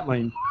into that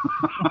lane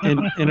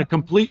in a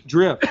complete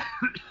drift.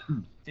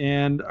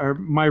 And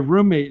my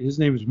roommate, his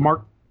name is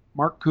Mark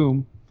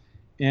Coombe,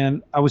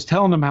 and I was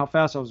telling him how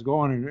fast I was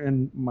going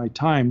and my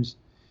times,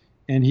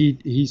 and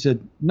he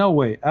said, "No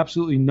way,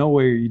 absolutely no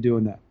way are you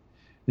doing that."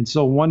 And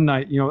so one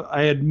night,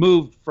 I had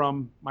moved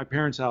from my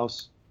parents'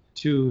 house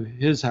to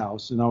his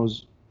house, and I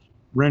was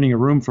renting a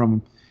room from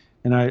him,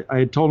 and I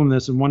had told him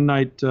this, and one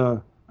night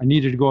I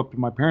needed to go up to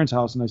my parents'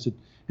 house, and I said,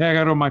 "Hey, I got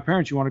to go to my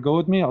parents. You want to go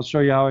with me? I'll show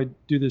you how I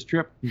do this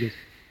trip." He goes,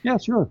 "Yeah,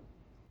 sure."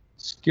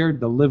 Scared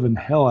the living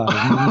hell out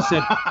of me. He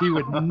said he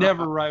would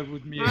never ride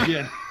with me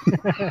again.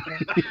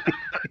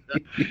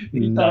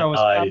 He thought I was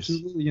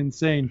absolutely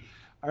insane.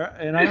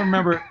 And I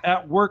remember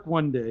at work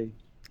one day,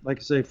 like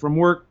I say, from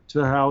work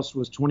to house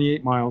was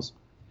 28 miles,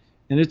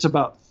 and it's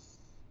about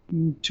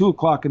 2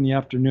 o'clock in the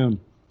afternoon.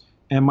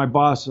 And my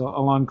boss,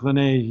 Alain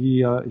Clinet,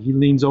 he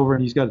leans over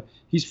and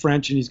he's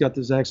French and he's got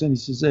this accent.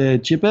 He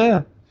says, Chip?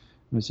 And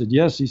I said,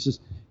 yes. He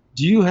says,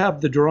 do you have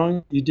the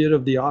drawing you did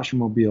of the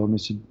automobile? And I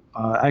said,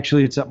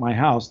 actually, it's at my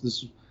house.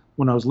 This is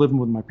when I was living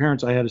with my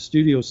parents. I had a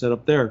studio set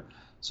up there,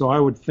 so I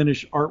would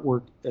finish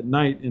artwork at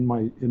night in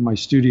my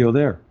studio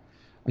there.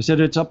 I said,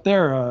 it's up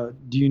there.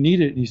 Do you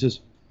need it? And he says,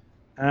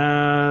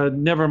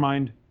 never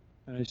mind.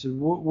 And I said,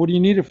 what do you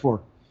need it for?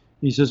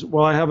 And he says,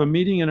 well, I have a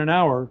meeting in an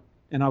hour,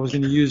 and I was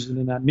going to use it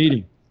in that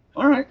meeting.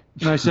 All right.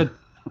 And I said,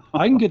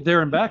 I can get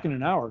there and back in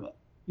an hour.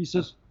 He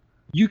says,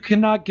 you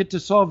cannot get to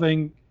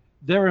Solvang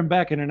there and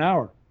back in an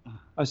hour.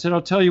 I said,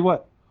 I'll tell you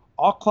what,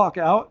 I'll clock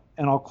out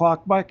and I'll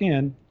clock back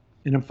in,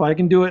 and if I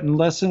can do it in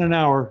less than an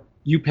hour,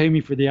 you pay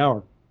me for the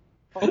hour.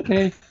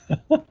 Okay.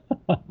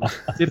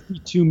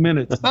 52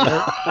 minutes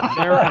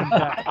there and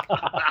back.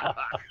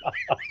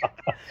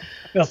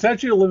 Now,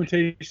 statute of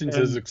limitations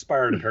has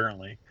expired,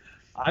 apparently.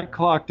 I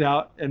clocked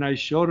out, and I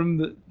showed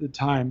him the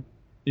time,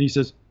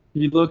 and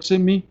he looks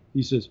at me,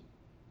 he says,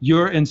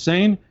 you're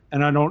insane,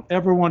 and I don't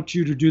ever want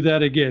you to do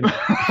that again.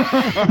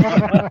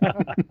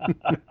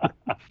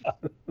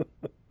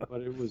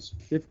 But it was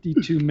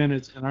 52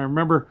 minutes, and I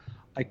remember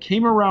I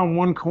came around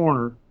one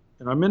corner,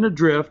 and I'm in a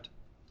drift,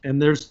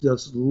 and there's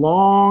this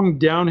long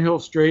downhill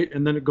straight,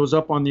 and then it goes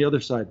up on the other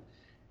side.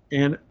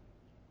 And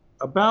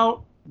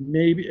about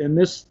maybe, and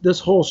this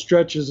whole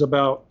stretch is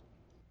about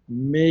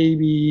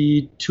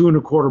maybe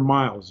 2.25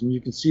 miles, and you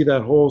can see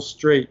that whole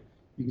straight.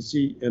 You can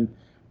see, and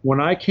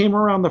when I came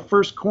around the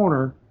first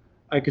corner,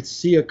 I could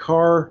see a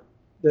car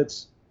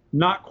that's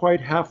not quite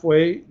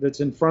halfway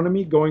that's in front of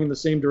me going in the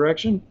same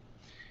direction.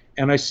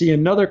 And I see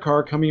another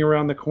car coming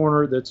around the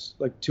corner that's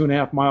like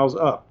 2.5 miles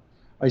up.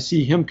 I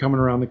see him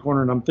coming around the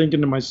corner, and I'm thinking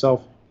to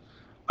myself,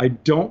 I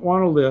don't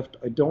want to lift,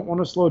 I don't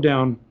want to slow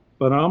down,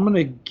 but I'm going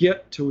to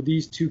get to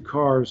these two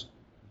cars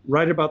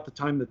right about the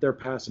time that they're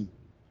passing.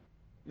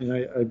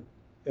 And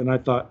I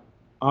thought,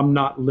 I'm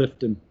not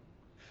lifting.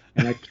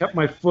 And I kept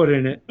my foot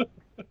in it.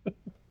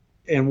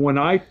 And when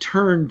I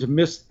turned to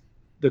miss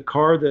the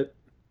car, that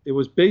it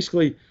was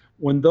basically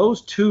when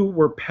those two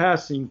were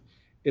passing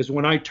is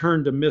when I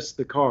turned to miss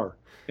the car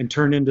and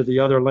turn into the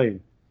other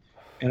lane.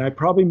 And I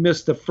probably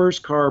missed the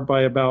first car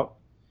by about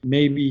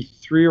maybe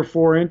 3 or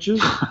 4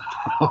 inches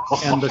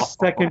and the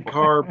second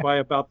car by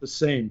about the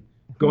same,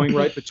 going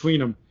right between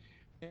them.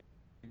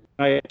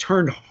 I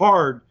turned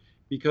hard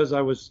because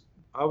I was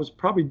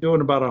probably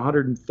doing about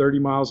 130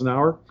 miles an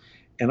hour,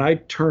 and I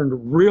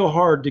turned real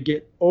hard to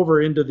get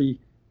over into the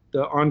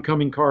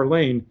oncoming car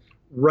lane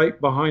right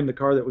behind the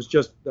car that was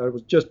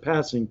just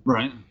passing.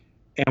 Right.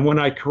 And when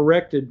I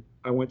corrected,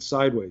 I went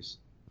sideways.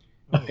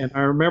 And I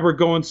remember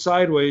going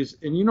sideways,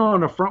 and you know,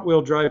 on a front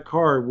wheel drive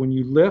car, when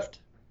you lift,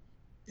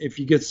 if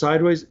you get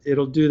sideways,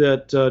 it'll do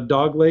that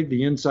dog leg,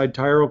 the inside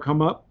tire will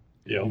come up.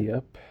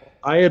 Yep.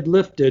 I had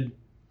lifted,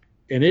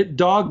 and it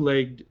dog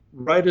legged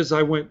right as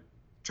I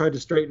tried to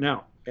straighten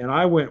out. And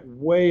I went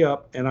way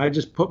up, and I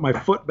just put my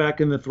foot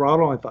back in the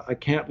throttle. I thought, I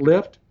can't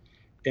lift.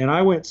 And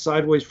I went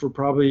sideways for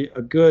probably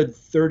a good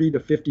 30 to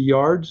 50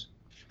 yards.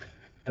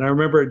 And I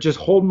remember just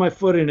holding my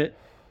foot in it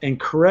and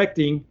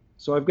correcting.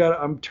 So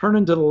I'm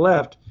turning to the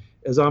left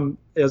as I'm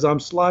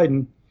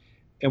sliding.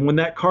 And when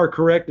that car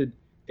corrected,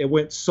 it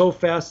went so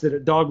fast that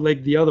it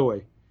dog-legged the other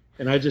way.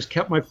 And I just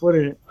kept my foot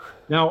in it.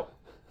 Now,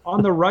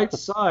 on the right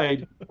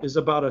side is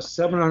about a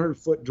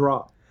 700-foot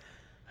drop.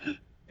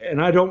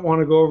 And I don't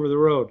want to go over the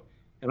road.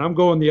 And I'm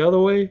going the other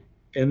way.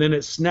 And then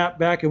it snapped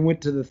back and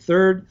went to the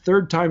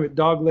third time it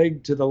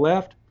dog-legged to the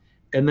left.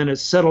 And then it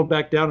settled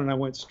back down and I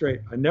went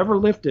straight. I never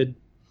lifted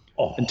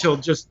until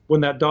just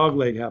when that dog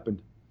leg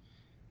happened.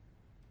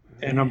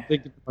 And I'm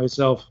thinking to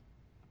myself,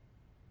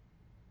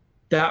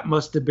 that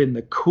must have been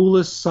the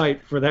coolest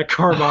sight for that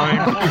car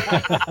behind.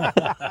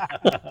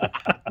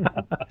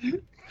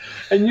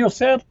 And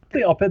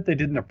sadly, I'll bet they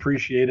didn't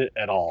appreciate it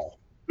at all.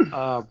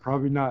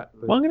 Probably not.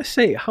 Well, I'm going to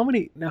say, how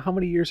many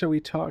years are we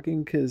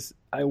talking? Because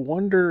I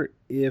wonder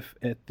if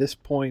at this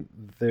point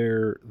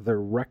their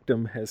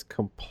rectum has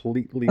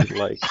completely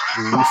loosened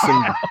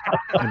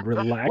and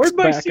relaxed. Where'd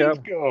my back seat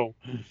up. go?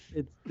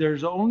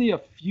 There's only a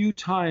few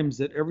times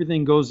that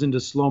everything goes into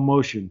slow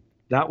motion.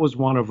 That was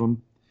one of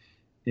them.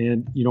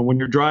 And, when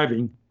you're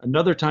driving,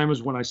 another time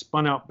was when I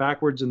spun out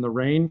backwards in the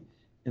rain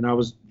and I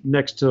was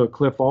next to a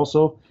cliff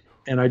also.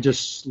 And I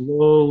just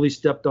slowly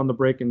stepped on the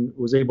brake and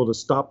was able to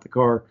stop the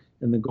car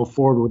and then go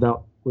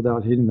forward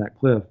without hitting that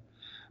cliff.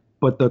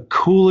 But the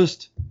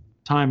coolest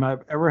time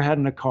I've ever had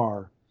in a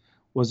car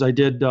was I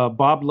did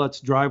Bob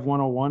Lutz's Drive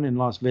 101 in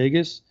Las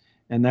Vegas,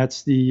 and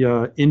that's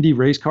the Indy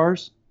race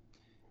cars.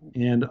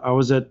 And I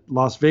was at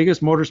Las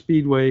Vegas Motor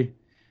Speedway.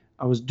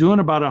 I was doing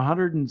about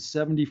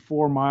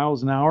 174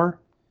 miles an hour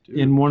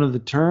in one of the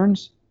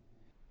turns,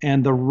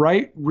 and the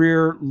right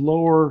rear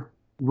lower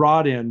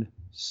rod end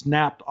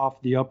snapped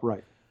off the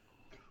upright,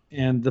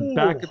 and the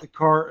back of the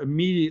car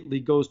immediately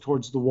goes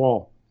towards the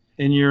wall.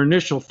 And your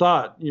initial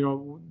thought,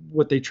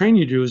 what they train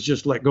you to do is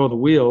just let go of the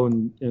wheel,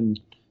 and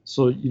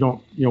so you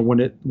don't,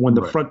 when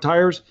the front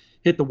tires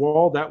hit the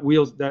wall,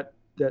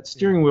 that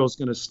steering wheel is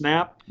going to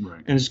snap,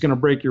 and it's going to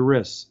break your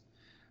wrists.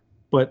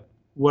 But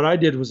what I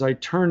did was I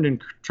turned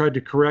and tried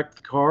to correct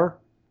the car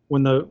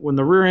when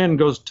the rear end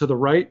goes to the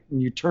right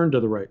and you turn to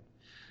the right.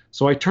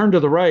 So I turned to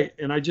the right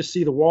and I just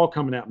see the wall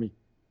coming at me.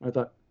 I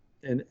thought,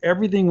 and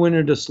everything went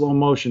into slow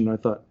motion. I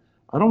thought,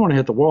 I don't want to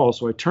hit the wall.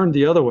 So I turned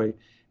the other way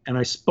and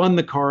I spun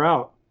the car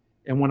out.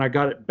 And when I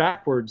got it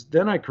backwards,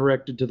 then I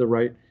corrected to the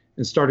right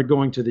and started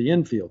going to the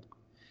infield.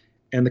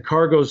 And the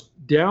car goes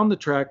down the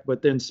track,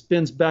 but then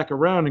spins back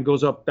around and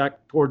goes up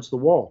back towards the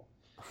wall.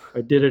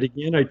 I did it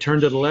again. I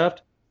turned to the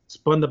left,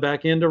 spun the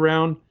back end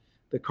around.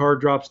 The car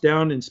drops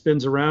down and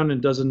spins around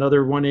and does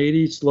another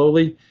 180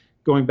 slowly,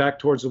 going back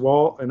towards the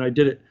wall. And I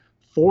did it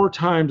 4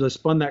 times. I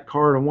spun that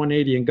car at a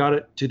 180 and got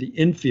it to the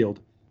infield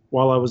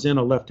while I was in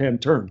a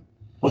left-hand turn.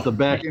 With the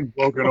back end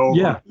broken over.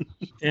 Yeah.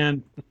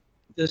 And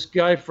this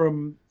guy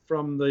from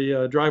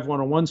the Drive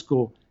 101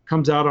 school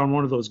comes out on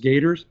one of those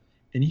gators,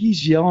 and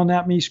he's yelling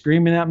at me,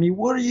 screaming at me,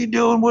 "What are you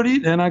doing?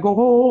 And I go,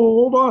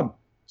 hold on.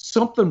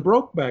 Something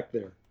broke back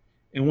there.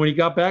 And when he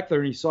got back there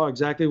and he saw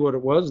exactly what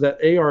it was, that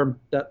A-arm,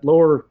 that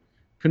lower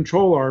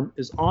control arm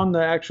is on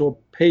the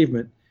actual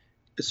pavement.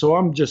 So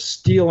I'm just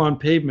steel on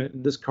pavement,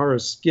 and this car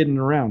is skidding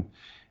around.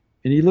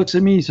 And he looks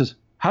at me, he says,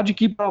 "How'd you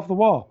keep it off the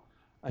wall?"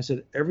 I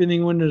said,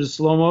 "Everything went into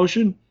slow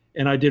motion,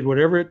 and I did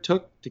whatever it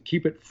took to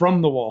keep it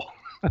from the wall."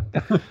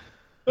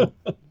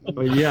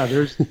 But yeah,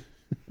 there's...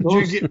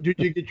 Did you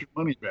get your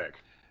money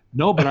back?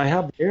 No, but I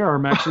have the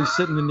A-arm actually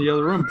sitting in the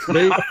other room.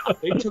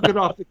 They took it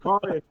off the car,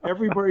 and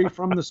everybody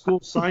from the school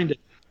signed it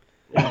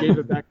and gave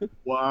it back.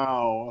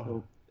 Wow.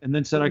 So, and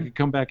then said I could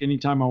come back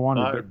anytime I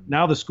wanted. But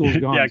now the school's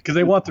gone. Yeah, because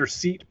they want their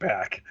seat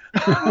back.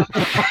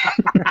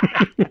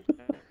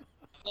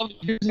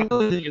 Here's the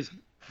other thing is,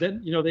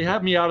 then they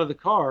have me out of the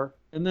car,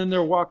 and then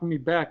they're walking me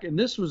back. And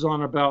this was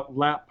on about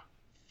lap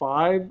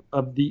 5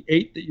 of the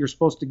 8 that you're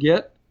supposed to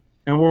get.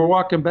 And we're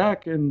walking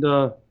back, and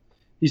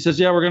he says,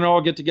 yeah, we're going to all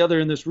get together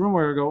in this room.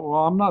 Where I go,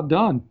 well, I'm not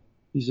done.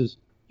 He says,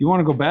 you want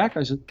to go back?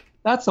 I said,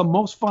 that's the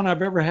most fun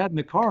I've ever had in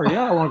the car.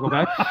 Yeah, I want to go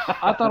back.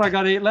 I thought I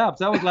got 8 laps.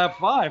 That was lap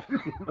 5.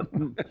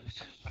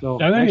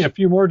 So I think a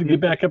few more to get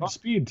back up to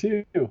speed,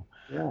 too.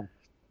 Yeah.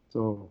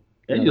 So.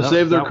 And you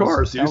saved their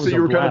car. So you said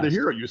you were kind of the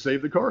hero. You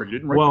saved the car. You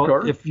didn't wreck the car.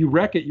 Well, if you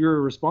wreck it,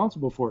 you're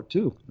responsible for it,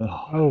 too.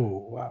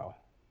 Oh, wow.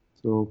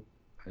 So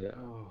I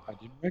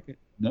didn't wreck it.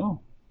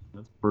 No.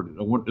 That's pretty.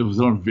 It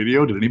was on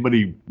video. Did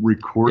anybody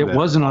record that? It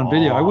wasn't on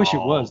video. I wish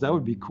it was. That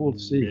would be cool to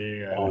see.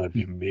 Man. Oh, that'd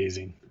be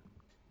amazing.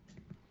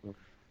 I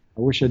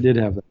wish I did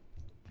have that.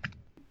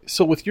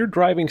 So with your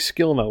driving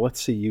skill now, let's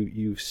see,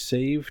 you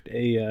saved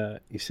a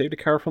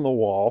car from the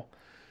wall,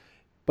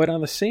 but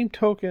on the same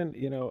token,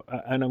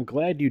 and I'm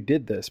glad you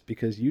did this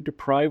because you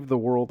deprived the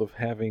world of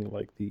having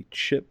like the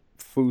Chip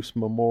Foose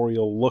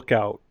Memorial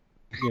Lookout,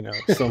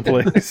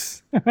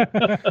 someplace.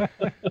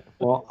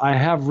 Well, I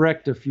have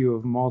wrecked a few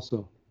of them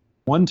also.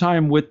 One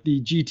time with the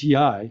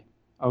GTI,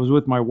 I was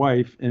with my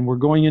wife, and we're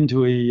going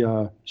into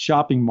a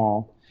shopping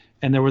mall,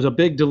 and there was a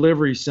big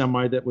delivery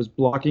semi that was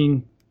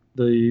blocking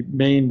the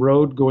main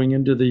road going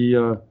into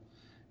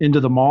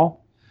the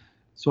mall.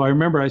 So I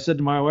remember I said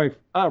to my wife,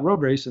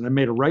 road race, and I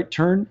made a right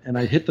turn, and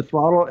I hit the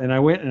throttle, and I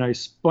went and I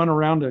spun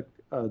around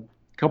a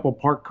couple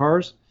parked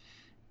cars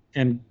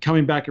and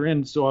coming back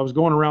in. So I was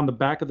going around the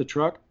back of the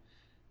truck,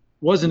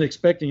 wasn't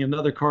expecting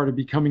another car to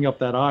be coming up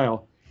that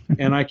aisle.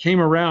 And I came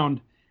around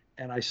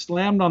and I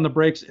slammed on the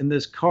brakes in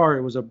this car.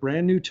 It was a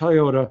brand new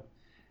Toyota.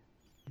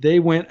 They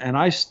went and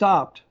I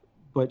stopped,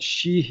 but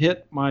she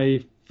hit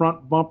my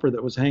front bumper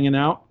that was hanging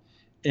out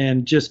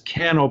and just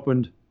can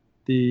opened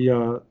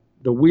the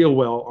wheel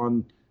well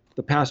on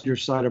the passenger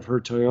side of her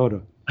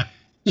Toyota.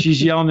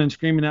 She's yelling and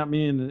screaming at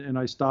me, and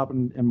I stop,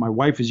 and my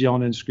wife is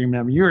yelling and screaming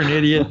at me, you're an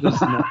idiot. This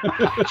and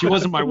that. She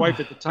wasn't my wife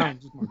at the time,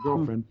 just my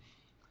girlfriend.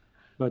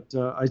 But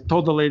I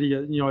told the lady,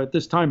 at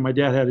this time, my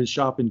dad had his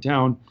shop in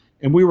town,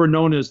 and we were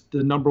known as the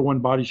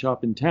 #1 body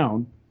shop in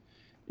town.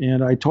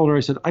 And I told her, I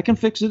said, I can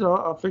fix it.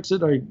 I'll fix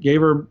it. I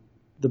gave her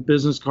the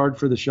business card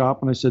for the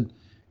shop, and I said,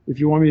 if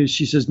you want me to,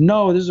 she says,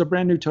 no, this is a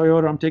brand new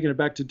Toyota. I'm taking it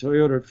back to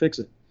Toyota to fix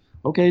it.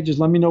 Okay, just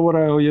let me know what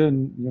I owe you,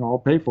 and I'll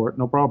pay for it.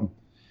 No problem.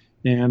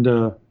 And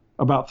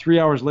about 3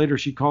 hours later,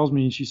 she calls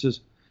me and she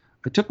says,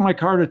 I took my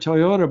car to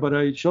Toyota, but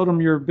I showed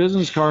them your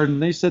business card,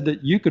 and they said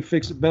that you could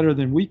fix it better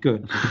than we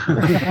could.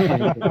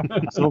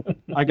 So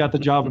I got the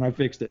job and I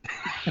fixed it.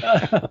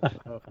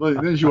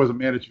 Well, then she wasn't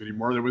mad at you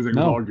anymore. Everything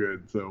was all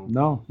good. So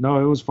no,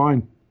 it was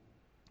fine.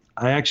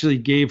 I actually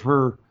gave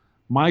her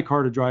my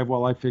car to drive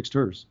while I fixed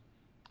hers.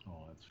 Oh,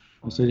 that's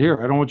I said,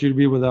 here, I don't want you to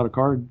be without a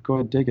car. Go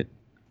ahead and take it.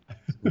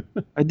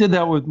 I did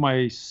that with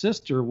my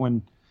sister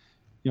when,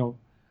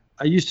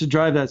 I used to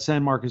drive that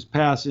San Marcos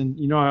Pass,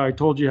 and I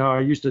told you how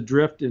I used to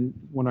drift, and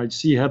when I'd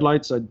see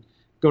headlights, I'd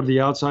go to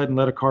the outside and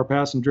let a car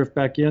pass and drift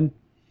back in.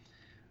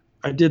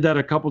 I did that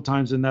a couple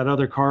times, and that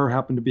other car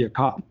happened to be a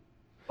cop.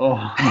 Oh.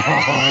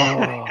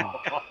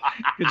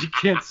 Because you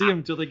can't see them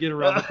until they get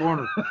around the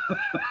corner.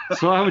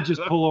 So I would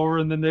just pull over,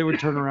 and then they would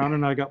turn around,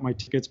 and I got my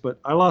tickets. But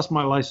I lost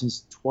my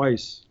license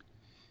twice.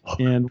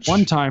 And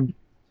one time,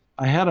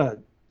 I had a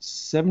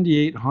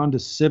 78 Honda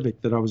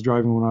Civic that I was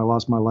driving when I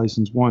lost my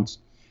license once.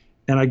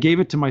 And I gave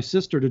it to my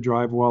sister to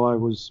drive while I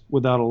was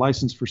without a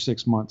license for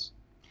 6 months.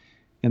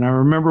 And I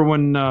remember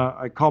when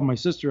I called my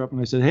sister up and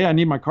I said, hey, I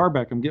need my car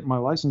back. I'm getting my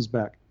license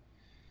back.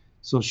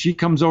 So she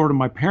comes over to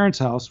my parents'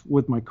 house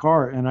with my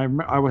car, and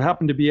I would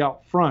happen to be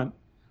out front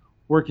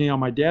working on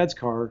my dad's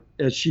car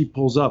as she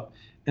pulls up.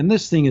 And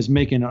this thing is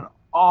making an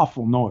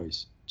awful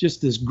noise,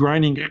 just this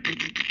grinding,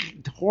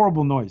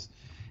 horrible noise.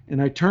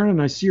 And I turn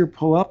and I see her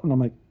pull up, and I'm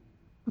like,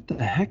 what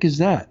the heck is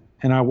that?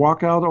 And I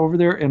walk out over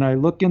there and I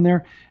look in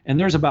there, and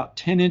there's about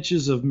 10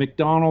 inches of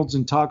McDonald's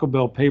and Taco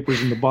Bell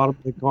papers in the bottom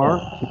of the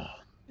car.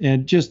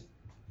 And just,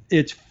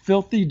 it's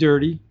filthy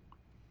dirty.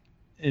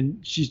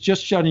 And she's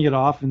just shutting it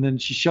off, and then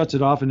she shuts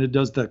it off, and it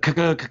does the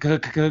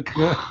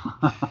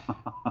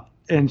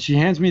and she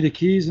hands me the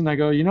keys, and I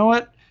go, you know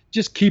what?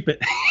 Just keep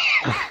it.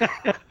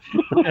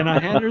 And I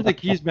hand her the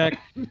keys back,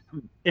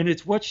 and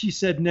it's what she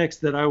said next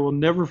that I will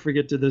never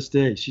forget to this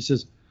day. She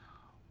says,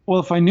 well,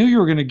 if I knew you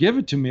were going to give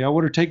it to me, I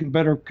would have taken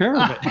better care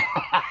of it.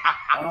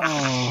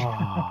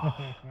 Oh.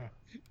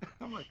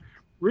 I'm like,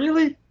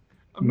 really?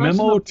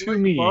 Memo to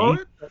me.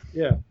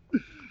 Yeah.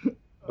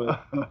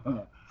 But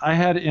I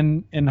had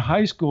in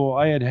high school,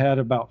 I had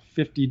about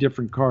 50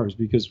 different cars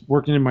because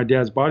working in my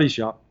dad's body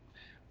shop,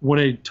 when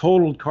a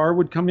totaled car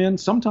would come in,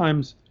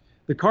 sometimes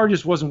the car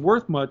just wasn't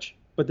worth much,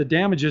 but the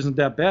damage isn't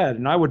that bad.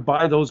 And I would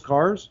buy those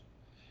cars,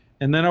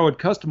 and then I would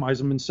customize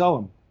them and sell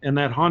them. And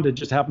that Honda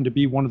just happened to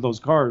be one of those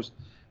cars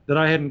that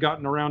I hadn't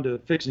gotten around to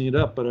fixing it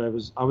up, but I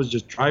was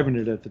just driving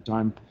it at the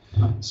time.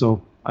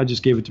 So I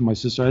just gave it to my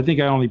sister. I think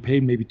I only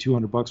paid maybe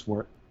 $200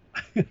 for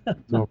it.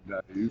 So,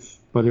 nice.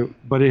 But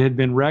it had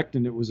been wrecked,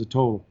 and it was a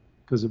total,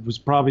 because it was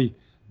probably,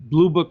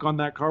 Blue Book on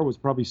that car was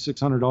probably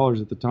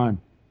 $600 at the time.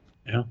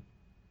 Yeah.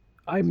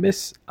 I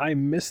miss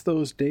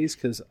those days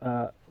because,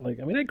 I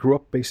grew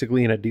up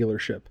basically in a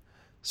dealership.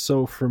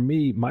 So for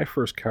me, my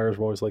first cars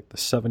were always like the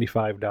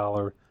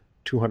 $75,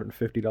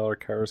 $250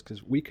 cars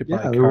because we could buy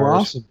cars. They were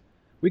awesome.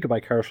 We could buy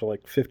cars for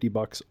like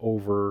 $50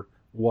 over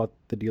what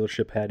the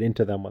dealership had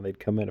into them when they'd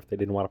come in if they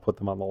didn't want to put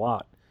them on the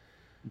lot.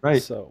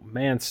 Right. So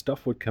man,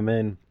 stuff would come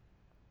in,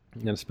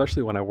 and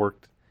especially when I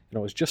worked, I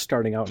was just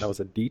starting out and I was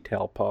a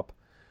detail pup.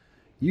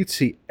 You'd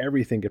see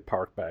everything get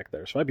parked back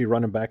there. So I'd be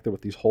running back there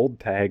with these hold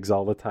tags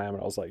all the time.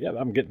 And I was like, yeah,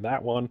 I'm getting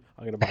that one.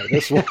 I'm going to buy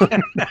this one.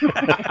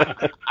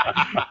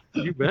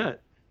 You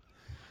bet.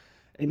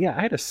 And yeah,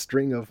 I had a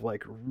string of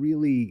like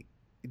really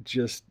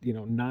just,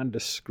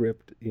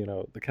 nondescript,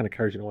 the kind of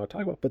cars you don't want to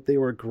talk about. But they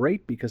were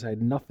great because I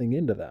had nothing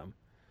into them.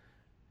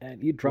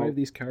 And you'd drive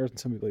these cars and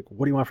somebody would be like,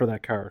 what do you want for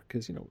that car?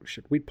 Because,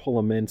 we'd pull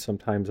them in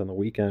sometimes on the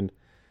weekend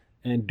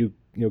and do,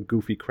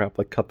 goofy crap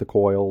like cut the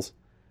coils.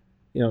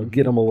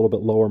 Get them a little bit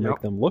lower,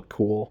 make them look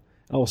cool.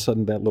 All of a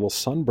sudden, that little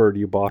Sunbird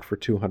you bought for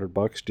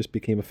 $200 just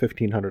became a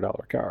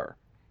 $1,500 car.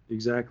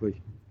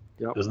 Exactly.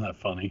 Yep. Isn't that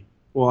funny?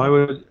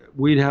 Well,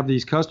 we'd have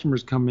these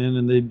customers come in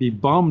and they'd be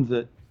bummed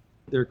that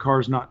their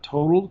car's not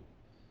totaled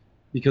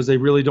because they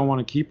really don't want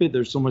to keep it.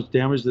 There's so much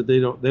damage that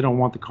they don't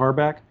want the car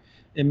back.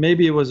 And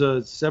maybe it was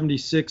a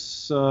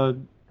 '76,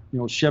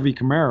 Chevy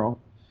Camaro.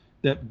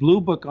 That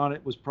Blue Book on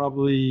it was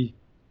probably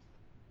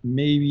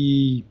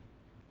maybe,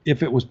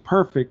 if it was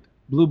perfect,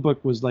 Blue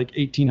Book was like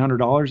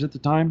 $1,800 at the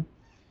time,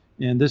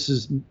 and this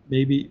is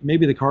maybe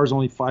the car's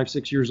only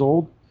 5-6 years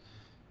old,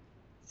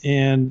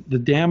 and the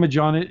damage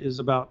on it is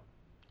about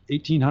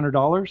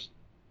 $1,800,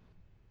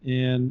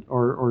 and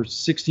or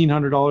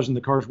 $1,600, and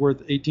the car's worth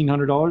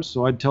 $1,800.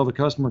 So I'd tell the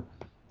customer,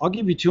 I'll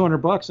give you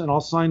 $200 and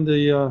I'll sign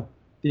the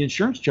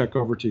insurance check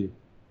over to you.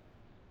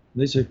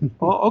 And they say,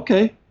 oh,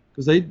 okay,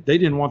 because they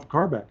didn't want the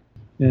car back,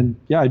 and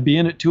yeah, I'd be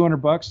in at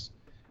 $200,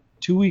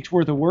 2 weeks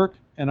worth of work.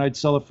 And I'd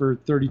sell it for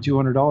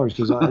 $3,200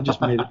 because I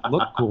just made it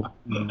look cool.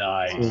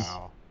 Nice.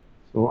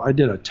 So I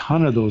did a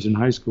ton of those in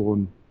high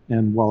school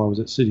and while I was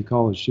at City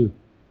College too.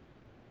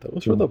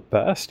 Those were the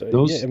best.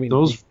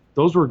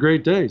 Those were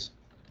great days.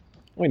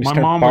 Well, you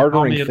start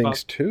bartering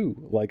things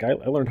too. Like I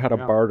learned how to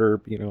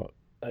barter.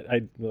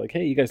 I like,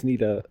 hey, you guys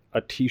need a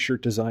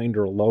T-shirt designed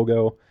or a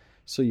logo,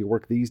 so you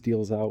work these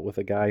deals out with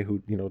a guy who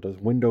does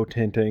window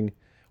tinting,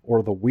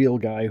 or the wheel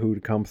guy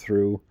who'd come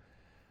through.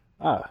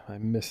 I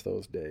miss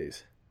those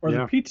days. Or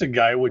the pizza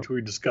guy, which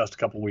we discussed a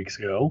couple weeks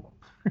ago,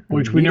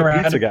 which we never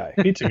had.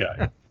 Pizza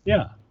guy.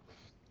 Yeah.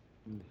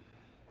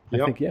 I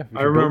think, if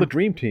you build a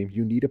dream team,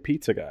 you need a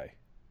pizza guy.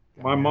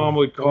 My mom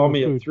would call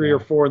me at 3 or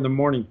 4 in the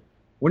morning.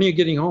 When are you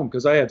getting home?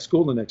 Because I had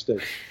school the next day.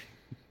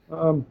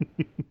 I'll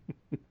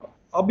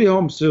be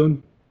home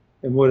soon.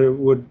 And what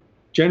would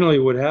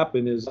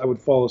happen is I would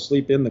fall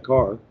asleep in the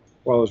car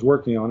while I was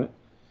working on it.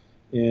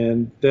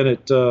 And then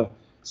at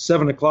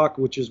 7 o'clock,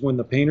 which is when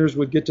the painters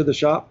would get to the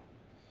shop,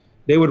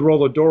 they would roll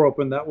the door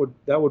open. That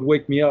would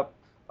wake me up.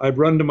 I'd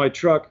run to my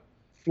truck,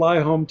 fly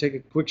home, take a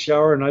quick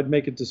shower, and I'd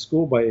make it to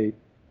school by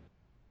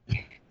 8.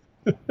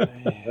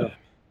 Yeah.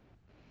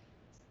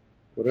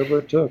 Whatever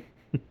it took.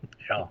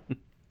 Yeah.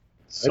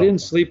 I didn't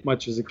sleep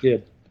much as a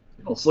kid.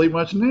 You don't sleep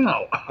much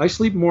now. I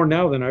sleep more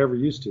now than I ever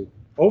used to.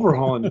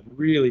 Overhauling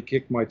really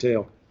kicked my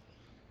tail.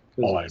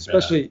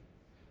 Especially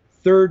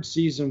third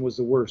season was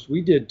the worst. We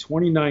did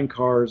 29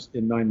 cars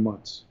in 9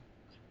 months.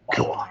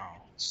 God.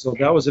 So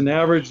that was an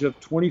average of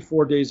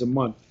 24 days a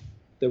month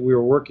that we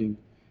were working.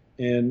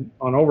 And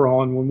on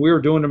overhauling, when we were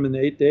doing them in the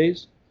 8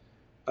 days,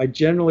 I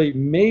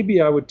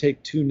would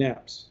take 2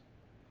 naps.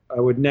 I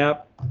would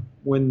nap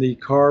when the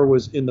car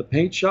was in the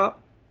paint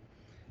shop,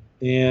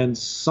 and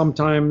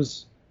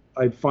sometimes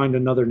I'd find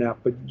another nap.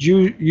 But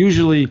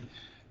usually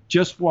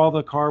just while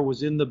the car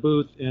was in the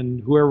booth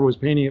and whoever was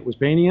painting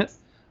it,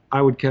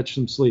 I would catch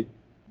some sleep.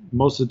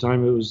 Most of the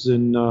time it was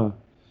in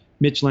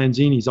Mitch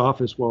Lanzini's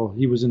office while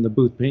he was in the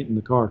booth painting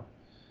the car.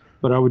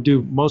 But I would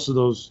do most of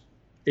those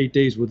 8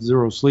 days with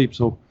 0 sleep.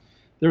 So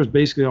there was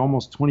basically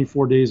almost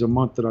 24 days a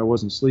month that I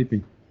wasn't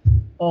sleeping.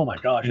 Oh my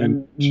gosh.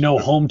 And no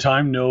home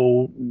time,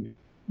 no.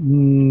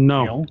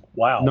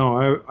 Wow.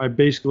 No, I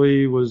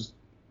basically was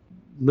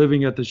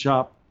living at the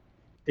shop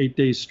 8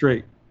 days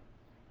straight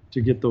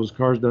to get those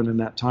cars done in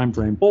that time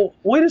frame. Well,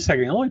 wait a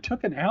second. It only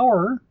took an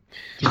hour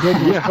to build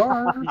those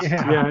cars.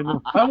 Yeah, I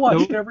know. I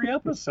watched every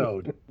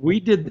episode. We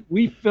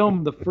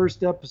filmed the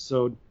first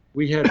episode.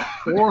 We had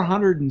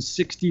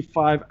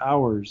 465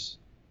 hours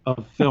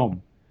of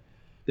film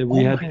that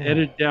we had to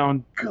edit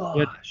down.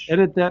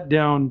 Edit that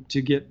down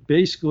to get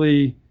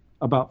basically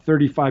about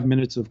 35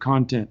 minutes of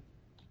content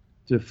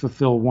to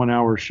fulfill 1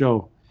 hour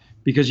show,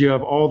 because you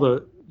have all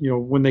the,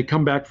 when they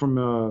come back from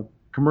a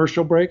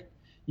commercial break,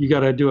 you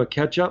got to do a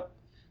catch up.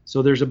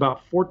 So there's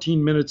about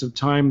 14 minutes of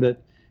time that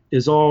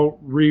is all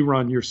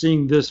rerun. You're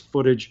seeing this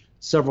footage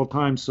several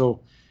times. So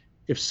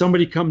if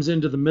somebody comes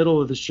into the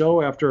middle of the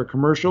show after a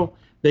commercial,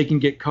 they can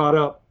get caught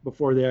up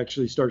before they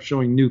actually start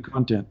showing new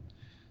content.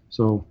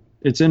 So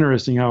it's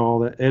interesting how all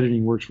that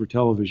editing works for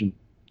television.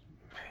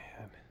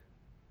 Man.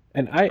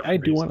 And I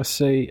do want to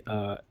say,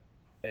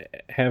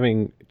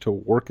 having to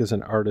work as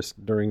an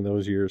artist during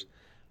those years,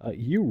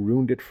 You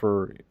ruined it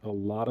for a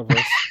lot of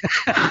us.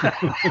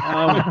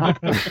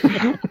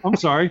 I'm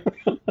sorry.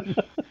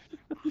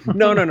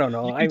 No.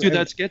 You can do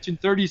that sketch in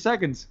 30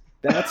 seconds.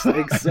 That's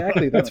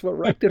what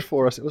wrecked it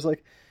for us. It was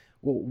like,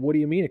 well, what do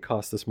you mean it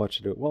costs this much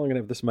to do it? Well, I'm going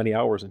to have this many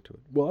hours into it.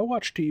 Well, I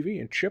watch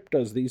TV and Chip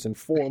does these in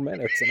 4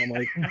 minutes. And I'm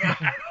like...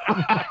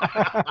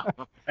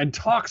 and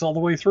talks all the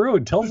way through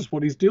and tells us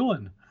what he's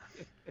doing.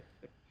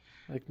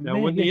 Like, now,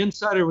 when the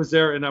Insider was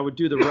there and I would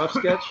do the rough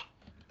sketch,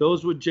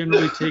 those would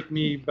generally take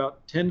me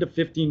about 10 to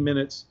 15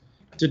 minutes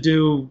to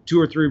do 2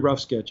 or 3 rough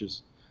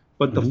sketches.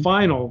 But the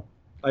final,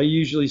 I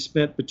usually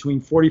spent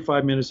between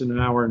 45 minutes and an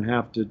hour and a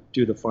half to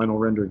do the final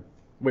rendering.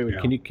 Wait, yeah.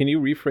 Can you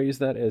rephrase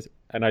that as,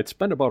 and I'd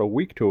spend about a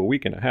week to a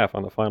week and a half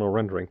on the final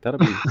rendering. That'd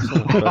be so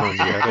much better in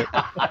the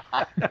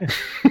edit.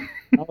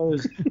 I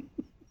was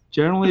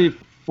generally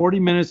 40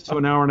 minutes to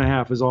an hour and a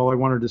half is all I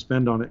wanted to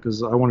spend on it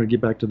because I wanted to get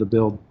back to the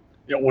build.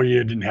 Yeah, well,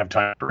 you didn't have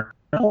time for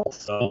it,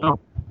 so. No.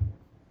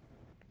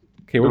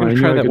 Okay, we're going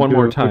to try that one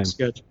more time.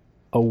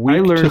 A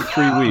week to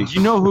 3 weeks. Do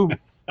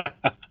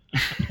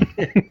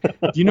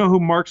you know who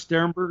Mark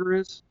Sternberger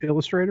is?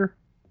 Illustrator?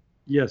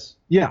 Yes.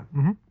 Yeah.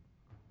 Mm-hmm.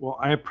 Well,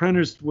 I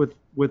apprenticed with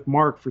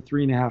Mark for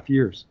 3.5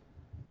 years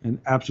and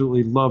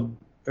absolutely loved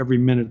every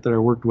minute that I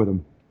worked with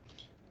him.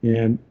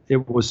 And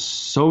it was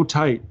so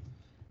tight.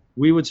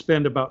 We would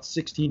spend about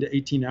 16 to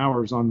 18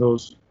 hours on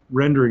those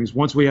renderings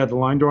once we had the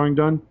line drawing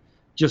done,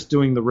 just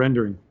doing the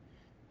rendering.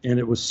 And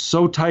it was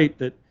so tight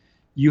that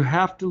you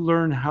have to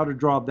learn how to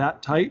draw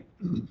that tight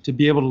to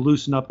be able to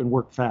loosen up and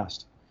work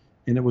fast.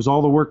 And it was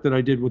all the work that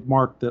I did with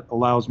Mark that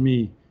allows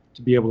me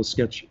to be able to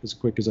sketch as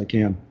quick as I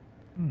can.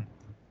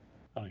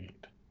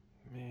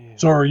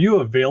 So are you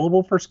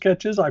available for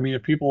sketches? I mean,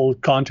 if people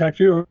contact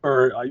you,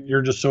 or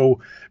you're just so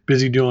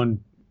busy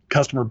doing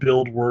customer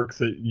build work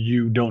that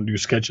you don't do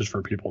sketches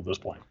for people at this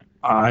point?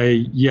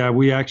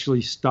 We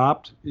actually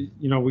stopped.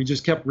 We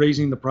just kept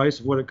raising the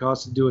price of what it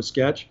costs to do a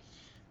sketch.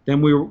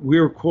 Then we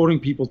were quoting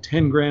people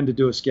 $10,000 to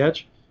do a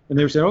sketch, and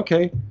they were saying,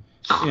 okay.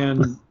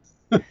 And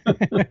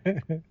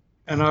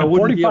I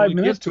wouldn't 45 be able to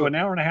minutes get to an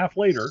hour and a half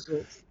later.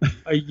 So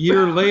a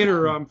year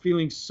later, I'm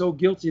feeling so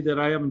guilty that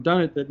I haven't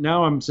done it that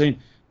now I'm saying,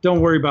 don't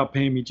worry about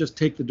paying me, just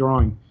take the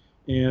drawing.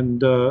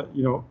 And, I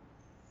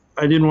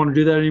didn't want to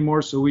do that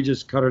anymore, so we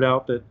just cut it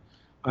out that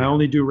I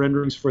only do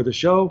renderings for the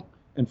show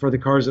and for the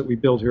cars that we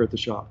build here at the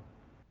shop.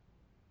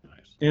 Nice.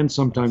 And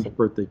sometimes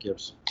birthday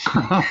gifts.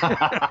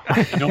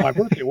 My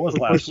birthday was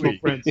last week.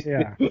 Friends.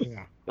 Yeah.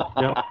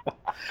 Yep.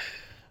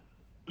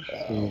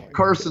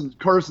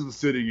 Carson's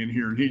sitting in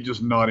here and he's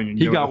just nodding and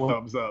giving a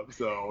thumbs up.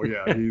 So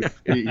yeah,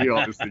 he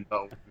obviously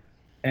knows.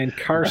 And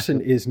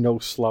Carson is no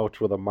slouch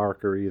with a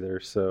marker either,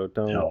 so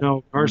don't.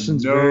 No,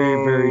 Carson's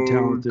very, very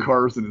talented.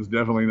 Carson is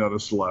definitely not a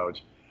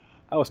slouch.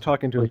 I was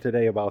talking to him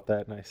today about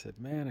that, and I said,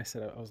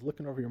 I was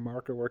looking over your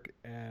marker work,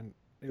 and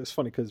it was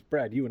funny because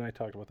Brad, you and I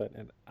talked about that,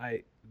 and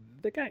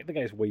the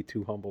guy's way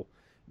too humble.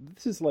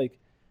 This is like,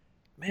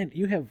 man,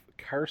 you have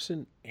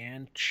Carson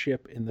and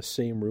Chip in the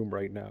same room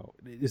right now.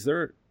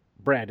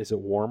 Brad, is it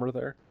warmer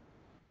there?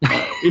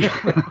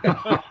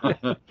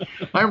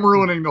 I'm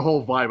ruining the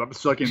whole vibe. I'm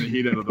sucking the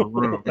heat out of the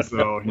room.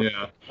 So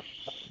yeah,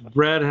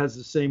 Brad has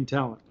the same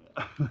talent.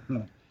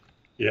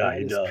 Yeah,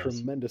 he does.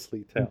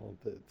 Tremendously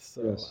talented.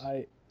 So yes.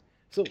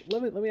 So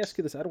let me ask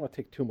you this. I don't want to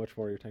take too much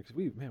more of your time because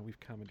we've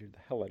commandeered the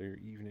hell out of your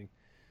evening.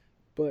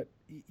 But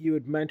you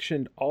had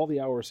mentioned all the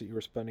hours that you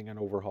were spending on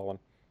overhauling,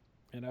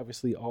 and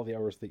obviously all the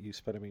hours that you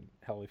spent. I mean,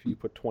 hell, if you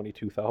put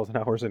 22,000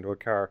 hours into a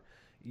car,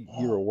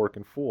 you're a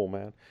working fool,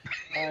 man.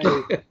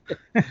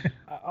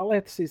 All I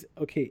have to say is,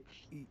 okay,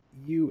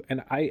 you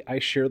and I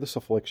share this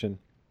affliction.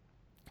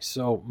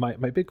 So my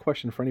big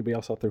question for anybody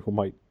else out there who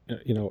might,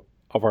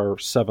 of our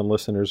 7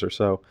 listeners or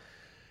so,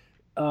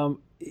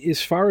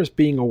 as far as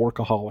being a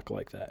workaholic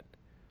like that,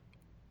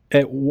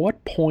 at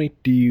what point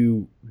do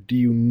you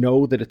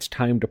know that it's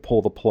time to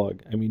pull the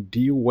plug? I mean, do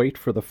you wait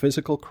for the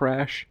physical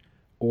crash,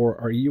 or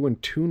are you in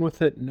tune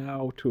with it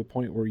now to a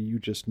point where you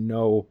just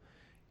know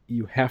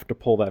you have to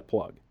pull that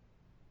plug?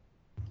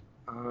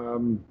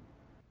 When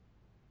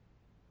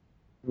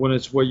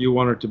it's what you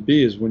want it to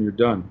be is when you're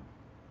done.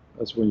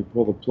 That's when you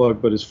pull the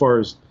plug. But as far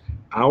as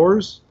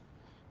hours,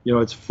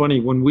 it's funny.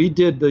 When we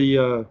did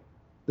the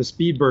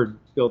Speedbird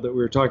build that we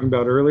were talking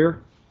about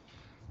earlier,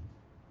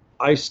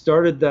 I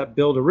started that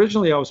build.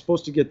 Originally, I was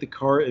supposed to get the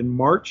car in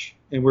March,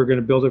 and we were going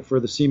to build it for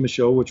the SEMA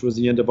show, which was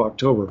the end of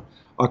October.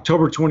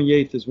 October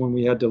 28th is when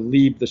we had to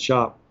leave the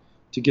shop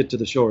to get to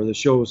the show, or the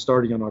show was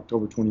starting on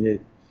October 28th.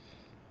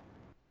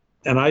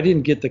 And I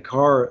didn't get the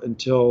car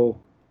until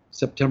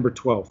September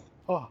 12th.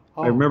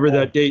 I remember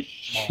that date.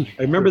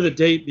 I remember the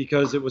date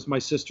because it was my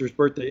sister's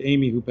birthday,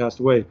 Amy, who passed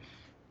away.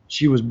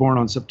 She was born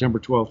on September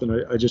 12th,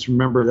 and I just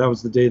remember that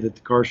was the day that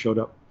the car showed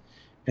up.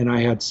 And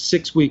I had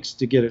 6 weeks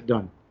to get it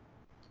done.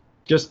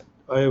 It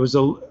was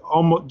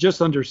almost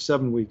just under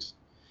 7 weeks.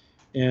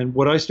 And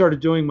what I started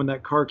doing when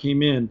that car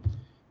came in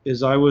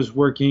is I was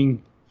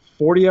working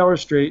 40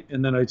 hours straight,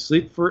 and then I'd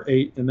sleep for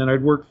 8, and then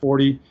I'd work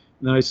 40, and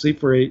then I'd sleep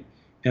for 8.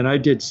 And I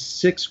did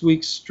 6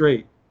 weeks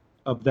straight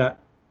of that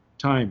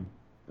time.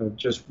 of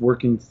just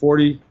working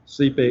 40,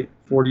 sleep 8,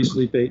 40,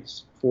 sleep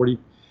 8, 40,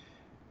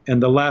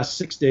 and the last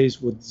 6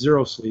 days with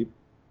 0 sleep.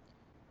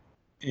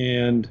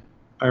 And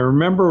I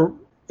remember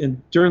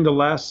during the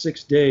last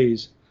 6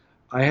 days,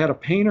 I had a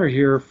painter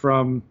here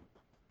from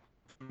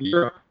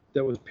Miura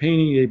that was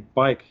painting a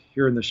bike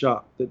here in the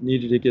shop that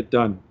needed to get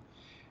done.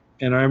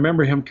 And I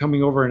remember him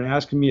coming over and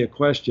asking me a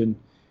question,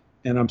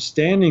 and I'm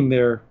standing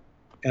there,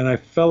 and I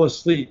fell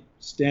asleep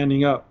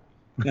standing up,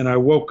 and I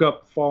woke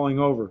up falling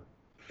over.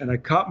 And I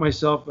caught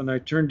myself, and I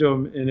turned to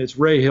him, and it's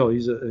Ray Hill.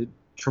 He's a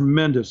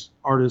tremendous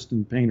artist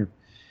and painter.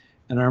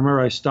 And I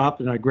remember I stopped,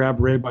 and I grabbed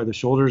Ray by the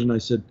shoulders, and I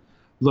said,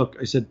 look,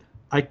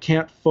 I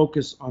can't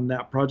focus on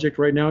that project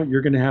right now.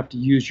 You're going to have to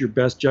use your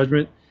best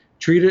judgment.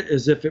 Treat it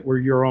as if it were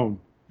your own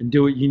and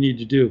do what you need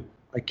to do.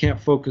 I can't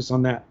focus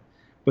on that.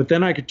 But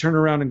then I could turn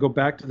around and go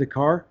back to the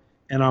car,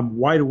 and I'm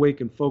wide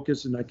awake and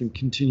focused, and I can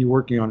continue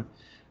working on it.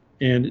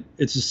 And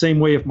it's the same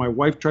way if my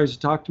wife tries to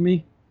talk to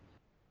me,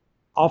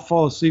 I'll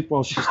fall asleep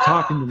while she's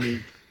talking to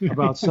me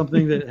about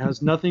something that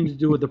has nothing to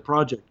do with the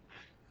project.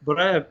 But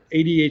I have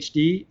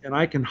ADHD, and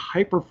I can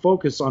hyper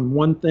focus on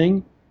one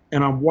thing,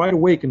 and I'm wide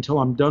awake until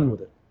I'm done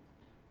with it.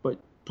 But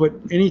put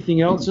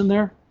anything else in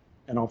there,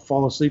 and I'll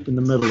fall asleep in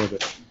the middle of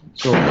it.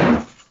 So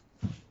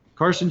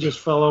Carson just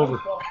fell over.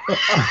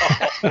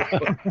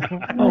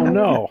 Oh,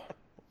 no.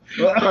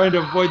 Trying to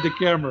avoid the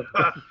camera.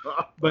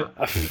 But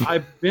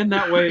I've been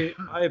that way.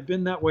 I have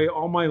been that way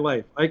all my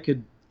life. I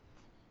could,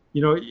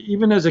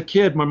 even as a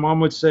kid, my mom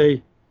would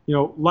say,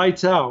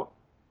 lights out.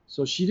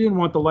 So she didn't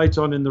want the lights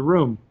on in the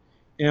room.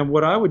 And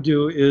what I would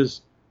do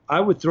is I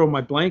would throw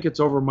my blankets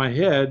over my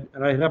head,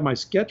 and I'd have my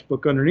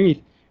sketchbook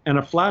underneath and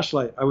a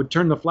flashlight. I would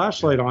turn the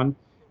flashlight on,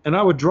 and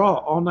I would draw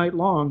all night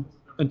long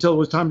until it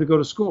was time to go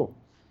to school.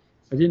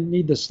 I didn't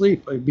need the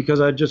sleep because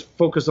I'd just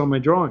focus on my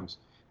drawings.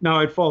 Now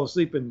I'd fall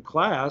asleep in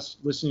class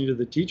listening to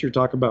the teacher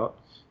talk about,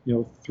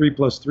 3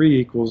 +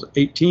 3 =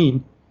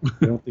 18.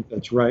 I don't think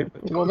that's right.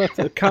 But, well, that's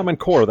a Common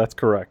Core. That's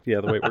correct.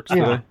 Yeah, the way it works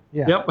today.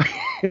 Yeah.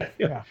 Yep.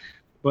 Yeah.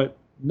 But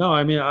no,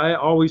 I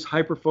always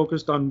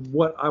hyper-focused on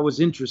what I was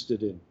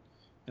interested in.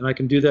 And I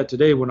can do that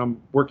today when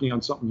I'm working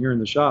on something here in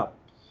the shop.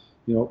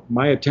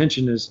 My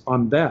attention is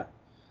on that.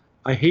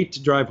 I hate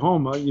to drive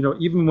home.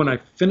 Even when I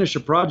finish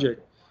a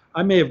project,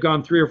 I may have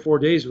gone 3 or 4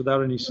 days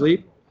without any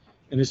sleep,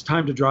 and it's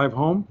time to drive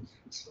home.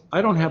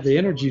 I don't have the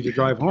energy to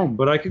drive home,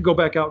 but I could go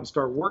back out and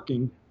start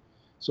working.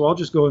 So I'll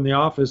just go in the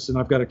office, and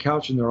I've got a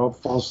couch in there. I'll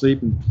fall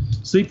asleep and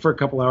sleep for a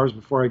couple hours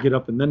before I get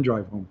up and then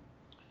drive home.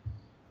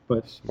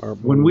 But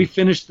when we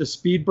finished the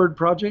Speedbird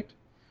project,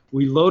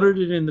 we loaded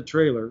it in the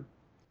trailer.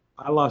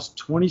 I lost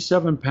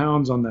 27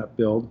 pounds on that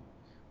build.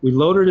 We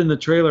loaded it in the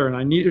trailer, and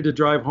I needed to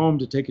drive home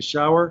to take a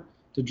shower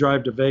to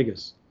drive to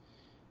Vegas.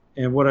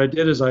 And what I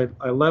did is I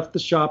left the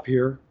shop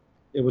here.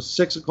 It was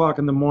 6 o'clock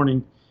in the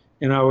morning,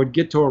 and I would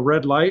get to a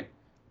red light.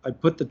 I'd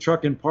put the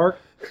truck in park,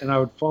 and I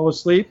would fall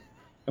asleep.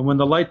 And when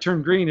the light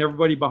turned green,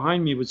 everybody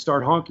behind me would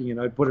start honking,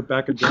 and I'd put it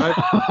back in drive.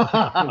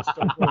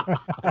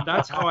 And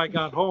that's how I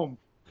got home.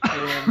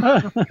 And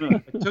I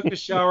took a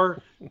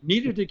shower,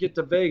 needed to get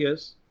to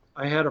Vegas.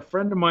 I had a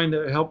friend of mine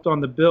that helped on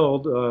the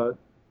build,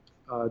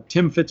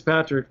 Tim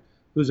Fitzpatrick,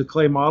 who's a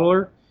clay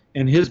modeler,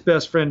 and his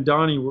best friend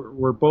Donnie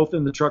were both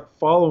in the truck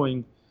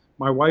following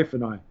my wife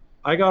and I.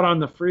 I got on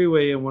the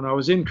freeway, and when I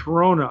was in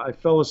Corona, I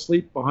fell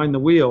asleep behind the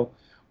wheel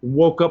and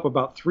woke up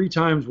about 3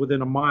 times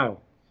within a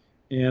mile.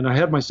 And I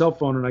had my cell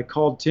phone, and I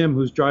called Tim,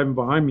 who's driving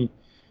behind me,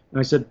 and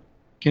I said,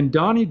 can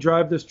Donnie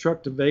drive this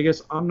truck to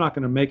Vegas? I'm not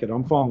going to make it.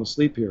 I'm falling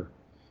asleep here.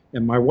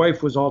 And my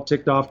wife was all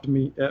ticked off at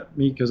me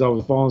because I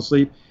was falling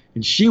asleep,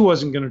 and she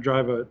wasn't going to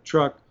drive a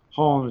truck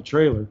hauling a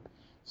trailer.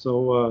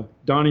 So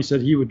Donnie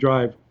said he would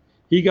drive.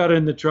 He got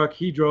in the truck,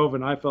 he drove,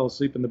 and I fell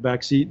asleep in the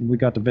back seat, and we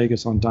got to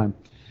Vegas on time.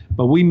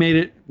 But we made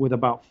it with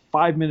about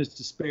 5 minutes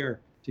to spare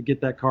to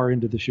get that car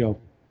into the show.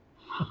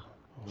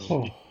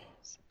 Oh,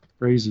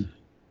 crazy.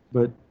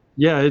 But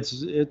yeah, it's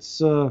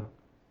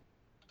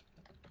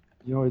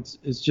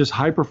just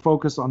hyper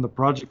focus on the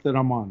project that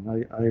I'm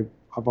on.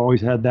 I've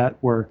always had that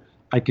where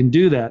I can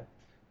do that,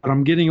 but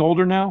I'm getting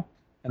older now,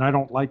 and I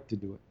don't like to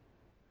do it.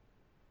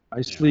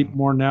 I sleep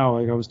more now.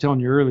 Like I was telling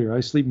you earlier,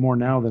 I sleep more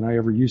now than I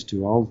ever used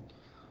to.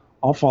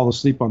 I'll fall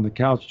asleep on the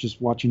couch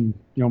just watching.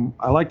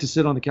 I like to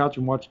sit on the couch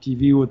and watch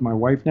TV with my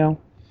wife now,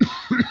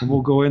 and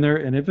we'll go in there.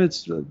 And if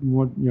it's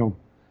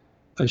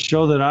a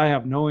show that I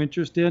have no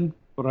interest in,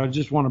 but I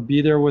just want to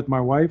be there with my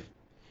wife,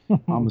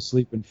 I'm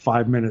asleep in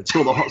 5 minutes.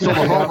 So the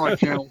Hallmark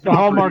Channel. The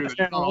Hallmark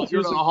Channel.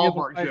 You're the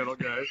Hallmark Channel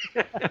guys.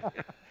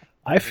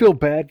 I feel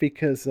bad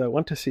because I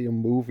went to see a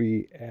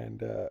movie,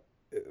 and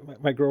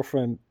my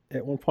girlfriend,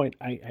 at one point,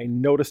 I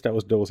noticed I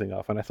was dozing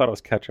off, and I thought I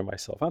was catching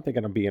myself. I'm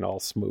thinking I'm being all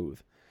smooth.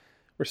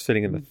 We're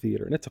sitting in the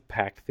theater, and it's a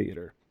packed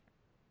theater.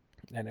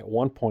 And at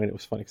one point, it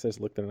was funny because I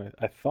just looked at it, and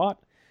I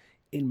thought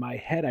in my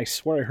head, I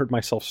swear I heard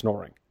myself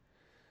snoring.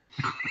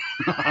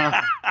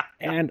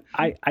 And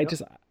I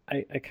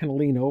kind of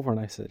leaned over, and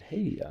I said,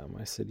 hey,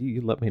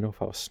 you let me know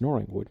if I was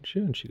snoring, wouldn't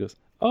you? And she goes,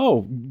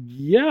 oh,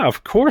 yeah,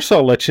 of course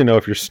I'll let you know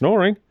if you're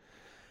snoring.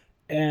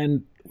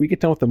 And we get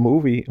done with the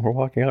movie, and we're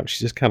walking out, and she's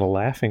just kind of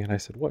laughing, and I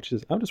said, what? She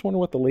says, I'm just wondering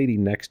what the lady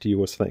next to you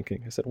was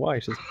thinking. I said, why?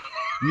 She says,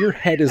 your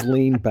head is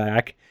leaned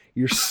back,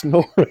 you're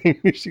snoring.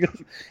 She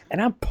goes,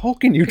 and I'm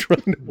poking you,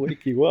 trying to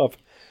wake you up.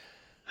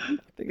 I'm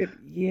thinking,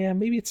 yeah,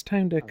 maybe it's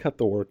time to cut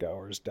the work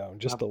hours down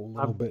just a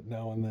little bit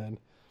now and then.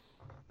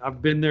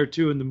 I've been there,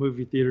 too, in the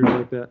movie theaters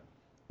like that.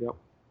 Yep.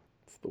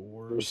 It's the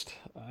worst.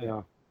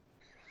 Yeah.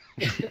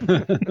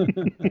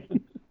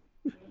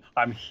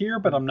 I'm here,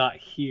 but I'm not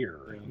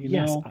here. You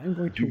know? I'm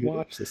going to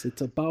watch this.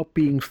 It's about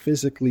being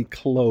physically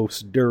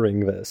close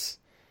during this.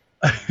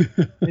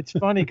 It's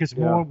funny because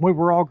when we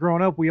were all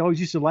growing up, we always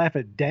used to laugh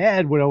at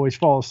Dad would always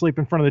fall asleep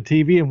in front of the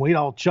TV, and we'd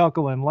all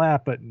chuckle and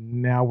laugh. But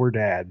now we're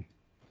Dad.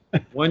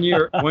 One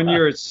year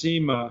at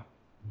SEMA,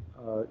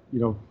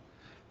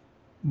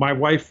 my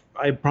wife,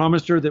 I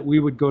promised her that we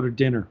would go to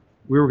dinner.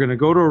 We were going to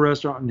go to a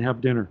restaurant and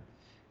have dinner,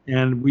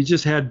 and we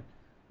just had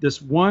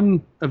this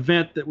one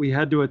event that we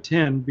had to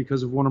attend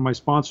because of one of my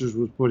sponsors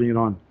was putting it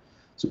on.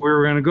 So we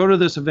were going to go to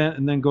this event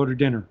and then go to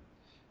dinner.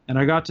 And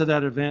I got to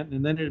that event,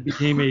 and then it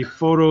became a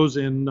photos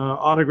and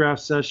autograph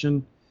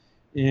session.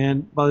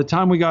 And by the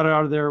time we got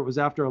out of there, it was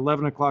after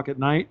 11 o'clock at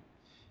night.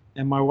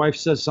 And my wife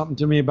says something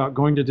to me about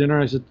going to dinner.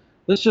 I said,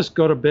 let's just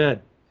go to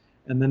bed.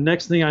 And the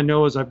next thing I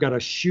know is I've got a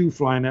shoe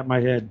flying at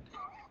my head.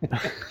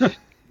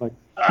 Like,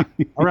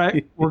 all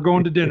right, we're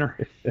going to dinner.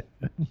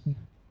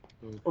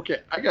 Okay,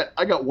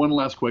 I got one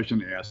last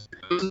question to ask.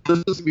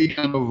 This is be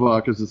kind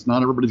of because it's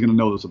not everybody's going to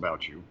know this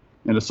about you,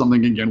 and it's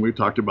something again we've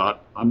talked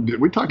about.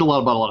 We talked a lot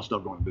about a lot of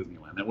stuff going to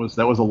Disneyland. That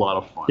was a lot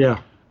of fun. Yeah.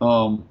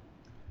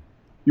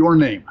 Your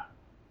name,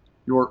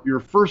 your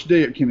first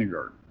day at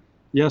kindergarten.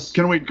 Yes.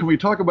 Can we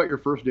talk about your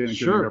first day in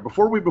kindergarten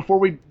before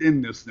we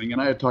end this thing?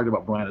 And I had talked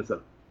about Brian. I said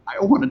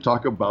I want to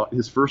talk about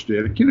his first day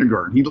at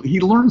kindergarten. He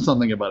learned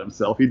something about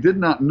himself he did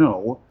not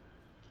know.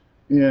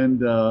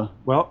 And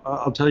well,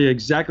 I'll tell you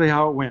exactly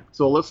how it went.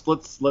 So I'll just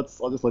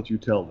let you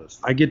tell this.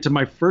 I get to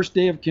my first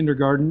day of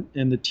kindergarten,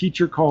 and the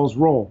teacher calls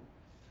roll.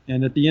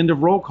 And at the end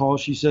of roll call,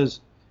 she says,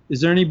 "Is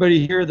there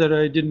anybody here that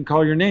I didn't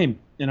call your name?"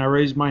 And I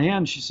raised my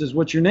hand. She says,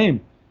 "What's your name?"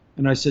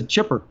 And I said,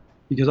 "Chipper,"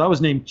 because I was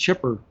named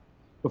Chipper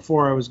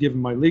before I was given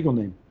my legal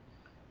name.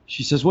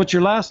 She says, "What's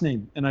your last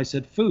name?" And I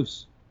said,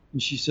 "Foose."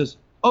 And she says,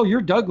 "Oh,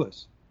 you're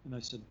Douglas." And I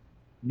said,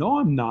 "No,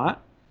 I'm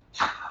not."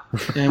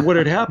 And what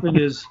had happened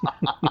is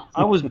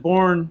I was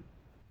born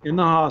in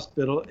the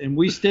hospital, and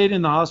we stayed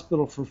in the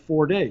hospital for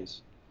 4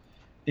 days.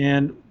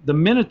 And the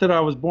minute that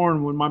I was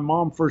born, when my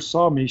mom first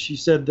saw me, she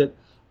said that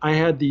I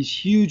had these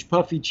huge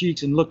puffy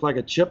cheeks and looked like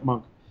a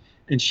chipmunk.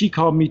 And she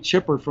called me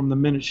Chipper from the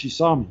minute she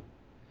saw me.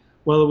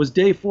 Well, it was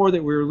day 4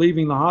 that we were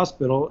leaving the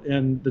hospital,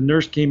 and the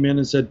nurse came in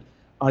and said,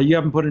 "You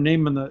haven't put a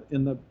name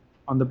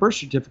on the birth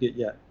certificate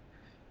yet."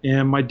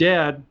 And my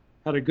dad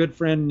had a good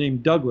friend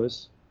named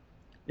Douglas,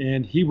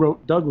 and he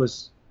wrote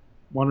Douglas,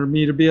 wanted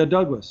me to be a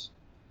Douglas.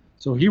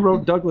 So he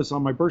wrote Douglas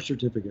on my birth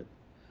certificate.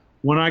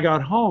 When I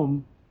got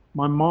home,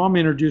 my mom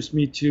introduced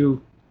me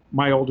to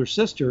my older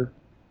sister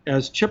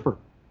as Chipper.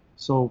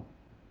 So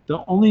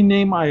the only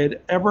name I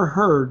had ever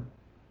heard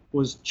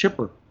was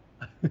Chipper.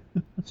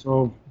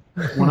 So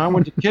when I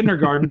went to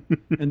kindergarten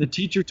and the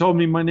teacher told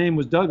me my name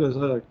was Douglas, I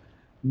was like,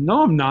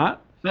 "No, I'm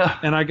not."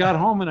 And I got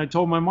home and I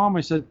told my mom,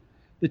 I said,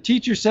 "The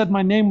teacher said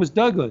my name was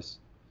Douglas."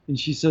 And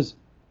she says,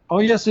 "Oh,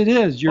 yes, it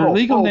is. Your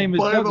legal name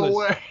is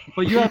Douglas,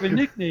 but you have a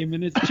nickname,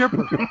 and it's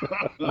Chipper."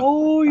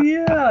 Oh,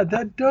 yeah,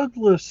 that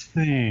Douglas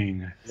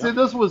thing. See,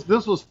 this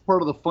was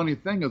part of the funny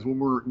thing is when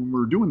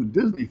we're doing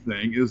the Disney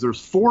thing is there's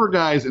 4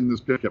 guys in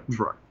this pickup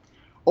truck.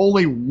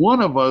 Only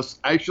one of us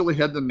actually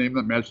had the name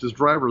that matched his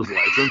driver's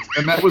license,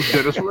 and that was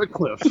Dennis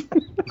Radcliffe.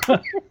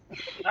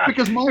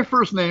 Because my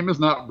first name is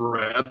not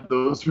Brad.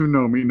 Those who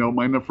know me know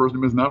my first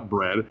name is not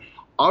Brad.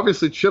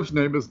 Obviously, Chip's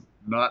name is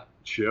not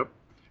Chip.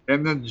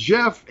 And then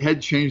Jeff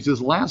had changed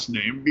his last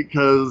name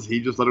because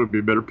he just thought it would be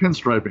a better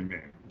pinstriping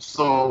name.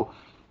 So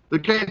the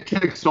guy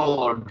takes all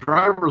our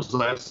driver's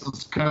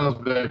license, comes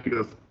back and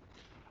goes,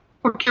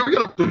 "Okay, we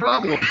got a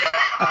problem."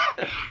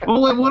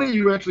 Only one of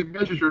you actually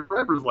measures your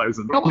driver's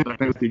license. Probably the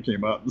next he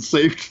came out and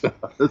saved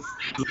us.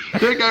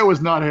 That guy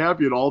was not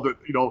happy at all that,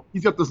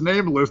 he's got this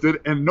name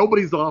listed and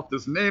nobody's off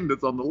this name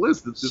that's on the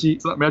list.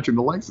 It's not matching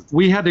the license.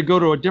 We had to go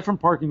to a different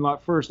parking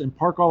lot first and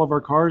park all of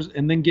our cars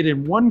and then get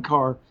in one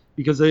car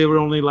because they would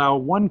only allow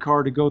one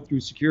car to go through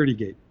security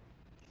gate.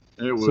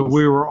 So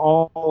we were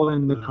all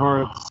in the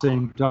car at the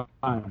same time.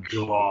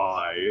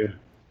 Why?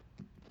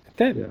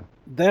 That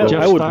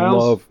I would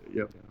love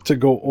to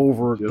go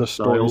over Jeff the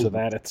stories Styles. of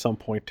that at some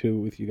point too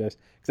with you guys.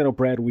 Because I know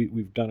Brad,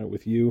 we've done it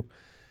with you,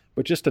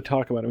 but just to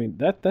talk about, I mean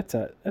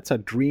that's a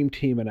dream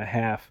team and a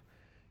half.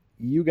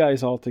 You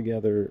guys all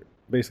together,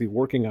 basically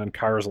working on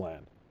Cars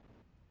Land.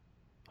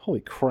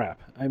 Holy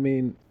crap! I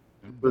mean,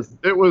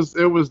 it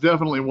was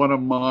definitely one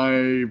of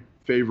my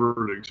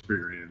favorite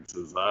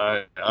experiences.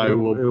 I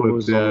will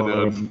put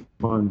that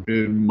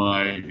in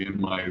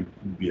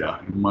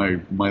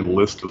my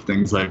list of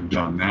things I've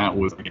done. That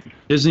was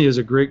Disney is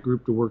a great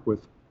group to work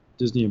with.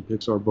 Disney and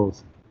Pixar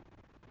both.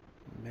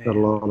 man. Had a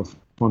lot of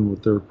fun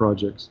with their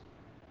projects.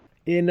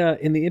 In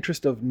the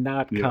interest of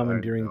not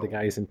commandeering the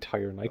guy's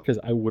entire night, because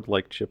I would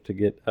like Chip to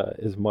get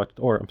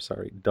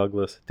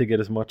Douglas to get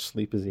as much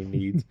sleep as he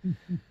needs.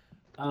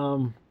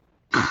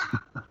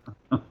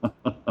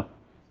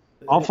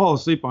 I'll fall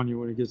asleep on you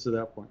when it gets to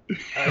that point.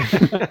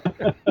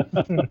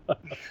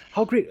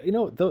 How great!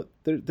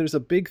 There's a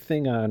big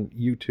thing on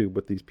YouTube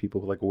with these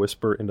people who like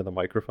whisper into the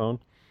microphone.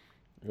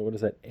 What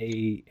is that?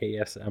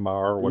 ASMR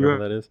or whatever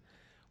that is.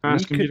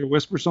 Asking me to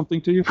whisper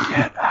something to you?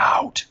 Get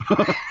out!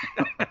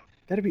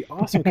 That'd be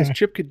awesome because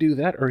Chip could do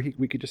that, or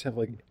we could just have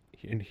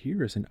and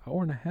here is an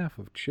hour and a half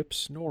of Chip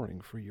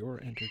snoring for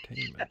your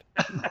entertainment.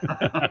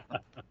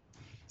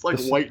 It's like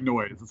white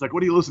noise. It's like, what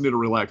do you listen to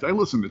relax? I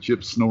listen to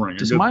Chip snoring.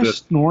 Does my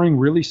snoring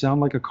really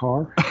sound like a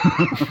car?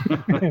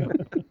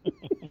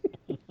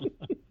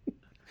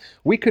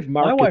 We could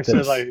market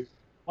this.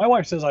 My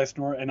wife says I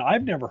snore, and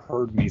I've never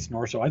heard me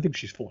snore, so I think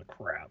she's full of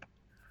crap.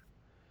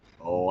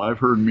 Oh, I've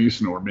heard me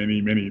snore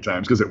many, many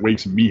times because it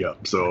wakes me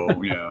up. So,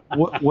 yeah.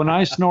 When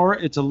I snore,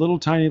 it's a little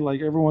tiny,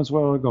 like every once in a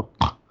while I'll go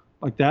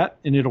like that,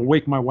 and it'll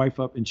wake my wife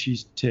up, and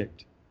she's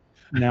ticked.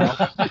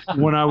 Now,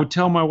 when I would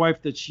tell my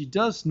wife that she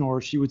does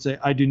snore, she would say,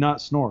 I do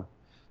not snore.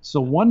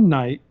 So one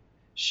night,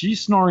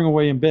 she's snoring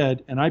away in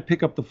bed, and I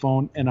pick up the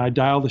phone, and I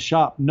dial the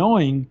shop,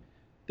 knowing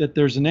that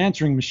there's an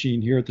answering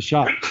machine here at the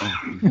shop.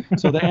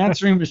 So the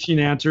answering machine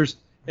answers,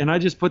 and I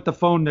just put the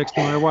phone next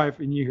to my wife,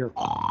 and you hear.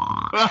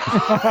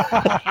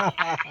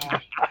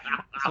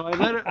 So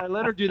I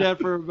let her do that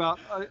for about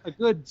a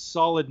good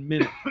solid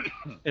minute,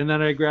 and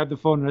then I grabbed the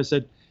phone and I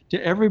said,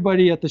 to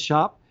everybody at the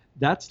shop,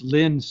 that's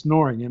Lynn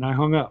snoring, and I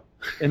hung up.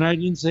 And I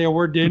didn't say a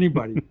word to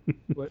anybody.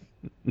 But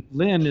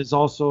Lynn is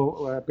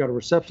also, I've got a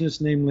receptionist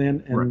named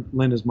Lynn, and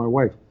Lynn is my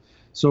wife.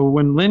 So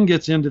when Lynn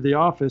gets into the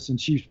office and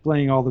she's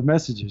playing all the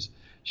messages,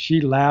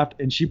 she laughed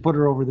and she put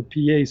her over the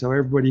PA so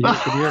everybody could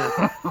hear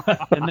it.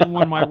 And then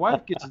when my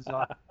wife gets in the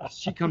office,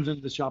 she comes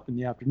into the shop in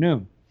the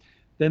afternoon.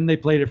 Then they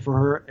played it for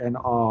her, and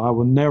I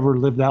will never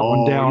live that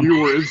one down. You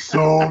were in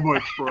so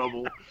much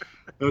trouble.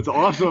 That's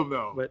awesome,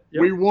 though. But,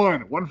 we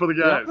won. One for the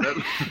guys.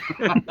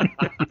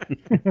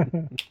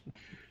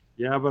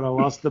 Yeah, but I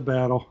lost the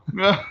battle.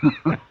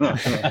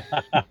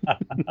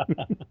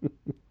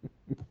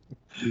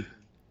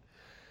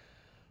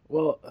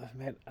 Well,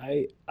 man,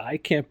 I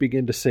can't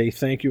begin to say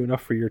thank you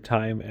enough for your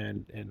time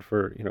and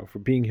for for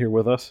being here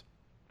with us.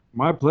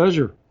 My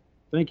pleasure.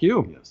 Thank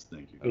you. Yes,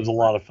 thank you. It was a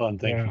lot of fun.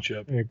 Thank you,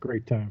 Chip. Yeah,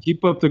 great time.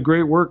 Keep up the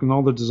great work and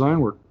all the design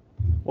work.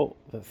 Well,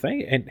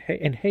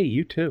 hey,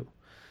 you too.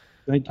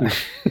 Thank you.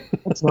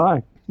 That's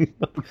right.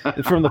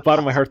 From the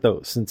bottom of my heart,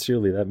 though,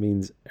 sincerely, that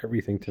means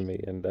everything to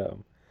me. And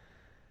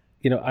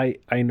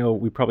I know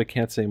we probably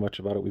can't say much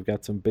about it. We've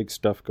got some big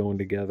stuff going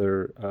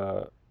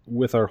together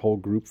with our whole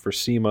group for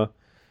SEMA,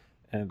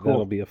 and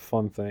that'll be a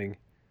fun thing.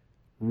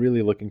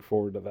 Really looking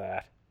forward to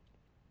that.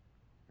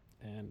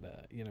 And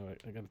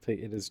I got to tell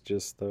you, it is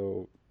just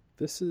though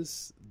this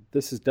has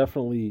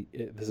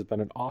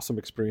been an awesome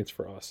experience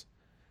for us.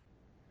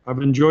 I've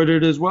enjoyed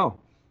it as well.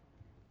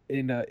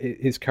 And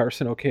is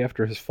Carson okay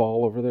after his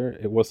fall over there?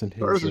 It wasn't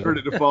his. Carson's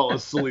ready to fall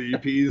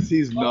asleep.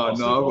 He's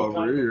nodding off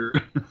over here.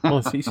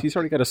 Well, he's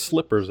already got his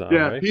slippers on.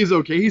 Yeah, right? He's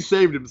okay. He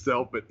saved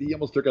himself, but he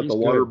almost took out the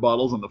water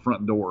bottles on the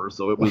front door,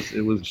 so it was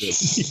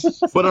good.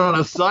 But on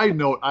a side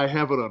note, I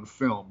have it on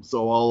film,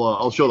 so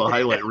I'll show the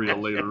highlight reel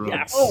later.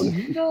 Yes. Oh,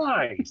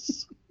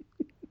 nice.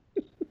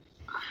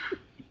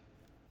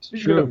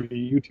 He's going to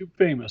be YouTube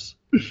famous.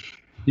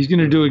 He's going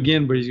to do it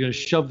again, but he's going to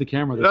shove the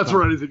camera. That's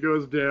right, as it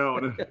goes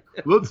down.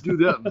 Let's do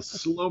that in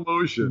slow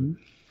motion.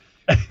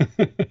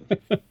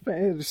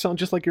 It sounds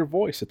just like your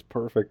voice. It's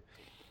perfect.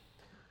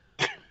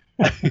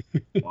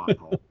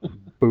 Wow.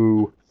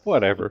 Boo.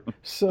 Whatever.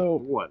 So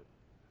what?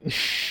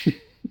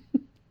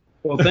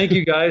 Well, thank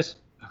you, guys.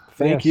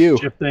 Thank you.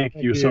 Chip, thank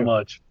you so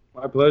much.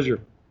 My pleasure.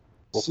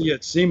 See you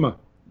at SEMA.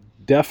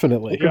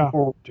 Definitely. Looking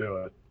forward to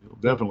it. You'll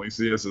definitely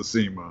see us at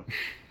SEMA.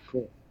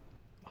 Cool.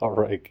 All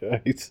right,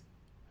 guys.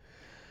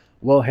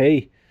 Well,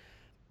 hey,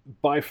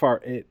 by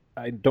far,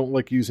 I don't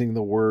like using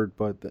the word,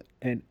 but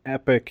an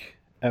epic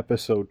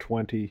episode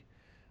 20.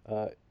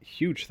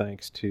 Huge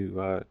thanks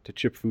to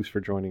Chip Foose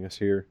for joining us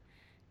here.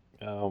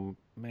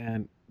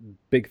 Man,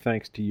 big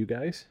thanks to you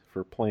guys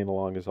for playing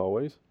along as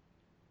always.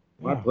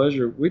 My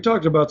pleasure. We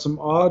talked about some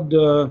odd,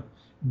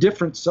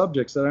 different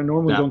subjects that I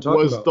normally don't talk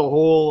about. That was the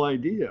whole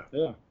idea.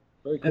 Yeah,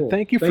 very cool. And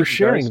thank you for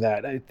sharing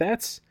that.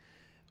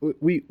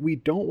 We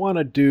don't want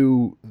to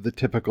do the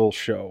typical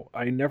show.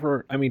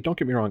 Don't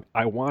get me wrong.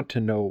 I want to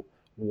know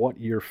what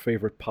your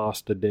favorite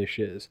pasta dish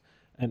is.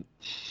 And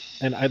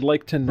I'd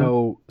like to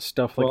know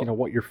stuff like,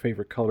 what your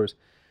favorite colors.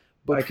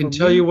 But I can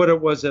tell you what it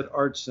was at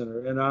Art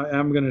Center, and I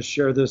am going to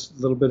share this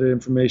little bit of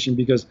information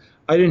because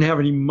I didn't have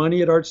any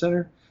money at Art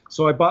Center,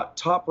 so I bought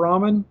top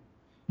ramen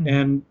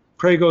and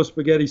Prego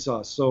spaghetti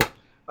sauce. So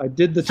I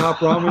did the top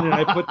ramen and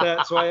I put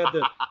that, so I had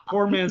the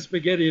 4-man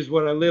spaghetti is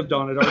what I lived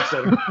on at Art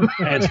Center.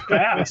 And it's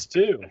fast,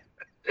 too.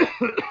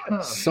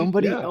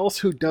 Somebody else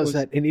who does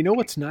that, and you know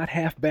what's not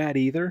half bad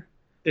either?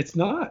 It's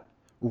not.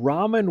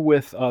 Ramen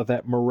with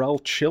that morel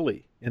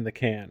chili in the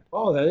can.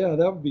 Oh, that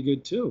would be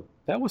good too.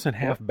 That wasn't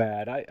half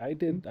bad. I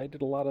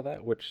did a lot of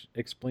that, which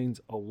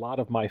explains a lot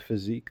of my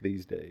physique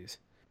these days.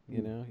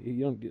 You know,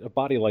 a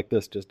body like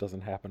this just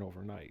doesn't happen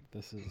overnight.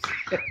 This is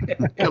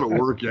gotta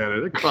work at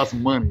it. It costs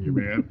money,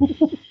 man.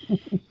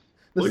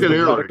 Look at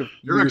Eric.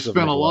 Eric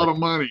spent a lot of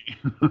money.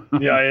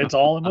 Yeah, it's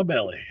all in my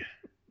belly.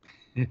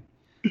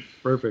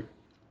 Perfect.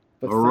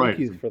 But thank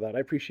you for that. I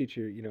appreciate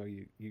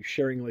you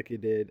sharing like you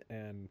did.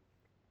 And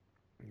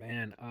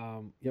man,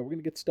 we're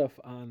gonna get stuff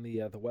on the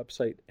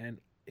website. And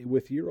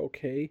with your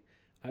okay,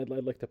 I'd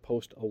like to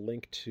post a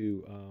link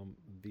to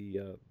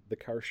the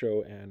car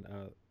show and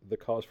the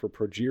cause for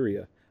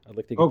progeria. I'd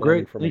like to get that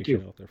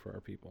information out there for our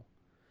people.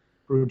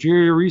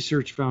 Progeria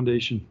Research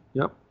Foundation.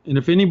 Yep. And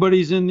if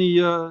anybody's in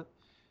the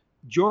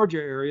Georgia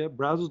area,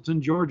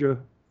 Brazelton, Georgia,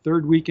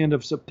 third weekend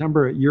of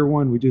September at Year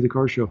One, we do the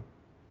car show.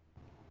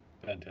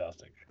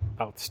 Fantastic.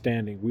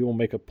 Outstanding. We will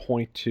make a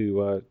point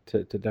to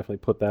definitely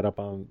put that up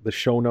on the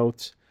show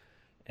notes.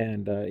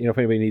 And if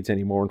anybody needs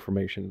any more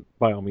information,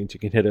 by all means, you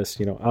can hit us,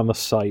 on the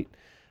site,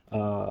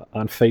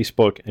 on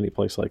Facebook, any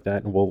place like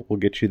that, and we'll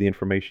get you the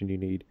information you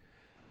need.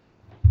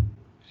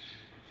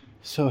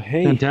 So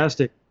hey,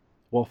 fantastic.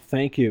 Well,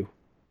 thank you.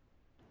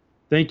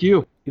 Thank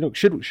you.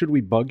 Should we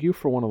bug you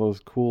for one of those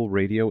cool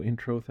radio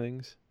intro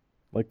things,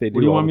 like they do? What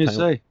do you want me to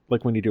say?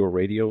 Like when you do a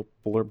radio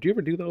blurb. Do you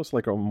ever do those,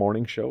 like a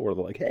morning show, where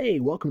they're like, "Hey,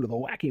 welcome to the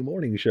Wacky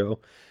Morning Show,"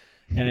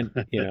 and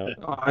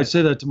I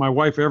say that to my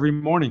wife every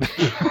morning.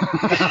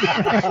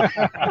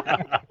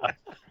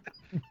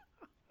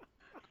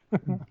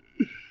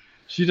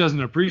 She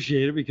doesn't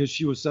appreciate it because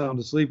she was sound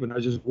asleep and I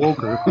just woke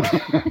her.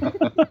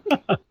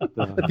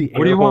 The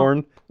air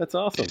horn. That's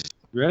awesome.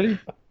 Ready?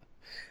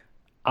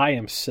 I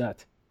am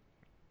set.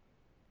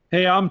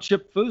 Hey, I'm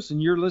Chip Foose,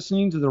 and you're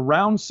listening to the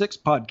Round 6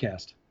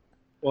 podcast.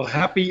 Well,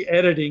 happy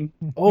editing.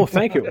 Oh,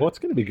 thank you. Well, it's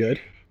going to be good.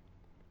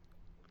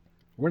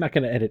 We're not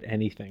going to edit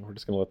anything. We're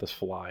just going to let this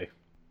fly.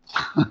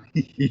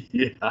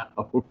 Yeah,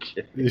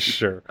 okay.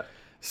 Sure.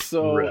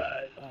 So, all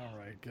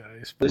right,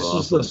 guys. This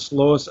is the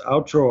slowest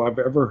outro I've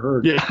ever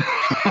heard.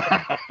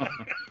 Yeah.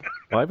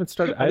 Well, I haven't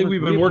started. I think we've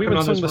been working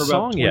on this for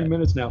about 20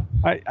 minutes now.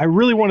 I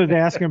really wanted to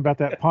ask him about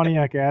that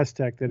Pontiac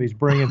Aztec that he's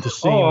bringing to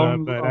SEMA,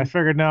 but I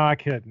figured, no, I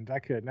couldn't.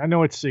 I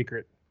know it's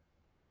secret.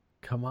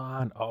 Come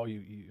on. Oh,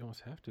 you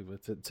almost have to.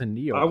 It's a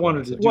neo. I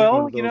wanted to do one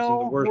of those in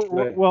the worst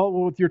way. Well,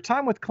 with your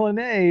time with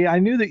Clinet, I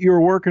knew that you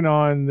were working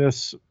on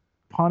this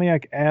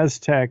Pontiac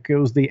Aztec. It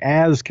was the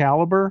Az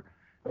caliber,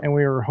 and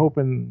we were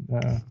hoping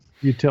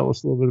you'd tell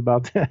us a little bit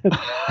about that.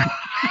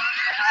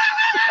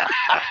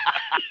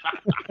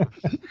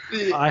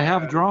 I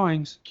have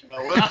drawings.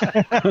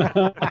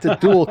 It's a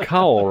dual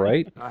cowl,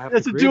 right?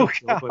 It's a dual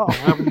cowl. But I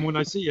have them when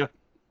I see you.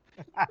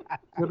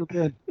 Could have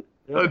been.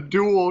 A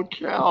dual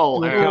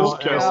cowl.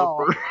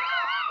 Caliper.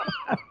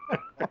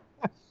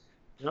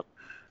 Yep.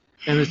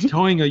 And it's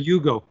towing a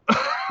Yugo.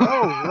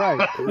 Oh,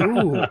 right.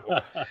 Ooh.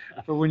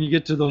 For when you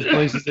get to those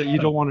places that you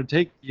don't want to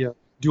take the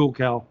dual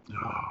cowl.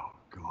 Oh,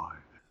 God.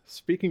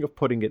 Speaking of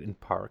putting it in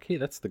park, hey,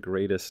 that's the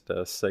greatest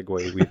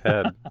segue we've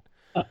had.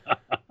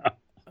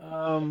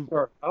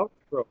 Our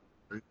outro.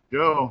 There you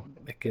go.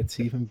 It gets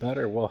even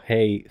better. Well,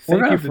 hey,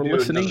 thank you for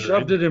listening.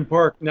 Shoved it in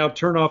park. Now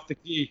turn off the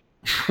key.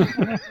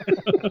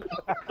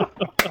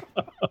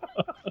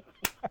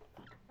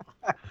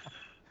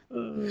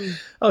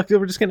 Okay,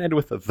 we're just going to end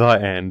with the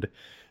end.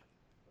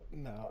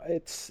 No,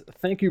 it's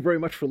thank you very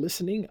much for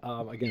listening.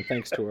 Again,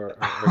 thanks to our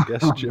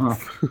guest, Jim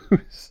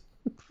Foose.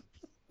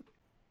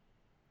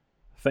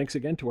 Thanks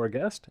again to our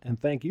guest, and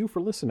thank you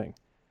for listening.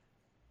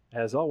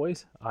 As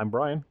always, I'm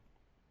Brian.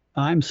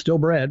 I'm still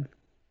Brad.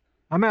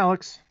 I'm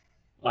Alex.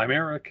 I'm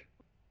Eric.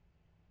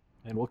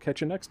 And we'll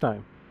catch you next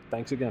time.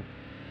 Thanks again.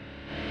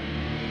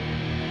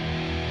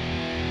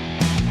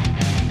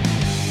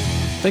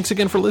 Thanks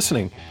again for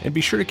listening, and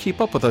be sure to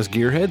keep up with us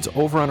gearheads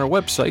over on our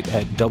website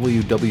at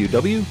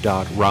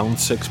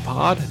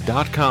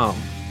www.round6pod.com.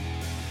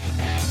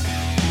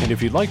 And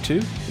if you'd like to,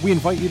 we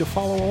invite you to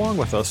follow along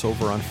with us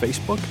over on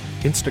Facebook,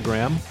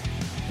 Instagram,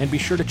 and be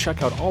sure to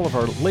check out all of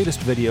our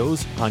latest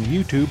videos on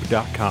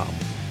youtube.com.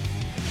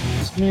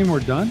 Does this mean we're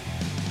done?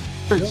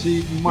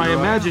 See, my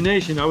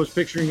imagination, I was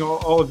picturing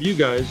all of you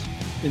guys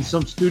in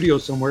some studio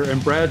somewhere,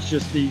 and Brad's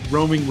just the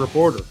roaming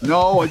reporter.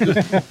 No, I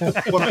just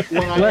when I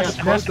asked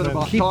Preston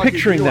about keep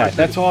picturing that.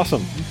 That's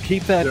awesome.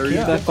 Keep that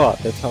thought.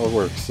 That's how it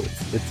works.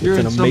 It's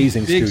an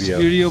amazing big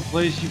studio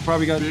place. You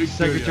probably got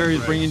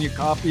secretaries bringing you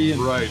coffee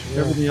and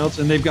everything else,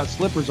 and they've got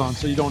slippers on,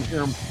 so you don't hear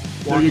them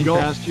walking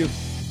past you.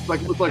 It's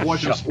like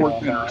watching a sport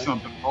dinner or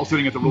something. All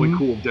sitting at the really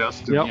cool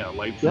desks and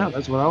lights. Yeah,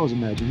 that's what I was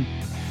imagining.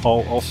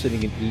 All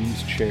sitting in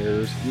ease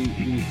chairs.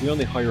 We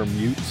only hire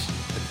mutes.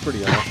 It's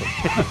pretty awesome.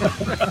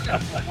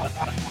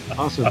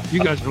 Awesome.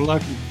 You guys are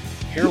lucky.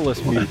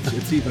 Hairless mutes.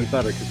 It's even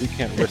better because we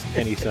can't risk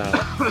any sound.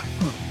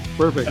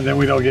 Perfect. And then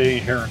we don't get any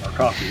hair in our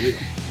coffee either.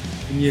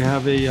 And you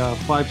have a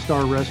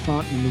 5-star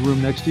restaurant in the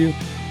room next to you.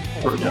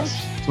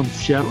 Yes. Some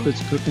chef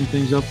that's cooking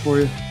things up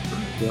for you.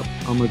 Yep.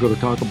 I'm going to go to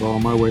Taco Bell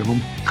on my way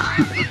home.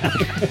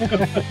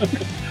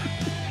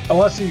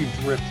 Unless you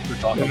drift through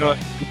Taco Bell.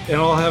 and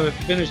I'll have it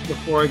finished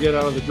before I get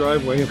out of the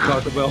driveway of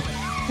Taco Bell.